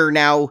Mjolnir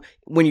now,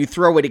 when you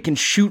throw it, it can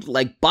shoot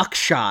like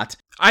buckshot.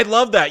 I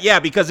love that,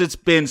 yeah, because it's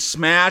been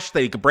smashed.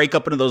 They could break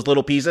up into those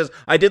little pieces.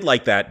 I did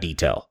like that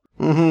detail.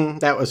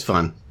 That was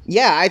fun.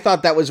 Yeah, I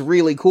thought that was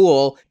really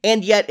cool,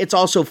 and yet it's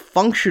also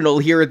functional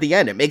here at the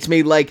end. It makes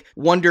me,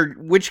 wonder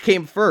which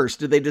came first.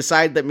 Did they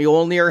decide that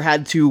Mjolnir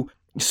had to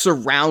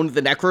surround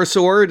the Necro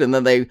Sword, and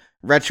then they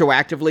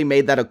retroactively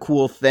made that a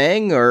cool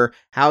thing, or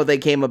how they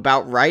came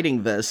about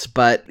writing this?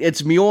 But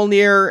it's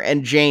Mjolnir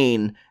and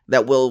Jane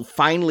that will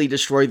finally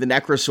destroy the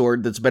Necro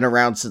Sword that's been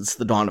around since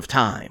the dawn of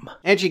time.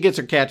 And she gets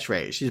her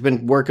catchphrase. She's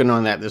been working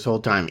on that this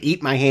whole time.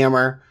 Eat my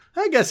hammer.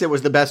 I guess it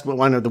was the best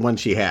one of the ones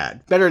she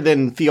had. Better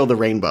than Feel the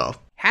Rainbow.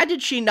 How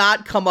did she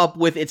not come up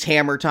with It's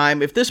Hammer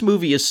Time? If this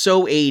movie is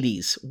so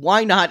 80s,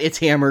 why not It's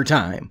Hammer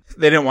Time?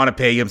 They didn't want to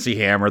pay MC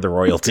Hammer the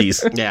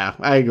royalties. Yeah,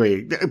 I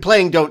agree.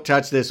 Playing Don't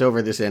Touch This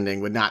over this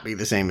ending would not be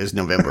the same as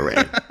November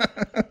Rain.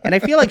 And I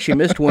feel like she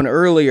missed one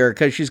earlier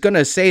because she's going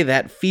to say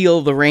that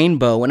feel the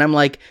rainbow. And I'm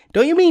like,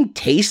 don't you mean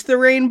taste the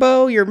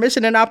rainbow? You're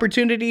missing an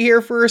opportunity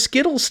here for a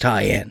Skittles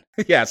tie-in.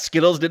 Yeah,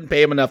 Skittles didn't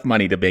pay him enough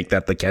money to make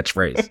that the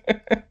catchphrase.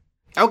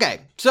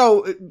 Okay,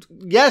 so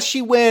yes,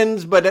 she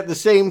wins, but at the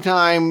same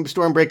time,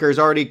 Stormbreaker has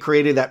already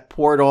created that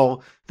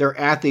portal. They're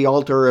at the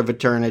altar of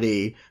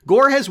eternity.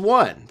 Gorr has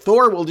won.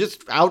 Thor will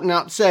just out and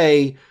out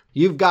say,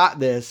 you've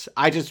got this.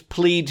 I just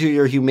plead to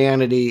your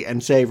humanity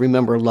and say,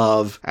 remember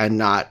love and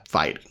not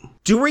fighting.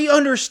 Do we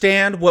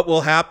understand what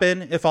will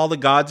happen if all the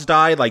gods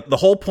die? Like, the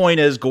whole point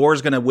is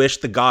Gorr's going to wish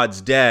the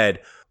gods dead.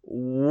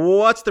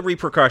 What's the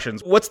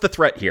repercussions? What's the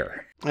threat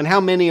here? And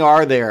how many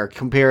are there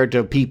compared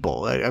to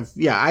people?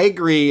 Yeah, I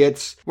agree.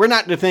 We're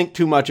not to think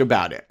too much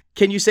about it.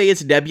 Can you say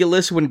it's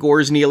nebulous when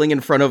Gorr's kneeling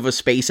in front of a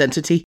space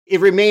entity? It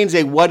remains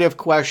a what-if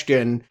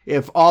question.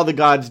 If all the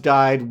gods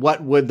died,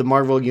 what would the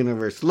Marvel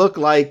Universe look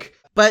like?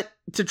 But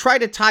to try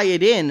to tie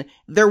it in,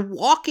 they're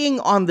walking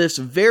on this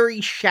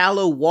very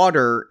shallow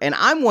water, and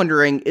I'm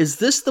wondering, is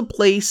this the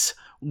place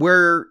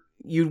where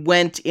you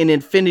went in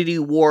Infinity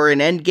War and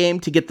Endgame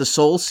to get the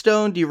Soul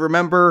Stone? Do you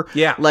remember?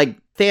 Yeah. Like,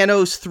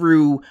 Thanos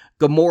threw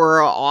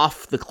Gamora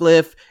off the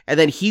cliff, and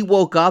then he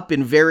woke up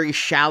in very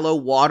shallow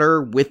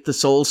water with the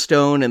Soul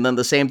Stone, and then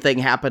the same thing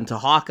happened to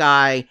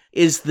Hawkeye.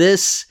 Is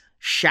this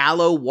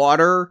shallow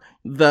water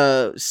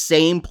the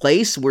same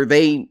place where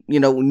they,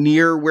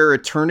 near where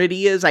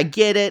eternity is? I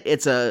get it.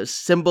 It's a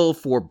symbol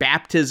for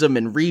baptism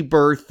and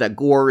rebirth that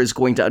Gorr is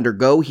going to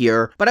undergo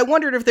here, but I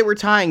wondered if they were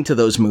tying to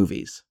those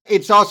movies.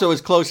 It's also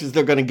as close as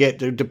they're going to get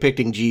to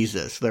depicting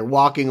Jesus. They're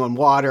walking on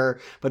water,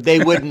 but they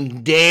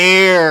wouldn't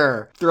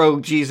dare throw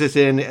Jesus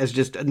in as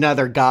just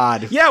another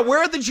god. Yeah, where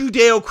are the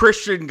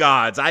Judeo-Christian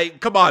gods?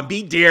 Come on,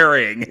 be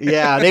daring.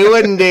 Yeah, they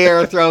wouldn't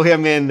dare throw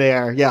him in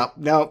there. Yeah,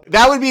 no,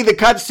 that would be the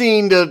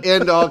cutscene to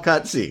end all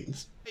cutscenes.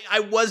 I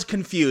was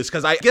confused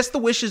because I guess the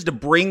wish is to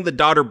bring the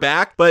daughter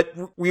back, but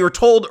we were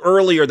told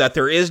earlier that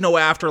there is no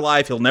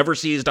afterlife. He'll never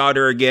see his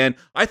daughter again.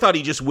 I thought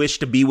he just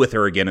wished to be with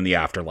her again in the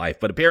afterlife,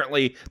 but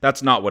apparently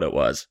that's not what it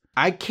was.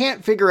 I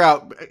can't figure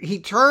out. He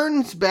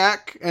turns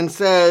back and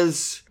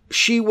says,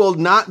 she will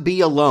not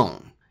be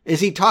alone. Is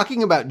he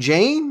talking about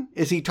Jane?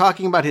 Is he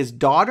talking about his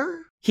daughter?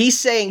 He's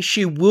saying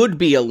she would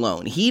be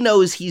alone. He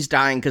knows he's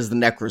dying because the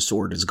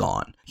Necrosword is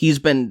gone. He's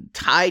been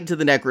tied to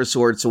the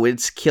Necrosword, so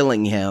it's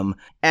killing him.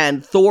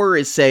 And Thor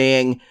is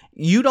saying,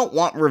 you don't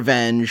want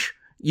revenge.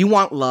 You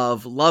want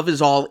love. Love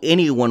is all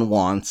anyone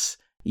wants.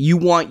 You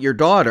want your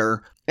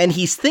daughter. And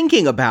he's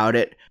thinking about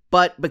it,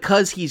 but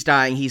because he's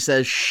dying, he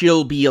says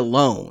she'll be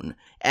alone.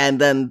 And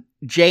then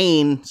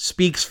Jane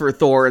speaks for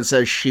Thor and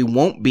says she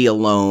won't be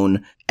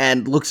alone,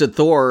 and looks at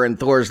Thor, and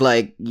Thor's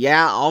like,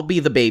 yeah, I'll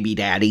be the baby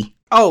daddy.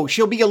 Oh,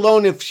 she'll be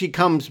alone if she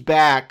comes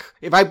back.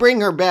 If I bring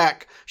her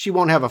back, she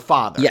won't have a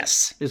father.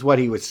 Yes. Is what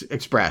he was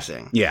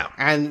expressing. Yeah.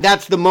 And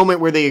that's the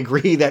moment where they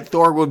agree that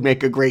Thor would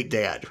make a great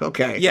dad.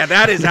 Okay. Yeah,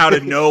 that is out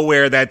of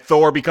nowhere that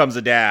Thor becomes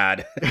a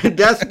dad.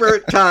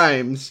 Desperate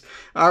times.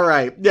 All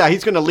right. Yeah,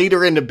 he's going to lead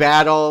her into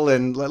battle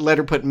and let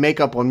her put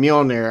makeup on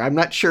Mjolnir. I'm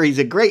not sure he's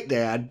a great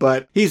dad,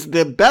 but he's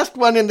the best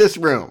one in this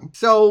room.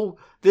 So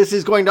this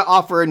is going to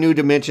offer a new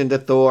dimension to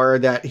Thor,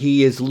 that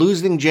he is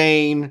losing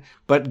Jane,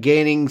 but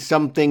gaining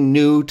something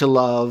new to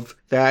love.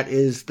 That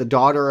is the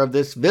daughter of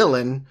this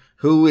villain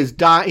who is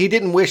dying. He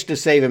didn't wish to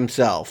save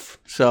himself.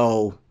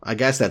 So I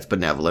guess that's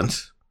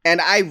benevolence.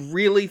 And I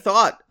really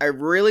thought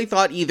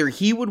either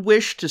he would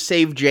wish to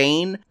save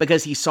Jane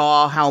because he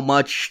saw how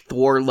much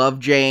Thor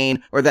loved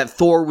Jane, or that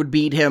Thor would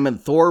beat him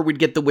and Thor would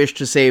get the wish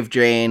to save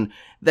Jane.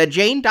 That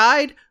Jane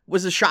died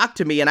was a shock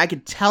to me, and I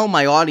could tell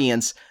my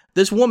audience,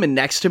 this woman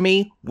next to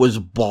me was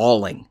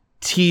bawling.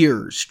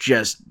 Tears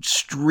just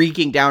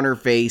streaking down her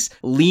face,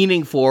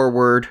 leaning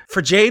forward.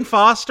 For Jane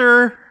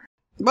Foster?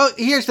 Well,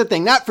 here's the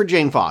thing, not for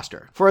Jane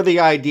Foster, for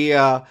the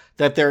idea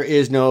that there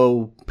is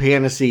no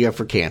panacea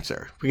for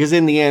cancer. Because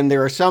in the end,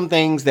 there are some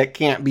things that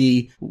can't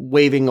be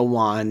waving a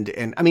wand.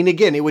 And I mean,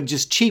 again, it would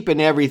just cheapen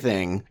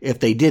everything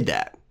if they did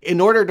that. In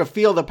order to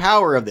feel the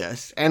power of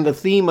this, and the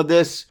theme of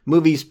this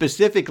movie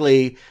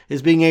specifically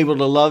is being able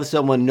to love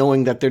someone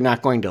knowing that they're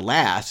not going to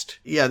last.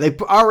 Yeah, they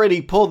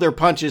already pulled their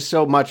punches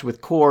so much with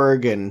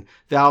Korg and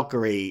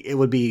Valkyrie, it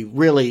would be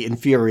really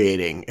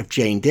infuriating if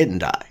Jane didn't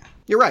die.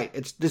 You're right.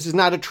 This is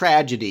not a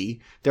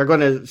tragedy. They're going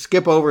to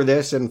skip over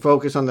this and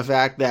focus on the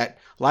fact that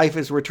life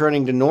is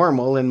returning to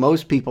normal and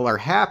most people are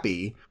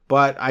happy.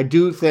 But I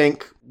do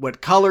think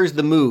what colors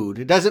the mood,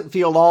 it doesn't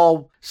feel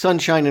all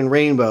sunshine and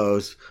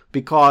rainbows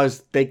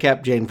because they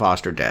kept Jane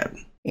Foster dead.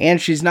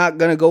 And she's not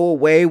going to go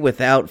away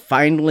without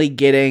finally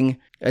getting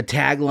a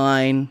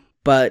tagline,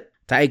 but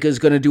Taika's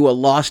going to do a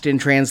Lost in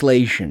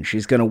Translation.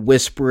 She's going to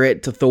whisper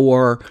it to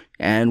Thor,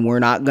 and we're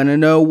not going to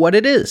know what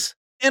it is.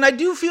 And I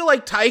do feel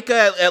like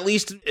Taika, at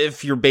least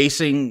if you're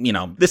basing,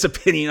 this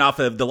opinion off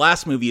of the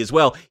last movie as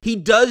well, he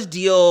does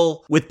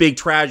deal with big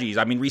tragedies.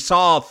 I mean, we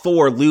saw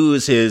Thor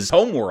lose his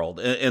homeworld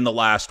in the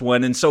last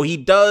one, and so he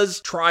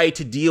does try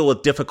to deal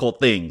with difficult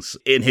things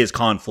in his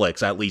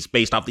conflicts, at least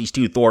based off these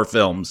two Thor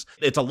films.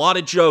 It's a lot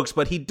of jokes,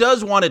 but he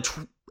does want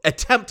to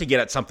attempt to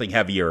get at something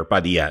heavier by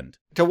the end.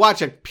 To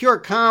watch a pure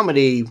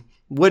comedy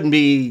wouldn't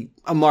be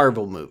a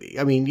Marvel movie.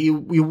 I mean,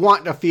 you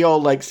want to feel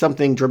like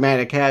something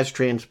dramatic has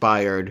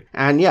transpired.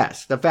 And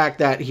yes, the fact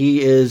that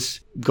he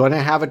is going to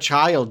have a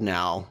child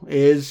now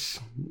is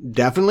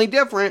definitely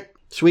different.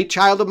 Sweet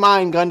Child of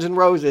Mine, Guns N'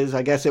 Roses,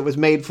 I guess it was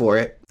made for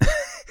it.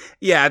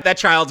 Yeah, that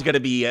child's going to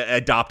be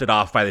adopted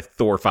off by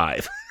Thor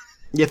 5.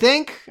 You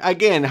think?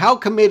 Again, how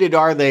committed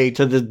are they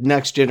to the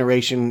next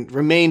generation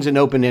remains an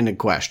open-ended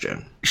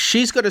question.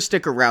 She's going to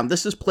stick around.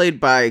 This is played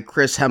by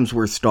Chris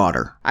Hemsworth's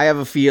daughter. I have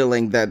a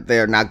feeling that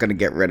they're not going to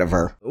get rid of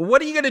her.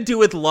 What are you going to do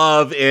with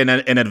Love in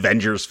an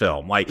Avengers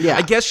film? I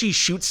guess she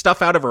shoots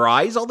stuff out of her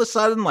eyes all of a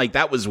sudden?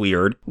 That was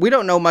weird. We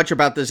don't know much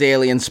about this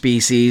alien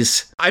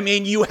species. I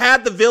mean, you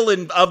had the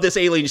villain of this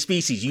alien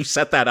species. You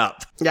set that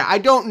up. Yeah, I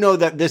don't know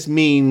that this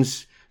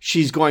means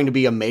she's going to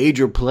be a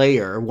major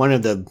player, one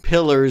of the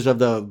pillars of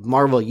the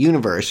Marvel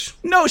Universe.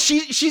 No,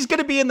 she's going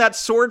to be in that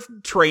sword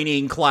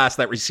training class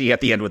that we see at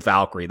the end with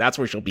Valkyrie. That's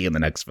where she'll be in the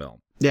next film.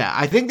 Yeah,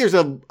 I think there's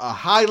a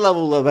high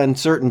level of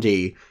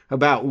uncertainty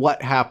about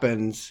what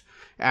happens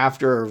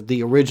after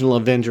the original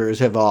Avengers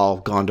have all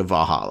gone to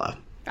Valhalla.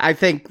 I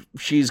think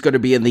she's going to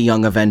be in the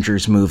Young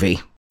Avengers movie.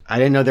 I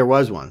didn't know there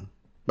was one.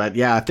 But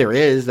yeah, if there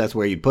is, that's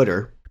where you'd put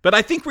her. But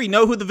I think we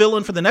know who the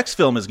villain for the next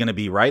film is going to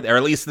be, right? Or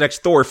at least the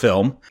next Thor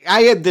film.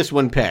 I had this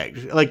one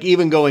pegged.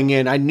 Even going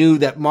in, I knew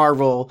that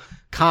Marvel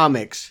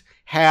Comics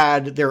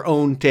had their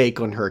own take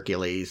on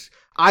Hercules.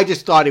 I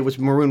just thought it was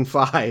Maroon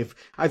 5.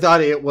 I thought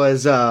it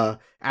was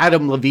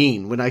Adam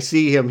Levine. When I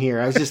see him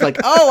here, I was just like,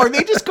 oh, are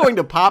they just going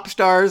to pop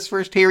stars?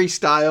 First Harry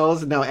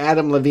Styles, and now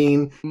Adam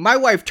Levine. My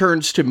wife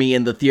turns to me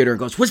in the theater and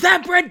goes, was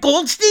that Brett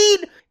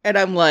Goldstein? And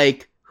I'm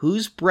like,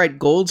 who's Brett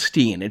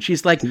Goldstein? And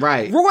she's like,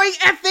 right, Roy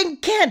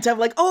effing Kent. I'm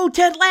like, oh,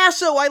 Ted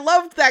Lasso. I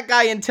loved that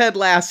guy in Ted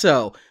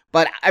Lasso.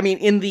 But, I mean,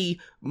 in the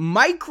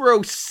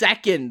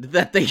microsecond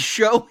that they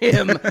show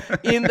him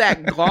in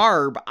that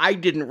garb, I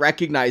didn't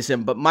recognize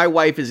him. But my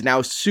wife is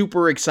now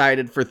super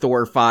excited for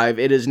Thor 5.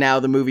 It is now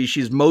the movie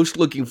she's most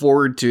looking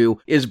forward to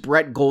is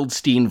Brett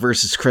Goldstein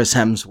versus Chris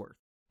Hemsworth.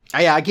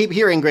 Yeah, I keep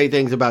hearing great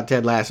things about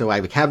Ted Lasso.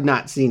 I have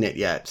not seen it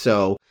yet.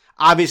 So,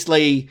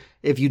 obviously,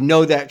 if you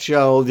know that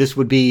show, this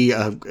would be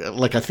a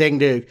thing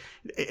to,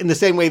 in the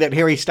same way that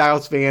Harry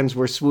Styles fans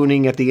were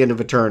swooning at the end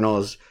of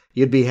Eternals,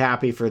 you'd be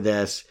happy for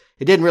this.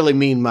 It didn't really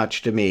mean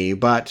much to me,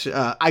 but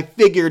I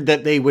figured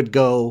that they would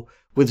go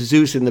with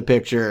Zeus in the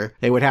picture.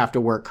 They would have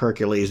to work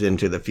Hercules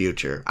into the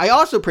future. I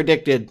also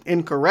predicted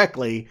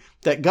incorrectly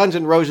that Guns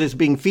N' Roses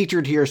being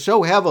featured here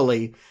so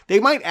heavily, they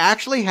might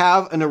actually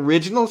have an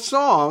original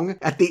song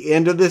at the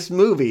end of this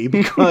movie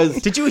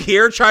because... Did you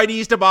hear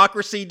Chinese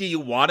Democracy? Do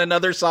you want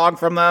another song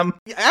from them?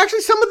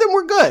 Actually, some of them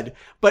were good.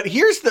 But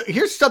here's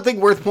something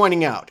worth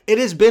pointing out. It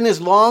has been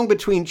as long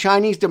between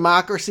Chinese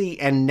Democracy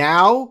and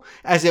now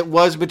as it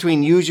was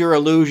between Use Your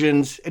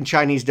Illusions and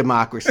Chinese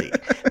Democracy.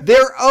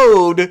 They're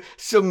owed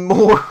some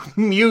more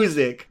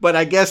music, but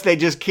I guess they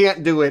just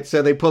can't do it,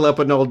 so they pull up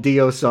an old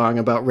Dio song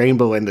about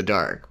Rainbow in the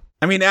Dark.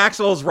 I mean,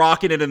 Axl's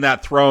rocking it in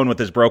that throne with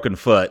his broken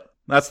foot.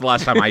 That's the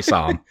last time I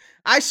saw him.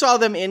 I saw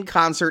them in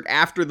concert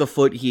after the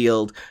foot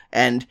healed,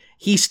 and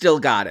he still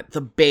got it.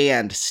 The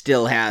band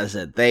still has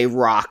it. They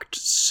rocked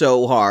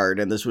so hard,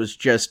 and this was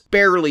just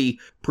barely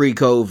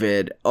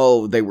pre-COVID.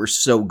 Oh, they were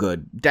so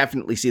good.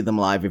 Definitely see them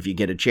live if you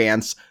get a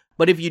chance.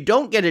 But if you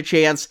don't get a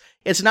chance,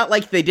 it's not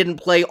like they didn't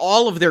play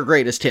all of their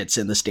greatest hits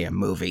in this damn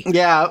movie.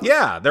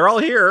 Yeah, they're all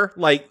here.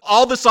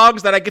 All the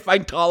songs that I could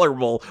find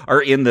tolerable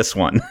are in this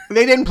one.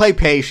 They didn't play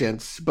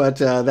Patience, but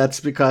that's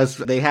because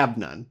they have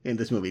none in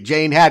this movie.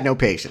 Jane had no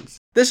patience.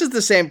 This is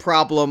the same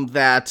problem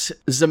that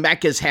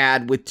Zemeckis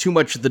had with too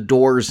much of the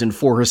Doors in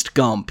Forrest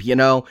Gump, you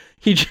know?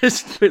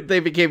 They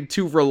became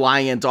too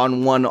reliant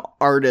on one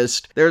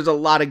artist. There's a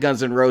lot of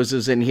Guns N'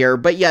 Roses in here,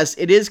 but yes,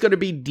 it is going to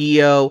be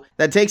Dio.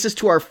 That takes us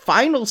to our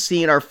final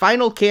scene, our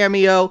final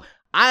cameo.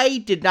 I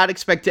did not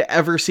expect to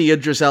ever see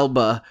Idris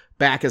Elba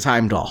back as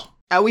Heimdall.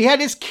 We had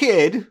his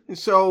kid,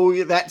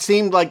 so that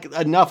seemed like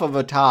enough of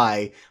a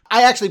tie.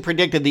 I actually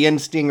predicted the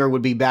end stinger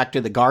would be back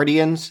to the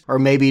Guardians, or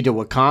maybe to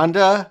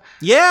Wakanda.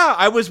 Yeah,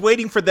 I was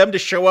waiting for them to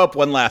show up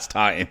one last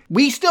time.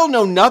 We still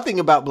know nothing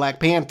about Black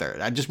Panther.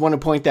 I just want to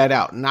point that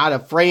out. Not a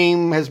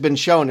frame has been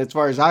shown as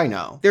far as I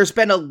know. There's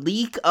been a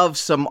leak of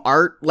some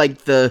art, like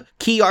the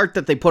key art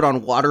that they put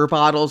on water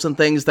bottles and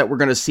things that we're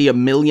going to see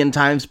 1 million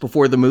times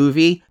before the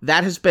movie.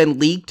 That has been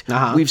leaked.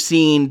 We've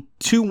seen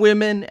 2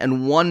 women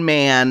and 1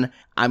 man.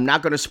 I'm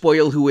not going to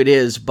spoil who it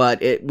is,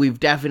 but we've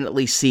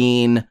definitely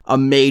seen a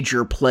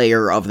major player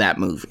layer of that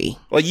movie.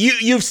 Well,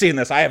 you've seen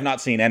this. I have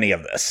not seen any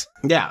of this.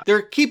 Yeah,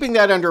 they're keeping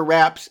that under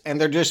wraps, and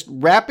they're just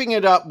wrapping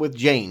it up with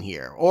Jane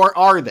here. Or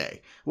are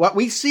they? What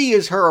we see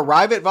is her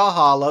arrive at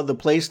Valhalla, the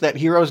place that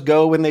heroes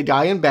go when they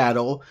die in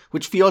battle,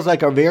 which feels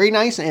like a very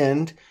nice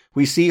end.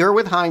 We see her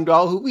with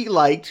Heimdall, who we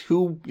liked,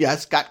 who,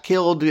 yes, got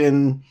killed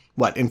in,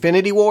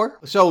 Infinity War?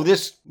 So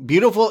this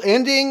beautiful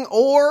ending,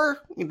 or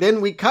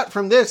then we cut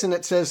from this and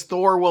it says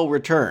Thor will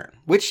return.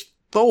 Which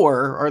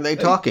Thor are they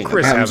talking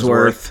Chris about?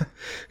 Hemsworth.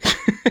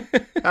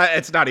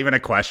 It's not even a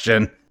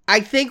question. I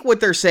think what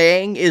they're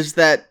saying is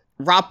that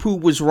Rapu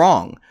was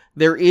wrong.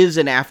 There is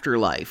an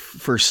afterlife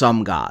for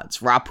some gods.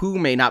 Rapu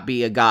may not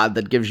be a god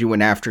that gives you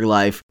an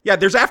afterlife. Yeah,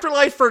 there's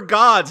afterlife for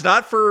gods,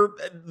 not for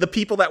the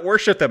people that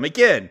worship them.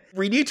 Again,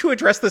 we need to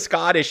address this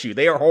god issue.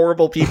 They are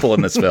horrible people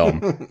in this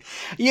film.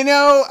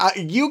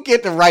 You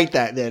get to write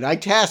that then. I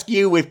task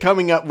you with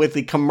coming up with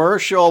the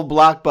commercial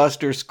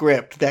blockbuster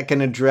script that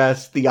can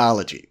address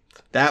theology.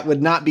 That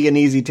would not be an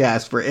easy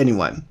task for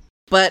anyone.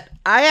 But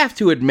I have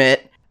to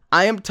admit,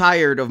 I am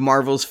tired of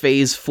Marvel's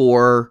Phase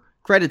 4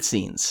 credit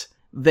scenes.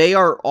 They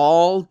are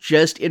all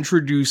just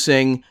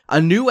introducing a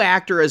new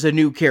actor as a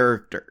new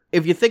character.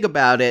 If you think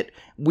about it,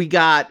 we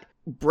got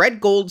Brett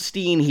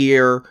Goldstein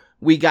here,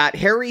 we got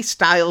Harry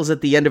Styles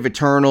at the end of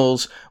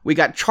Eternals, we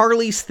got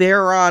Charlize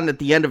Theron at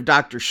the end of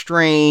Doctor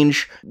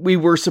Strange, we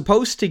were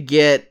supposed to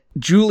get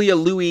Julia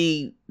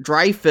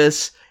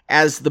Louis-Dreyfus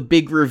as the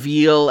big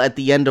reveal at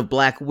the end of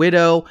Black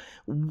Widow.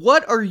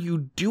 What are you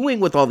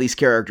doing with all these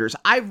characters?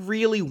 I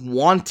really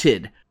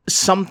wanted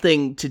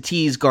something to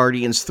tease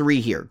Guardians 3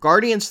 here.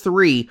 Guardians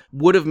 3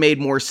 would have made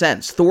more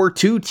sense. Thor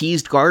 2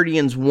 teased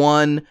Guardians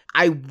 1.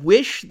 I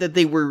wish that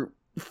they were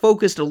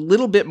focused a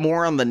little bit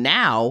more on the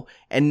now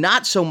and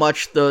not so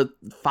much the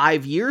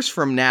 5 years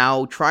from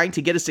now, trying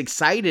to get us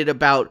excited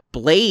about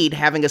Blade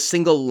having a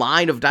single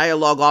line of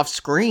dialogue off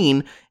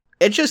screen.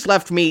 It just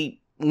left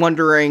me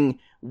wondering,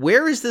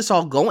 where is this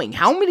all going?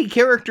 How many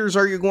characters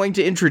are you going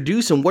to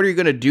introduce, and what are you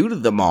going to do to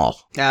them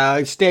all?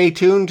 Stay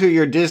tuned to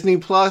your Disney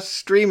Plus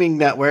streaming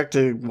network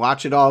to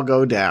watch it all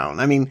go down.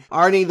 I mean,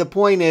 Arnie, the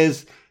point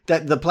is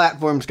that the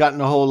platform's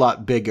gotten a whole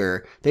lot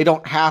bigger. They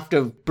don't have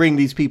to bring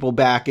these people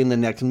back in the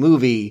next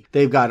movie.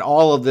 They've got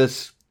all of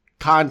this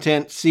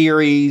content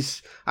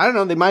series. I don't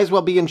know. They might as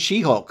well be in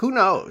She-Hulk. Who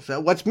knows?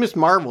 What's Miss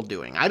Marvel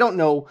doing? I don't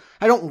know.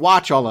 I don't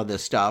watch all of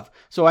this stuff,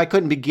 so I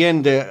couldn't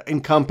begin to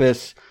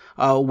encompass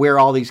where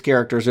all these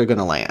characters are going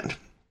to land.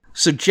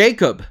 So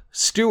Jacob,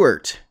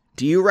 Stewart,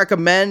 do you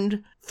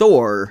recommend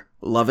Thor,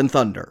 Love and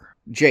Thunder?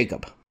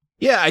 Jacob.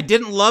 Yeah, I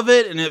didn't love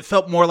it, and it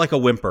felt more like a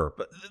whimper.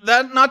 But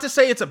that, not to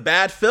say it's a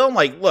bad film.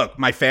 Like, look,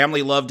 my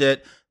family loved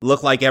it.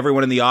 Looked like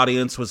everyone in the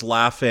audience was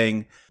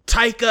laughing.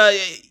 Taika,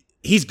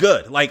 he's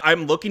good. Like,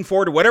 I'm looking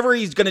forward to whatever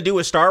he's going to do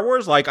with Star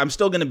Wars. Like, I'm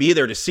still going to be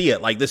there to see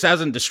it. Like, this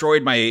hasn't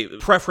destroyed my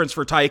preference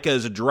for Taika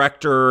as a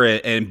director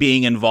and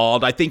being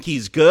involved. I think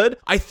he's good.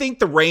 I think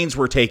the reins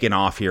were taken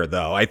off here,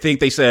 though. I think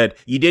they said,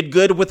 you did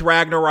good with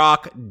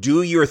Ragnarok,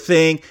 do your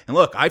thing. And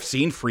look, I've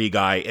seen Free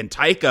Guy, and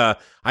Taika,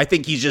 I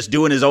think he's just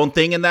doing his own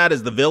thing in that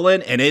as the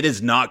villain, and it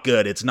is not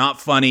good. It's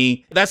not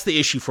funny. That's the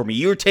issue for me.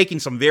 You're taking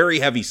some very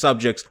heavy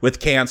subjects with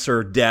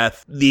cancer,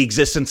 death, the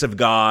existence of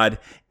God,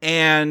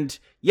 and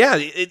yeah,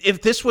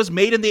 if this was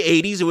made in the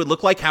 80s, it would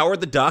look like Howard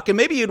the Duck, and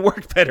maybe it'd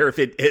work better if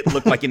it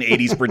looked like an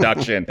 80s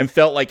production and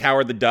felt like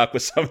Howard the Duck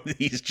with some of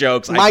these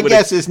jokes. My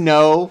guess is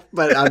no,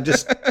 but I'm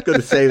just going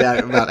to say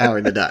that about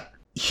Howard the Duck.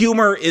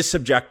 Humor is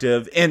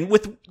subjective, and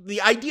with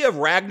the idea of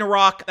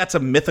Ragnarok, that's a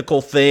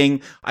mythical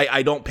thing.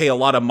 I don't pay a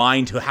lot of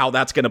mind to how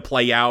that's going to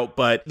play out,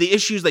 but the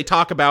issues they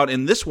talk about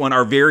in this one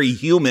are very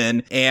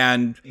human,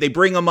 and they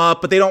bring them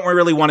up, but they don't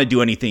really want to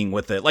do anything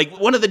with it. Like,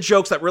 one of the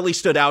jokes that really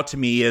stood out to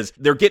me is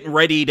they're getting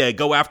ready to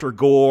go after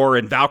Gore,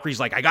 and Valkyrie's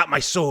like, I got my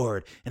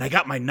sword, and I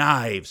got my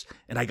knives,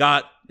 and I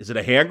got, is it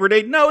a hand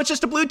grenade? No, it's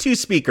just a Bluetooth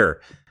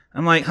speaker.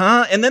 I'm like,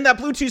 huh? And then that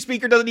Bluetooth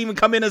speaker doesn't even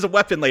come in as a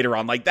weapon later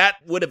on. Like, that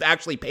would have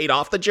actually paid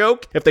off the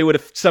joke if they would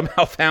have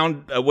somehow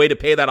found a way to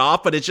pay that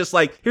off. But it's just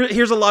like,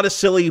 here's a lot of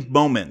silly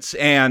moments.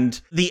 And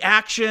the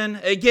action,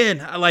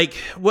 again, like,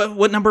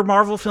 what number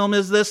Marvel film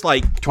is this?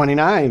 Like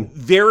 29.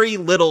 Very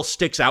little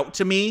sticks out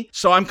to me.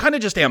 So I'm kind of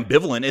just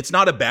ambivalent. It's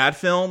not a bad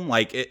film.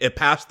 Like, it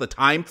passed the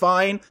time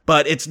fine.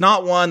 But it's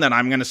not one that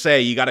I'm going to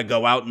say you got to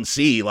go out and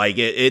see. Like,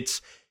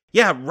 it's...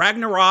 Yeah,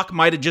 Ragnarok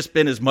might have just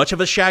been as much of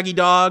a Shaggy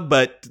Dog,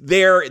 but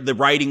there, the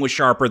writing was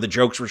sharper, the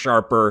jokes were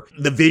sharper,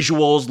 the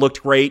visuals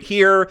looked great.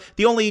 Here,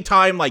 the only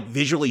time, like,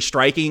 visually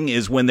striking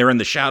is when they're in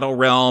the Shadow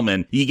Realm,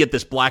 and you get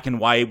this black and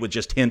white with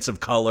just hints of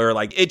color.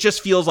 Like, it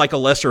just feels like a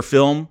lesser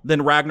film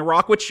than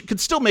Ragnarok, which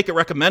could still make it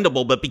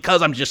recommendable, but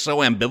because I'm just so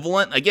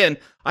ambivalent, again,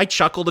 I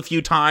chuckled a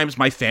few times,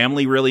 my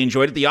family really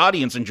enjoyed it, the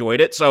audience enjoyed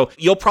it, so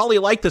you'll probably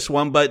like this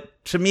one, but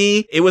to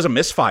me, it was a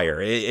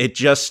misfire. It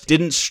just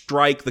didn't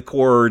strike the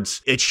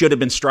chords it should have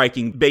been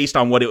striking based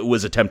on what it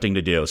was attempting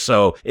to do.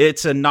 So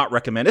it's a not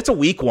recommend. It's a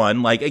weak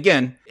one. Like,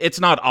 again, it's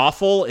not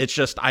awful. It's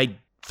just I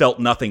felt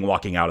nothing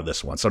walking out of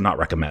this one. So not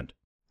recommend.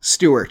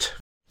 Stewart.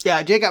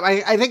 Yeah, Jacob,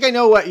 I think I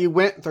know what you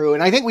went through,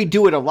 and I think we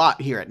do it a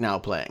lot here at Now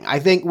Playing. I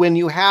think when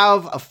you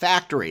have a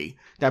factory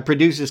that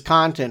produces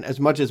content as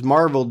much as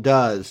Marvel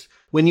does,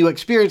 when you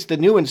experience the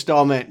new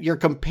installment, you're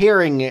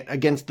comparing it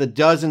against the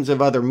dozens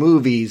of other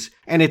movies,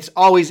 and it's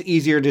always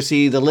easier to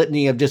see the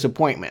litany of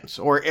disappointments,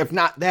 or if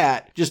not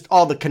that, just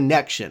all the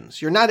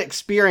connections. You're not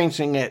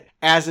experiencing it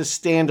as a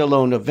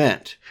standalone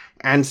event.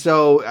 And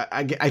so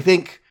I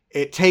think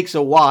it takes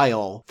a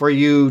while for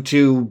you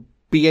to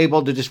be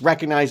able to just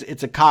recognize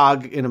it's a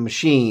cog in a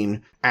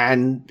machine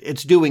and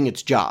it's doing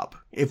its job.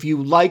 If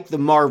you like the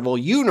Marvel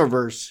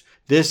Universe,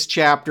 this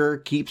chapter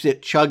keeps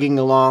it chugging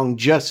along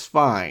just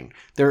fine.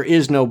 There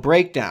is no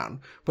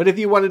breakdown. But if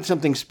you wanted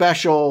something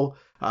special,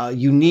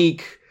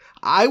 unique,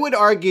 I would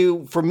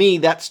argue, for me,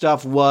 that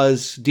stuff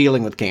was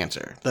dealing with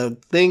cancer. The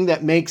thing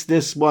that makes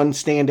this one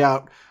stand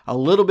out a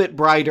little bit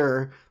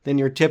brighter than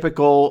your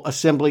typical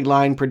assembly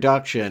line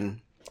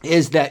production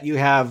is that you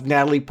have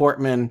Natalie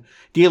Portman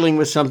dealing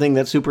with something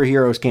that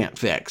superheroes can't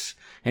fix.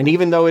 And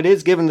even though it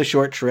is given the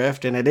short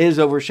shrift and it is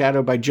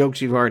overshadowed by jokes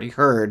you've already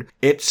heard,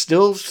 it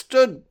still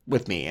stood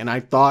with me, and I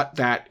thought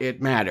that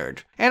it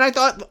mattered. And I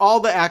thought all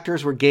the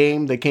actors were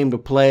game. They came to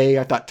play.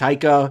 I thought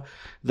Taika,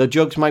 the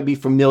jokes might be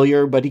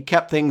familiar, but he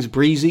kept things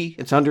breezy.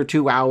 It's under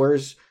 2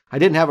 hours. I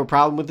didn't have a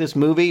problem with this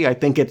movie. I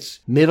think it's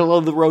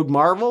middle-of-the-road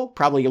Marvel,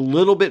 probably a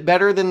little bit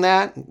better than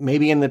that,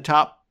 maybe in the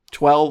top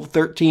 12,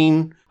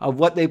 13 of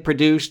what they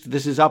produced.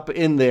 This is up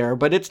in there,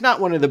 but it's not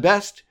one of the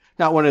best,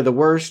 not one of the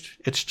worst.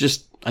 It's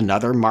just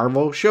another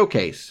Marvel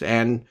showcase.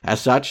 And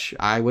as such,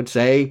 I would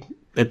say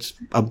it's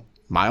a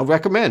mild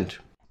recommend.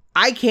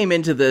 I came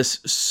into this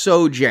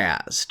so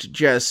jazzed,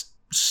 just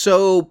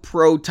so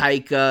pro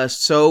Taika,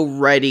 so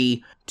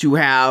ready to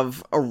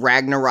have a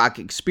Ragnarok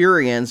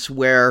experience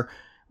where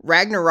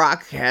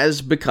Ragnarok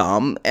has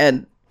become,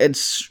 and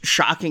it's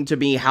shocking to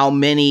me how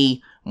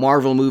many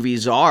Marvel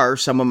movies are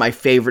some of my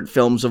favorite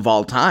films of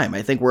all time.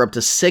 I think we're up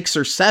to 6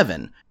 or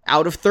 7.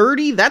 Out of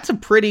 30, that's a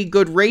pretty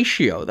good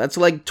ratio. That's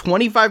like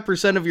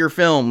 25% of your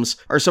films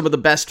are some of the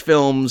best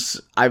films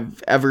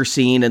I've ever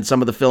seen and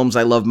some of the films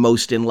I love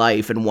most in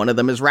life, and one of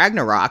them is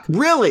Ragnarok.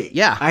 Really?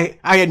 Yeah.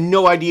 I had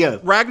no idea.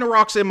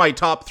 Ragnarok's in my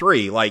top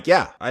 3. Like,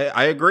 yeah,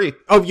 I agree.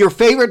 Of your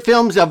favorite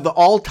films of the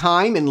all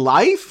time in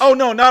life? Oh,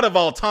 no, not of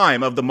all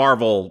time, of the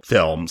Marvel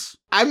films.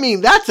 I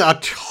mean, that's a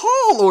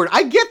tall order.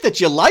 I get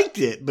that you liked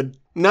it, but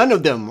none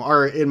of them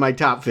are in my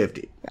top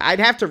 50. I'd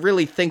have to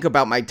really think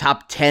about my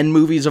top 10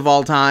 movies of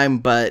all time,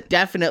 but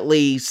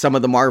definitely some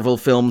of the Marvel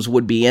films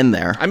would be in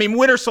there. I mean,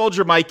 Winter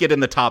Soldier might get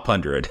in the top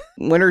 100.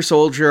 Winter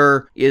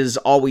Soldier is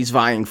always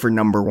vying for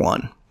number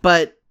 1.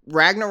 But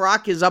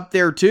Ragnarok is up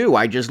there too.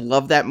 I just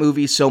love that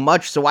movie so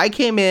much. So I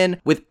came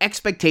in with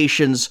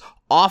expectations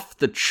off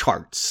the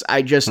charts.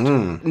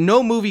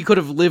 No movie could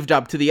have lived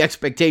up to the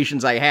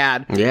expectations I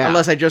had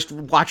unless I just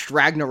watched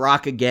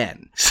Ragnarok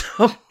again.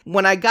 So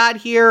when I got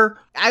here,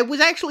 I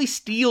was actually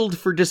steeled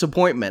for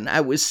disappointment.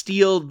 I was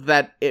steeled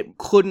that it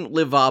couldn't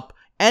live up,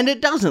 and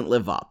it doesn't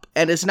live up.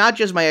 And it's not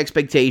just my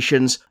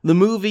expectations. The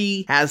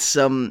movie has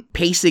some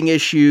pacing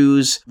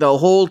issues. The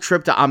whole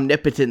trip to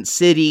Omnipotent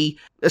City,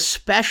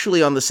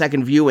 especially on the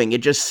second viewing,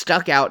 it just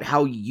stuck out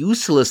how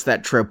useless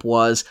that trip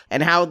was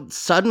and how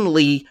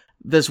suddenly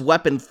this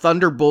weapon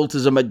Thunderbolt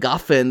is a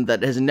MacGuffin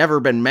that has never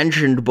been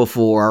mentioned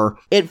before.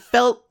 It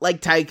felt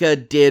like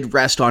Taika did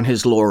rest on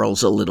his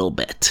laurels a little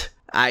bit.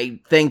 I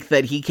think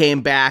that he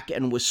came back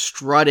and was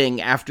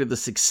strutting after the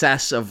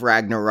success of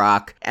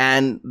Ragnarok,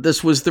 and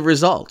this was the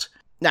result.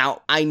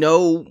 Now, I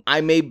know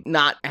I may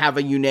not have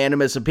a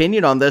unanimous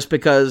opinion on this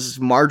because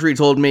Marjorie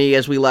told me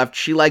as we left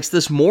she likes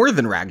this more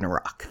than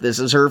Ragnarok. This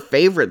is her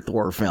favorite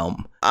Thor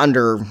film,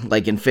 under,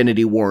 like,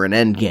 Infinity War and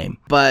Endgame.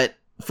 But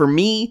for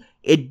me,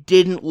 it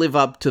didn't live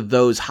up to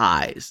those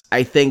highs.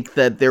 I think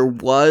that there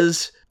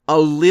was a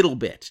little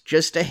bit,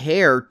 just a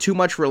hair, too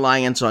much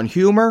reliance on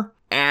humor,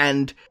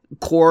 and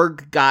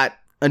Korg got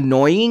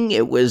annoying.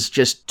 It was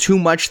just too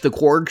much the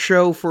Korg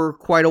show for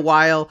quite a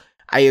while.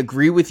 I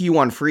agree with you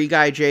on Free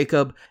Guy,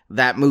 Jacob.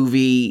 That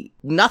movie,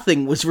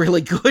 nothing was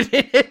really good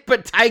in it,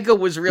 but Taika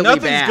was really bad.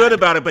 Nothing's good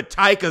about it, but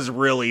Taika's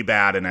really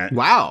bad in it.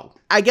 Wow.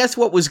 I guess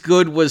what was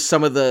good was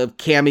some of the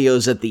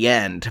cameos at the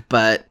end,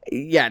 but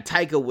yeah,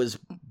 Taika was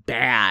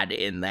bad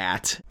in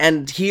that.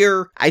 And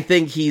here, I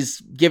think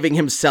he's giving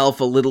himself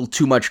a little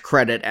too much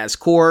credit as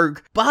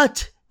Korg,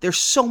 but there's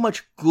so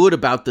much good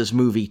about this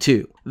movie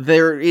too.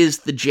 There is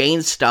the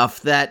Jane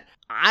stuff that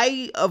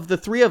of the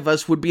three of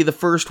us, would be the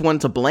first one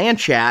to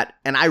blanch at,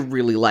 and I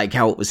really like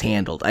how it was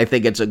handled. I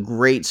think it's a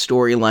great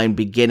storyline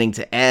beginning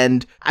to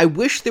end. I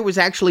wish there was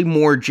actually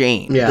more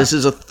Jane. Yeah. This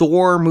is a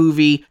Thor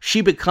movie.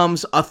 She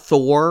becomes a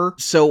Thor,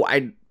 so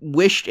I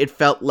wished it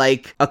felt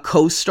like a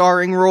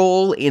co-starring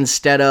role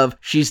instead of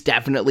she's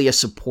definitely a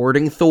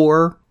supporting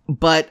Thor.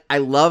 But I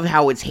love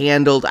how it's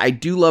handled. I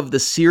do love the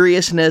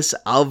seriousness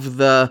of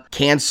the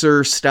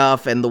cancer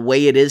stuff and the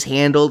way it is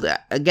handled.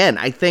 Again,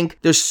 I think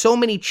there's so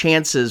many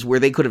chances where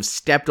they could have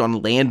stepped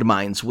on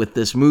landmines with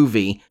this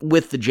movie,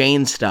 with the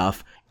Jane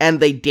stuff, and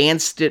they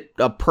danced it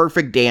a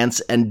perfect dance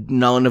and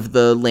none of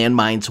the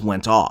landmines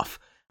went off.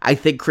 I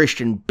think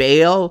Christian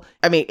Bale,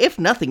 I mean, if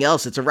nothing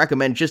else, it's a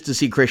recommend just to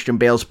see Christian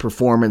Bale's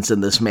performance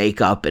in this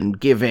makeup and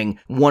giving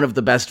one of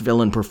the best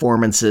villain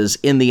performances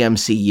in the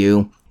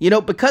MCU. You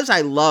know, because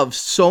I love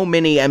so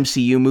many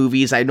MCU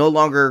movies, I no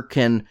longer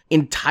can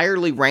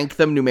entirely rank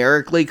them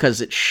numerically because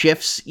it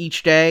shifts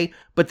each day,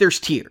 but there's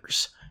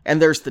tiers.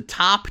 And there's the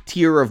top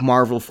tier of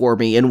Marvel for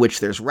me, in which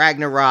there's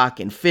Ragnarok,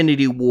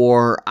 Infinity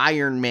War,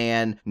 Iron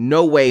Man,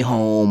 No Way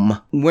Home,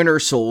 Winter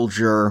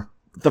Soldier,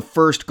 the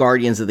first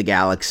Guardians of the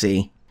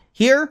Galaxy.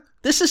 Here,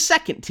 this is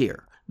second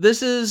tier.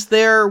 This is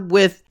there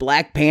with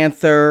Black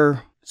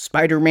Panther,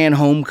 Spider-Man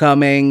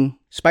Homecoming,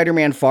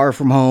 Spider-Man Far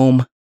From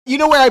Home. You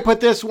know where I put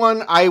this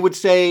one? I would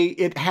say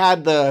it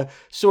had the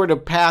sort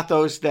of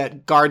pathos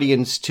that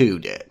Guardians 2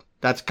 did.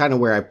 That's kind of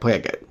where I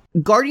peg it.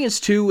 Guardians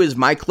 2 is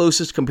my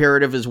closest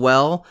comparative as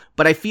well,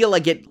 but I feel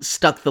like it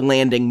stuck the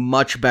landing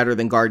much better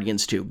than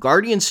Guardians 2.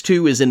 Guardians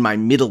 2 is in my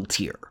middle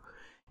tier.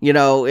 You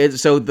know,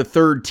 so the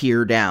third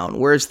tier down.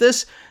 Whereas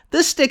this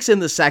sticks in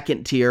the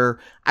second tier.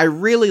 I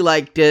really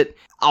liked it.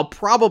 I'll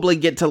probably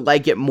get to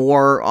like it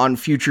more on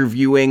future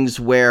viewings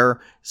where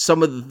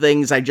some of the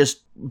things I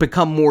just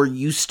become more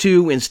used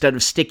to instead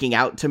of sticking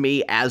out to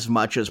me as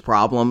much as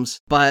problems.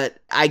 But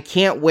I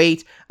can't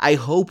wait. I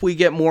hope we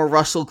get more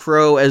Russell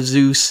Crowe as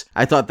Zeus.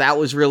 I thought that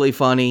was really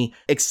funny.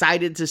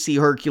 Excited to see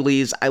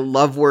Hercules. I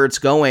love where it's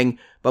going.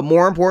 But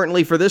more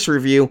importantly for this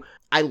review,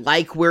 I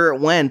like where it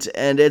went,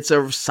 and it's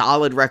a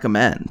solid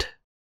recommend.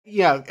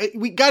 Yeah,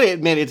 we got to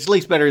admit, it's at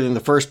least better than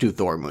the first two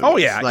Thor movies. Oh,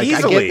 yeah, like,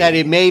 easily. I get that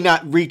it may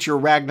not reach your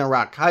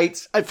Ragnarok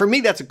heights. For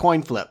me, that's a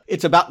coin flip.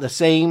 It's about the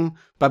same,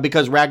 but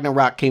because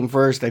Ragnarok came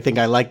first, I think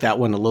I like that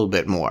one a little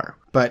bit more.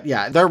 But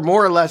yeah, they're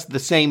more or less the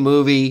same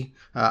movie,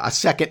 a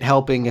second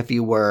helping, if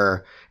you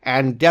were,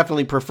 and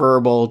definitely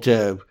preferable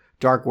to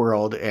Dark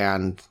World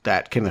and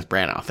that Kenneth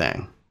Branagh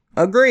thing.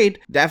 Agreed.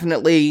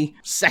 Definitely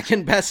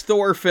second best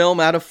Thor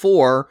film out of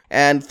 4.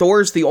 And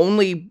Thor's the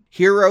only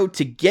hero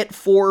to get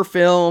 4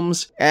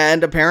 films.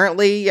 And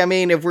apparently, I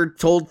mean, if we're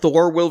told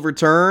Thor will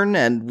return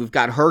and we've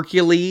got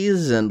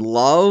Hercules and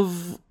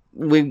Love,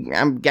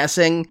 I'm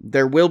guessing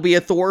there will be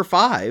a Thor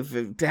 5.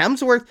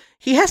 Hemsworth,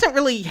 he hasn't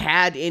really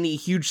had any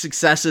huge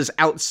successes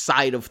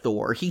outside of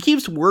Thor. He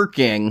keeps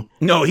working.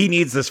 No, he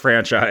needs this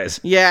franchise.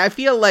 Yeah, I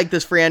feel like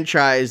this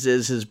franchise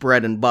is his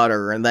bread and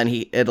butter, and then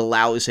it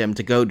allows him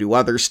to go do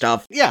other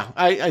stuff. Yeah,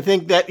 I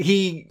think that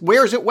he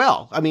wears it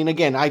well. I mean,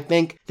 again, I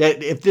think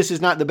that if this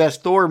is not the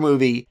best Thor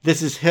movie,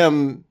 this is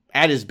him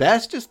at his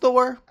best as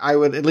Thor. I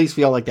would at least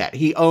feel like that.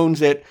 He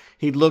owns it.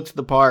 He looks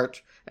the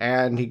part.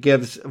 And he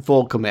gives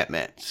full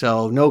commitment.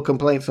 So no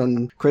complaints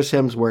on Chris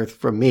Hemsworth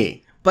from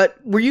me. But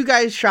were you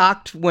guys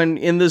shocked when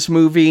in this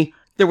movie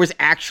there was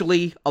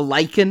actually a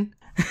Lycan?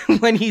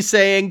 When he's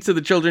saying to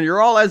the children,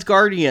 you're all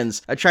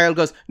Asgardians. A child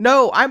goes,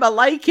 no, I'm a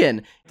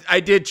Lycan. I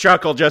did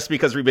chuckle just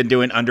because we've been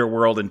doing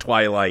Underworld and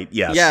Twilight,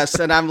 yes. Yes,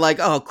 and I'm like,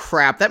 oh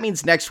crap, that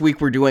means next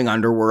week we're doing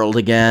Underworld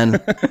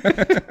again.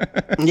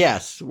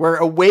 Yes, we're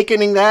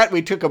awakening that.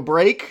 We took a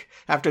break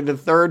after the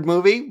third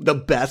movie, the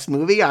best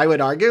movie, I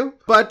would argue.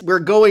 But we're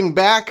going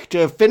back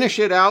to finish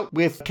it out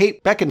with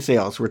Kate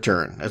Beckinsale's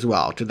return as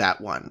well to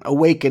that one.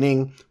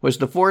 Awakening was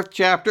the 4th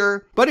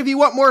chapter. But if you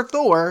want more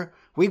Thor,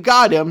 we've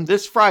got him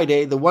this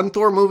Friday. The one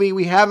Thor movie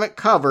we haven't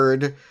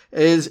covered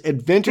is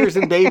Adventures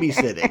in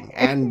Babysitting.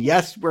 And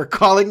yes, we're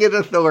calling it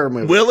a Thor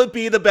movie. Will it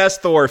be the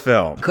best Thor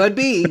film? Could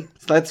be.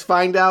 Let's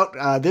find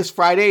out this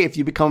Friday. If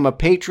you become a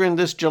patron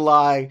this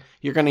July,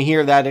 you're going to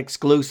hear that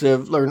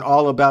exclusive, learn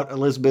all about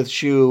Elizabeth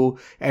Shue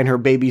and her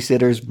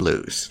babysitter's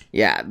blues.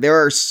 Yeah,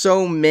 there are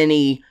so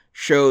many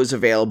shows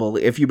available.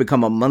 If you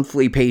become a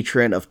monthly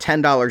patron of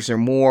 $10 or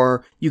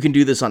more, you can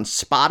do this on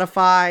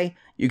Spotify.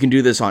 You can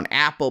do this on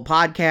Apple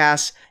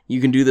Podcasts,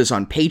 you can do this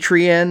on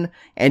Patreon,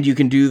 and you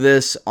can do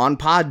this on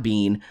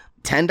Podbean.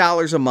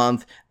 $10 a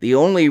month. The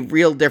only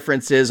real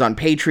difference is on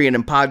Patreon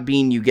and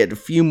Podbean, you get a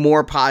few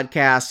more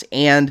podcasts,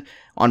 and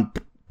on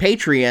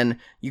Patreon,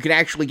 you can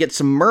actually get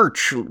some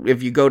merch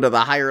if you go to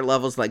the higher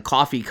levels like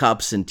coffee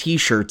cups and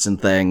t-shirts and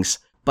things.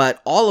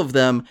 But all of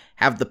them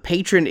have the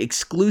patron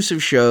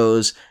exclusive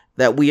shows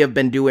that we have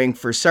been doing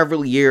for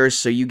several years,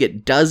 so you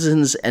get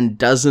dozens and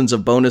dozens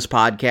of bonus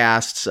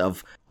podcasts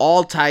of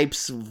all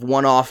types of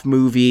one-off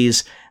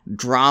movies,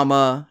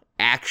 drama,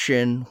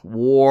 action,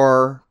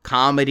 war,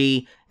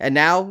 comedy, and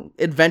now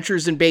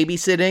Adventures in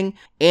Babysitting,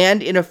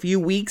 and in a few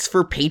weeks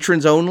for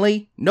patrons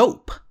only,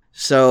 Nope.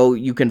 So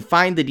you can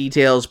find the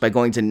details by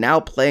going to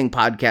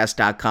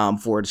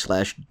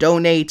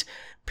nowplayingpodcast.com/donate,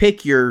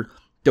 pick your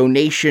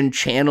donation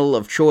channel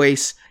of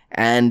choice,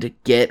 and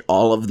get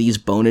all of these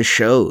bonus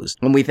shows.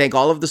 And we thank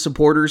all of the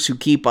supporters who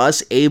keep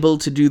us able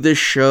to do this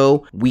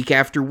show week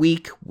after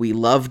week. We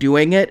love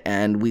doing it,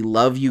 and we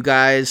love you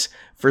guys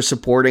for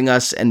supporting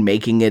us and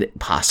making it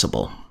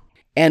possible.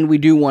 And we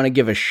do want to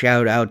give a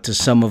shout out to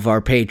some of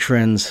our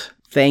patrons.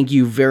 Thank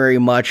you very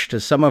much to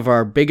some of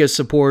our biggest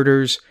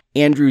supporters: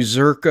 Andrew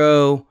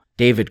Zirko,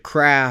 David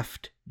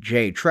Kraft,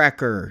 Jay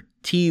Trekker,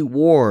 T.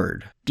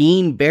 Ward,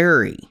 Dean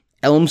Barry,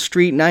 Elm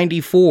Street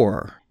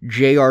 94,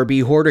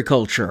 JRB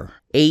Horticulture,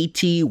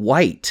 A.T.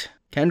 White,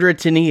 Kendra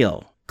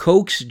Tennille,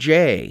 Cokes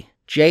J,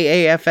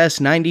 JAFS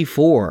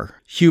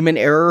 94, Human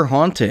Error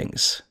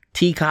Hauntings,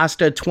 T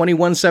Costa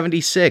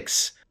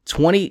 2176,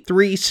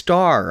 23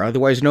 Star,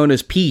 otherwise known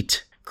as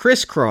Pete,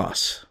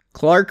 Crisscross,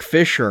 Clark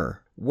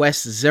Fisher,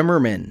 Wes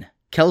Zimmerman,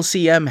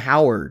 Kelsey M.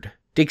 Howard,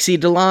 Dixie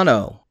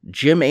Delano,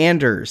 Jim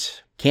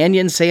Anders,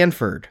 Canyon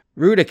Sanford,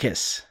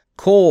 Rudicus,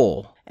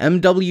 Cole,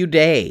 M.W.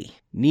 Day,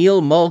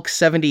 Neil Mulk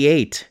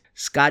 78,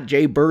 Scott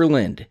J.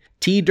 Berland,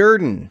 T.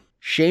 Durden,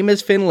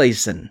 Seamus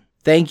Finlayson.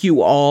 Thank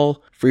you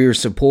all for your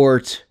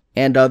support,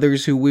 and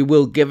others who we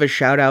will give a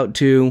shout out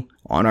to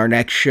on our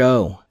next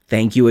show.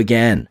 Thank you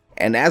again.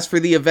 And as for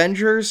the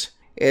Avengers,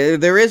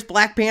 there is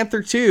Black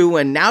Panther 2,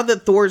 and now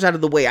that Thor's out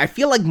of the way, I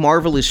feel like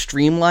Marvel is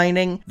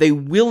streamlining. They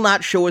will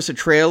not show us a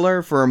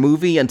trailer for a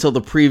movie until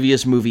the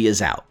previous movie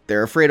is out.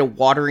 They're afraid of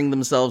watering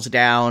themselves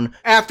down.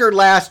 After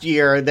last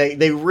year,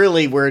 they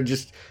really were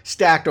just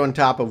stacked on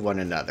top of one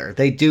another.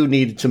 They do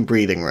need some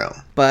breathing room.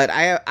 But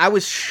I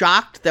was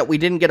shocked that we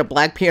didn't get a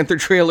Black Panther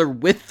trailer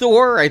with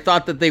Thor. I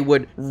thought that they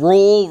would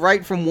roll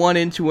right from one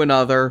into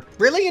another.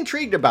 Really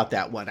intrigued about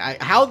that one.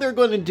 How they're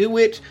going to do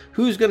it,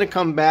 who's going to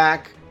come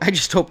back. I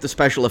just hope the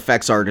special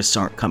effects artists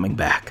aren't coming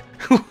back.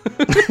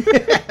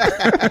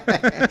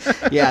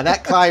 Yeah,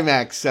 that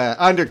climax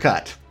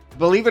undercut.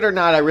 Believe it or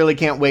not, I really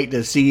can't wait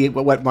to see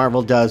what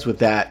Marvel does with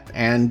that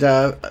and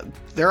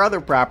their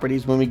other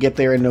properties when we get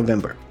there in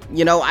November.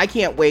 You know, I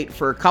can't wait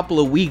for a couple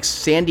of weeks,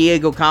 San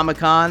Diego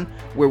Comic-Con,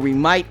 where we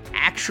might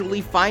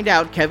actually find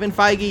out Kevin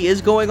Feige is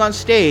going on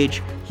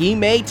stage. He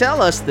may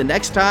tell us the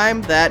next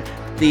time that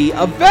the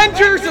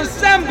Avengers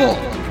Assemble!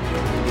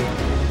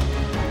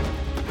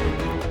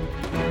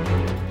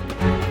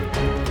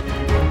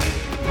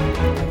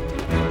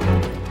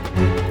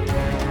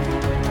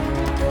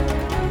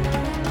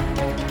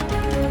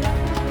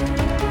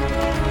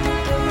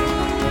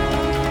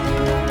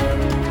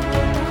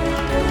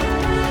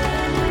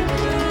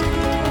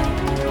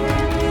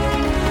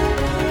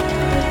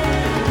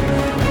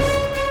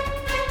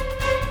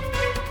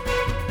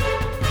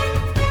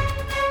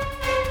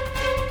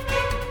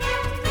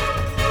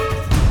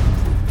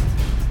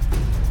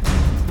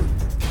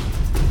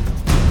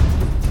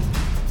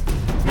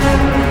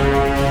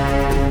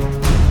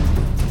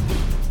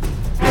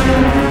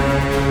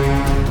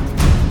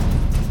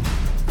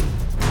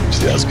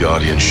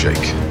 Asgardian shake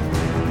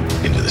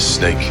into the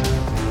snake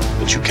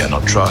that you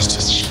cannot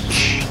trust.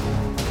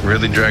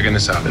 Really dragging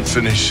this out. And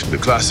finish the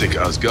classic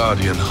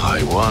Asgardian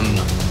high one.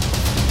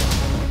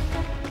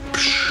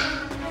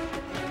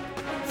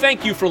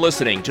 Thank you for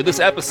listening to this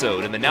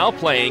episode in the now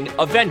playing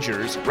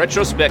Avengers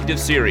Retrospective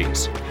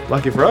Series.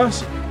 Lucky for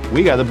us,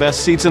 we got the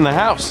best seats in the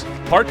house.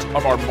 Part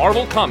of our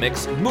Marvel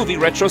Comics Movie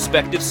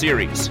Retrospective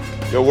Series.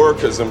 Your work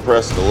has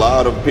impressed a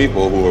lot of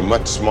people who are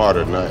much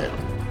smarter than I am.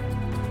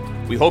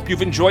 We hope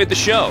you've enjoyed the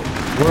show.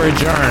 We're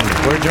adjourned.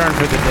 We're adjourned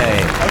for the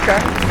day.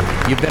 Okay.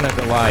 You've been a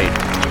delight.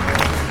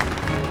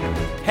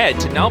 Head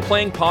to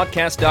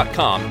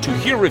NowPlayingPodcast.com to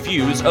hear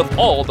reviews of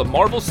all the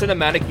Marvel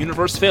Cinematic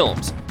Universe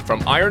films.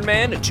 From Iron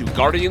Man to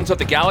Guardians of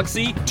the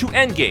Galaxy to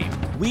Endgame.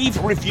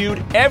 We've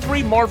reviewed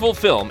every Marvel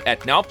film at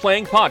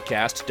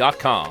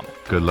NowPlayingPodcast.com.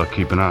 Good luck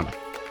keeping up.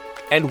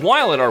 And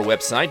while at our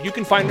website, you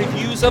can find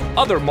reviews of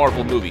other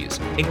Marvel movies,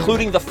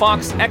 including the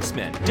Fox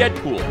X-Men,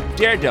 Deadpool,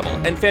 Daredevil,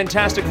 and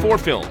Fantastic Four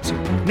films,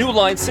 New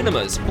Line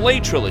Cinema's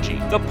Blade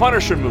Trilogy, the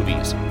Punisher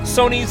movies,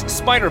 Sony's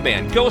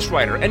Spider-Man, Ghost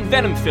Rider, and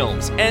Venom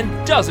films, and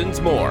dozens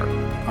more.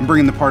 I'm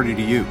bringing the party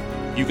to you.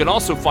 You can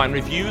also find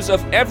reviews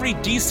of every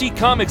DC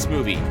Comics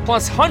movie,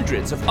 plus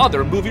hundreds of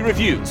other movie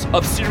reviews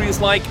of series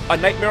like A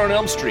Nightmare on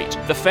Elm Street,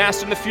 The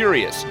Fast and the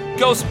Furious,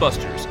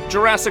 Ghostbusters,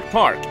 Jurassic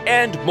Park,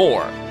 and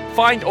more.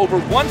 Find over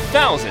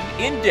 1,000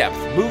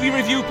 in-depth movie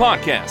review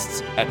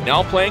podcasts at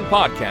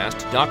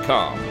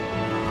NowPlayingPodcast.com.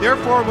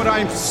 Therefore, what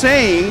I'm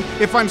saying,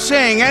 if I'm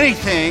saying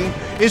anything,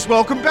 is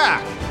welcome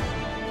back.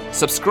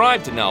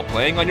 Subscribe to Now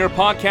Playing on your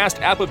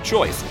podcast app of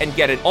choice and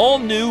get an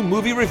all-new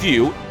movie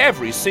review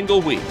every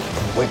single week.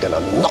 We're gonna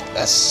knock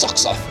their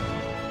socks off.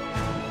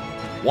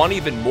 Want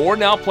even more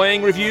Now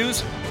Playing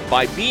reviews?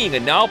 By being a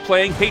Now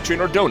Playing patron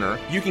or donor,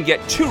 you can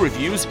get 2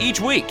 reviews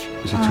each week.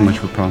 Is it too much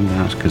of a problem to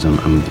ask? Because I'm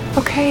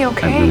Okay. I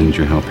really need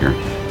your help here.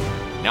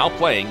 Now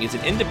Playing is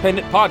an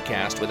independent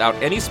podcast without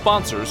any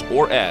sponsors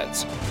or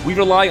ads. We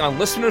rely on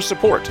listener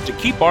support to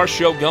keep our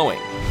show going.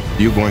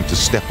 You going to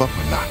step up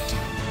or not?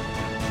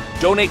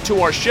 Donate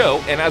to our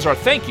show, and as our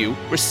thank you,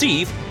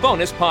 receive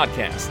bonus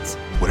podcasts.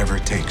 Whatever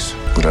it takes.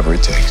 Whatever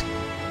it takes.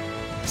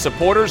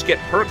 Supporters get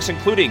perks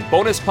including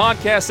bonus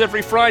podcasts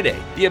every Friday,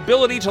 the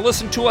ability to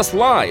listen to us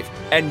live,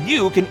 and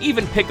you can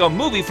even pick a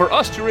movie for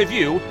us to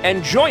review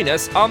and join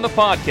us on the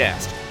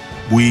podcast.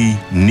 We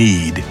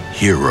need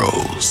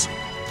heroes.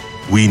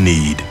 We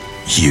need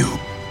you.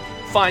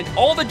 Find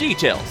all the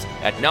details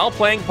at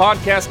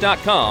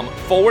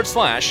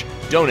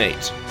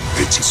NowPlayingPodcast.com/donate.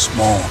 It's a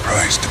small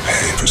price to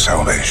pay for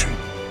salvation.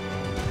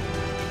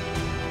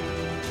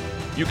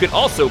 You can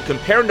also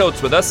compare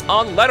notes with us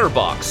on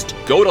Letterboxd.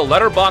 Go to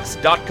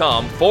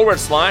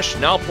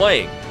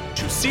letterboxd.com/nowplaying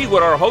to see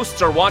what our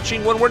hosts are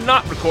watching when we're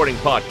not recording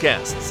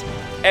podcasts.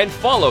 And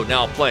follow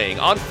Now Playing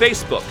on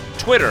Facebook,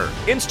 Twitter,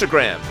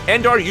 Instagram,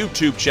 and our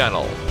YouTube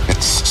channel.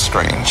 It's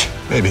strange.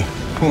 Maybe.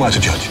 Who am I to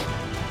judge?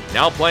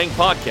 Now Playing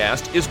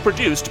Podcast is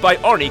produced by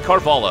Arnie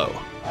Carvalho.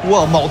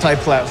 Well,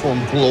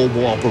 multi-platform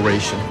global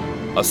operation.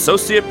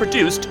 Associate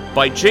produced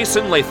by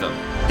Jason Latham.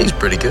 He's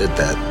pretty good at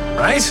that,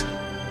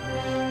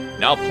 right?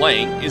 Now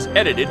Playing is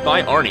edited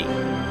by Arnie.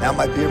 Now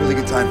might be a really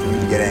good time for you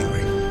to get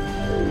angry.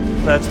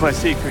 That's my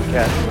secret,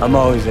 Cat. I'm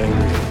always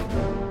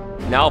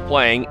angry. Now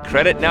Playing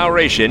credit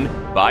narration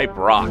by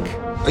Brock.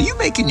 Are you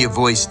making your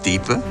voice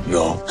deeper?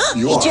 No,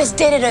 you just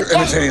did it again. You're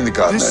imitating the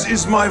god. This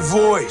is my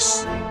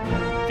voice.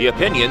 The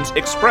opinions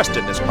expressed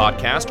in this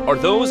podcast are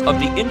those of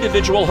the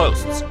individual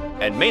hosts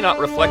and may not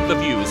reflect the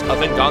views of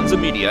Venganza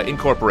Media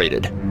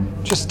Incorporated.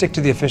 Just stick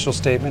to the official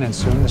statement and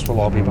soon this will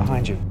all be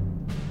behind you.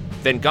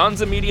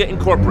 Venganza Media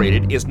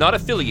Incorporated is not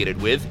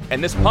affiliated with,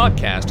 and this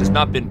podcast has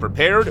not been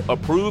prepared,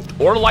 approved,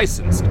 or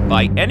licensed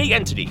by any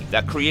entity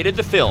that created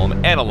the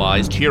film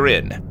analyzed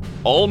herein.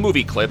 All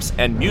movie clips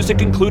and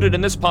music included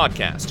in this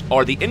podcast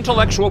are the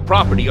intellectual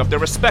property of their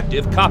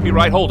respective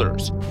copyright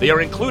holders. They are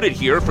included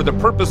here for the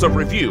purpose of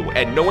review,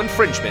 and no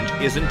infringement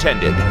is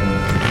intended.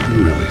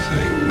 You really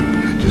think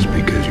that just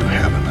because you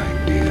have an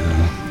idea,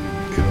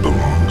 it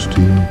belongs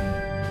to you?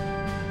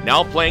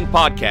 Now Playing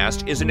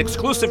Podcast is an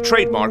exclusive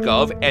trademark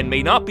of and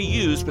may not be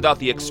used without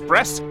the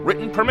express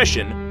written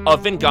permission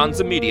of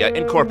Venganza Media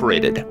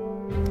Incorporated.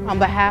 On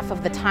behalf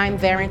of the Time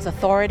Variance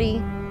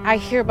Authority, I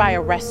hereby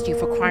arrest you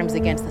for crimes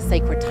against the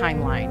sacred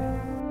timeline.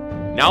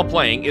 Now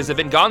Playing is a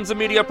Venganza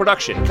Media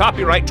production,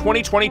 copyright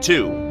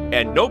 2022,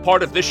 and no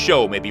part of this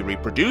show may be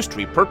reproduced,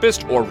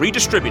 repurposed, or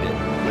redistributed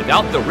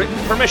without the written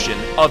permission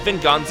of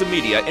Venganza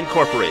Media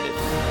Incorporated.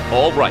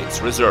 All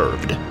rights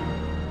reserved.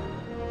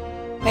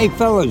 Hey,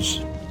 fellas.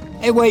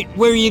 Hey, wait,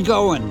 where are you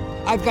going?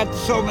 I've got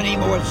so many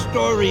more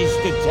stories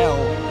to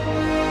tell.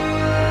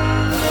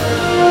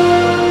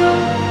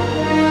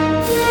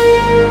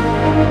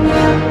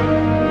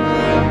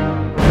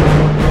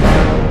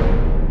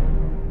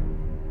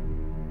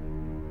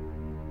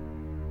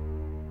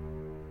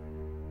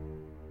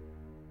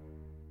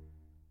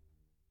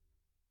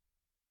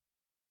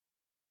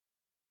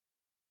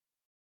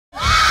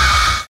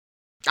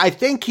 I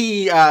think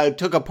he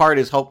took apart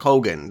as Hulk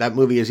Hogan. That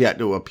movie is yet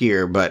to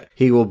appear, but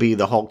he will be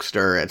the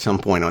Hulkster at some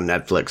point on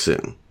Netflix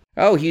soon.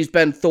 Oh, he's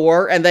been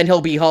Thor, and then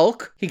he'll be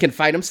Hulk? He can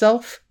fight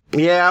himself?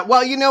 Yeah,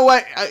 well, you know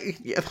what?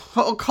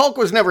 Hulk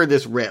was never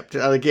this ripped.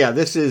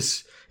 This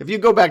is... If you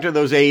go back to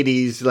those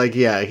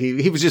 80s,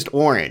 he was just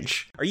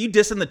orange. Are you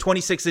dissing the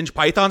 26-inch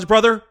pythons,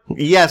 brother?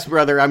 Yes,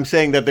 brother. I'm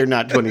saying that they're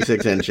not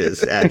 26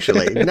 inches,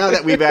 actually. Now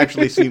that we've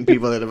actually seen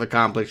people that have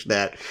accomplished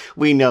that,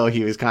 we know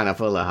he was kind of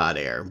full of hot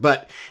air.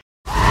 But...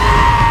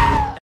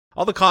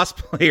 all the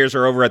cosplayers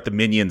are over at the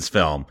Minions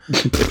film.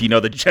 If you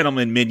know the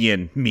Gentleman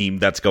Minion meme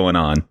that's going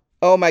on.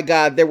 Oh my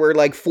god, there were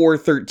like 4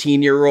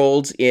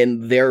 13-year-olds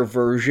in their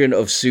version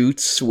of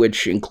Suits,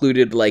 which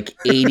included like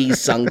 80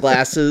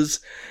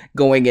 sunglasses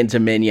going into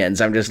Minions.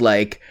 I'm just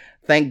like,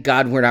 thank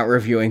God we're not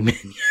reviewing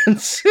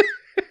Minions.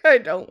 I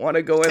don't want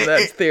to go in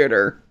that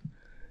theater.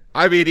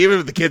 I mean, even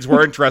if the kids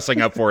weren't dressing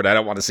up for it, I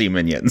don't want to see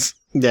Minions.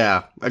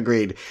 Yeah,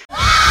 agreed.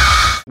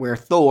 Where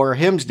Thor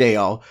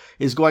Hemsdale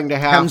is going to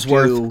have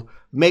to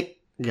make...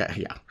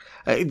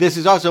 this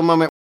is also a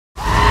moment...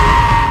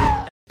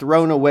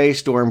 thrown away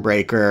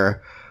Stormbreaker.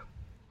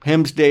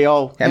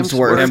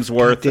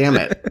 Hemsworth. Damn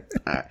it.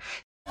 All right.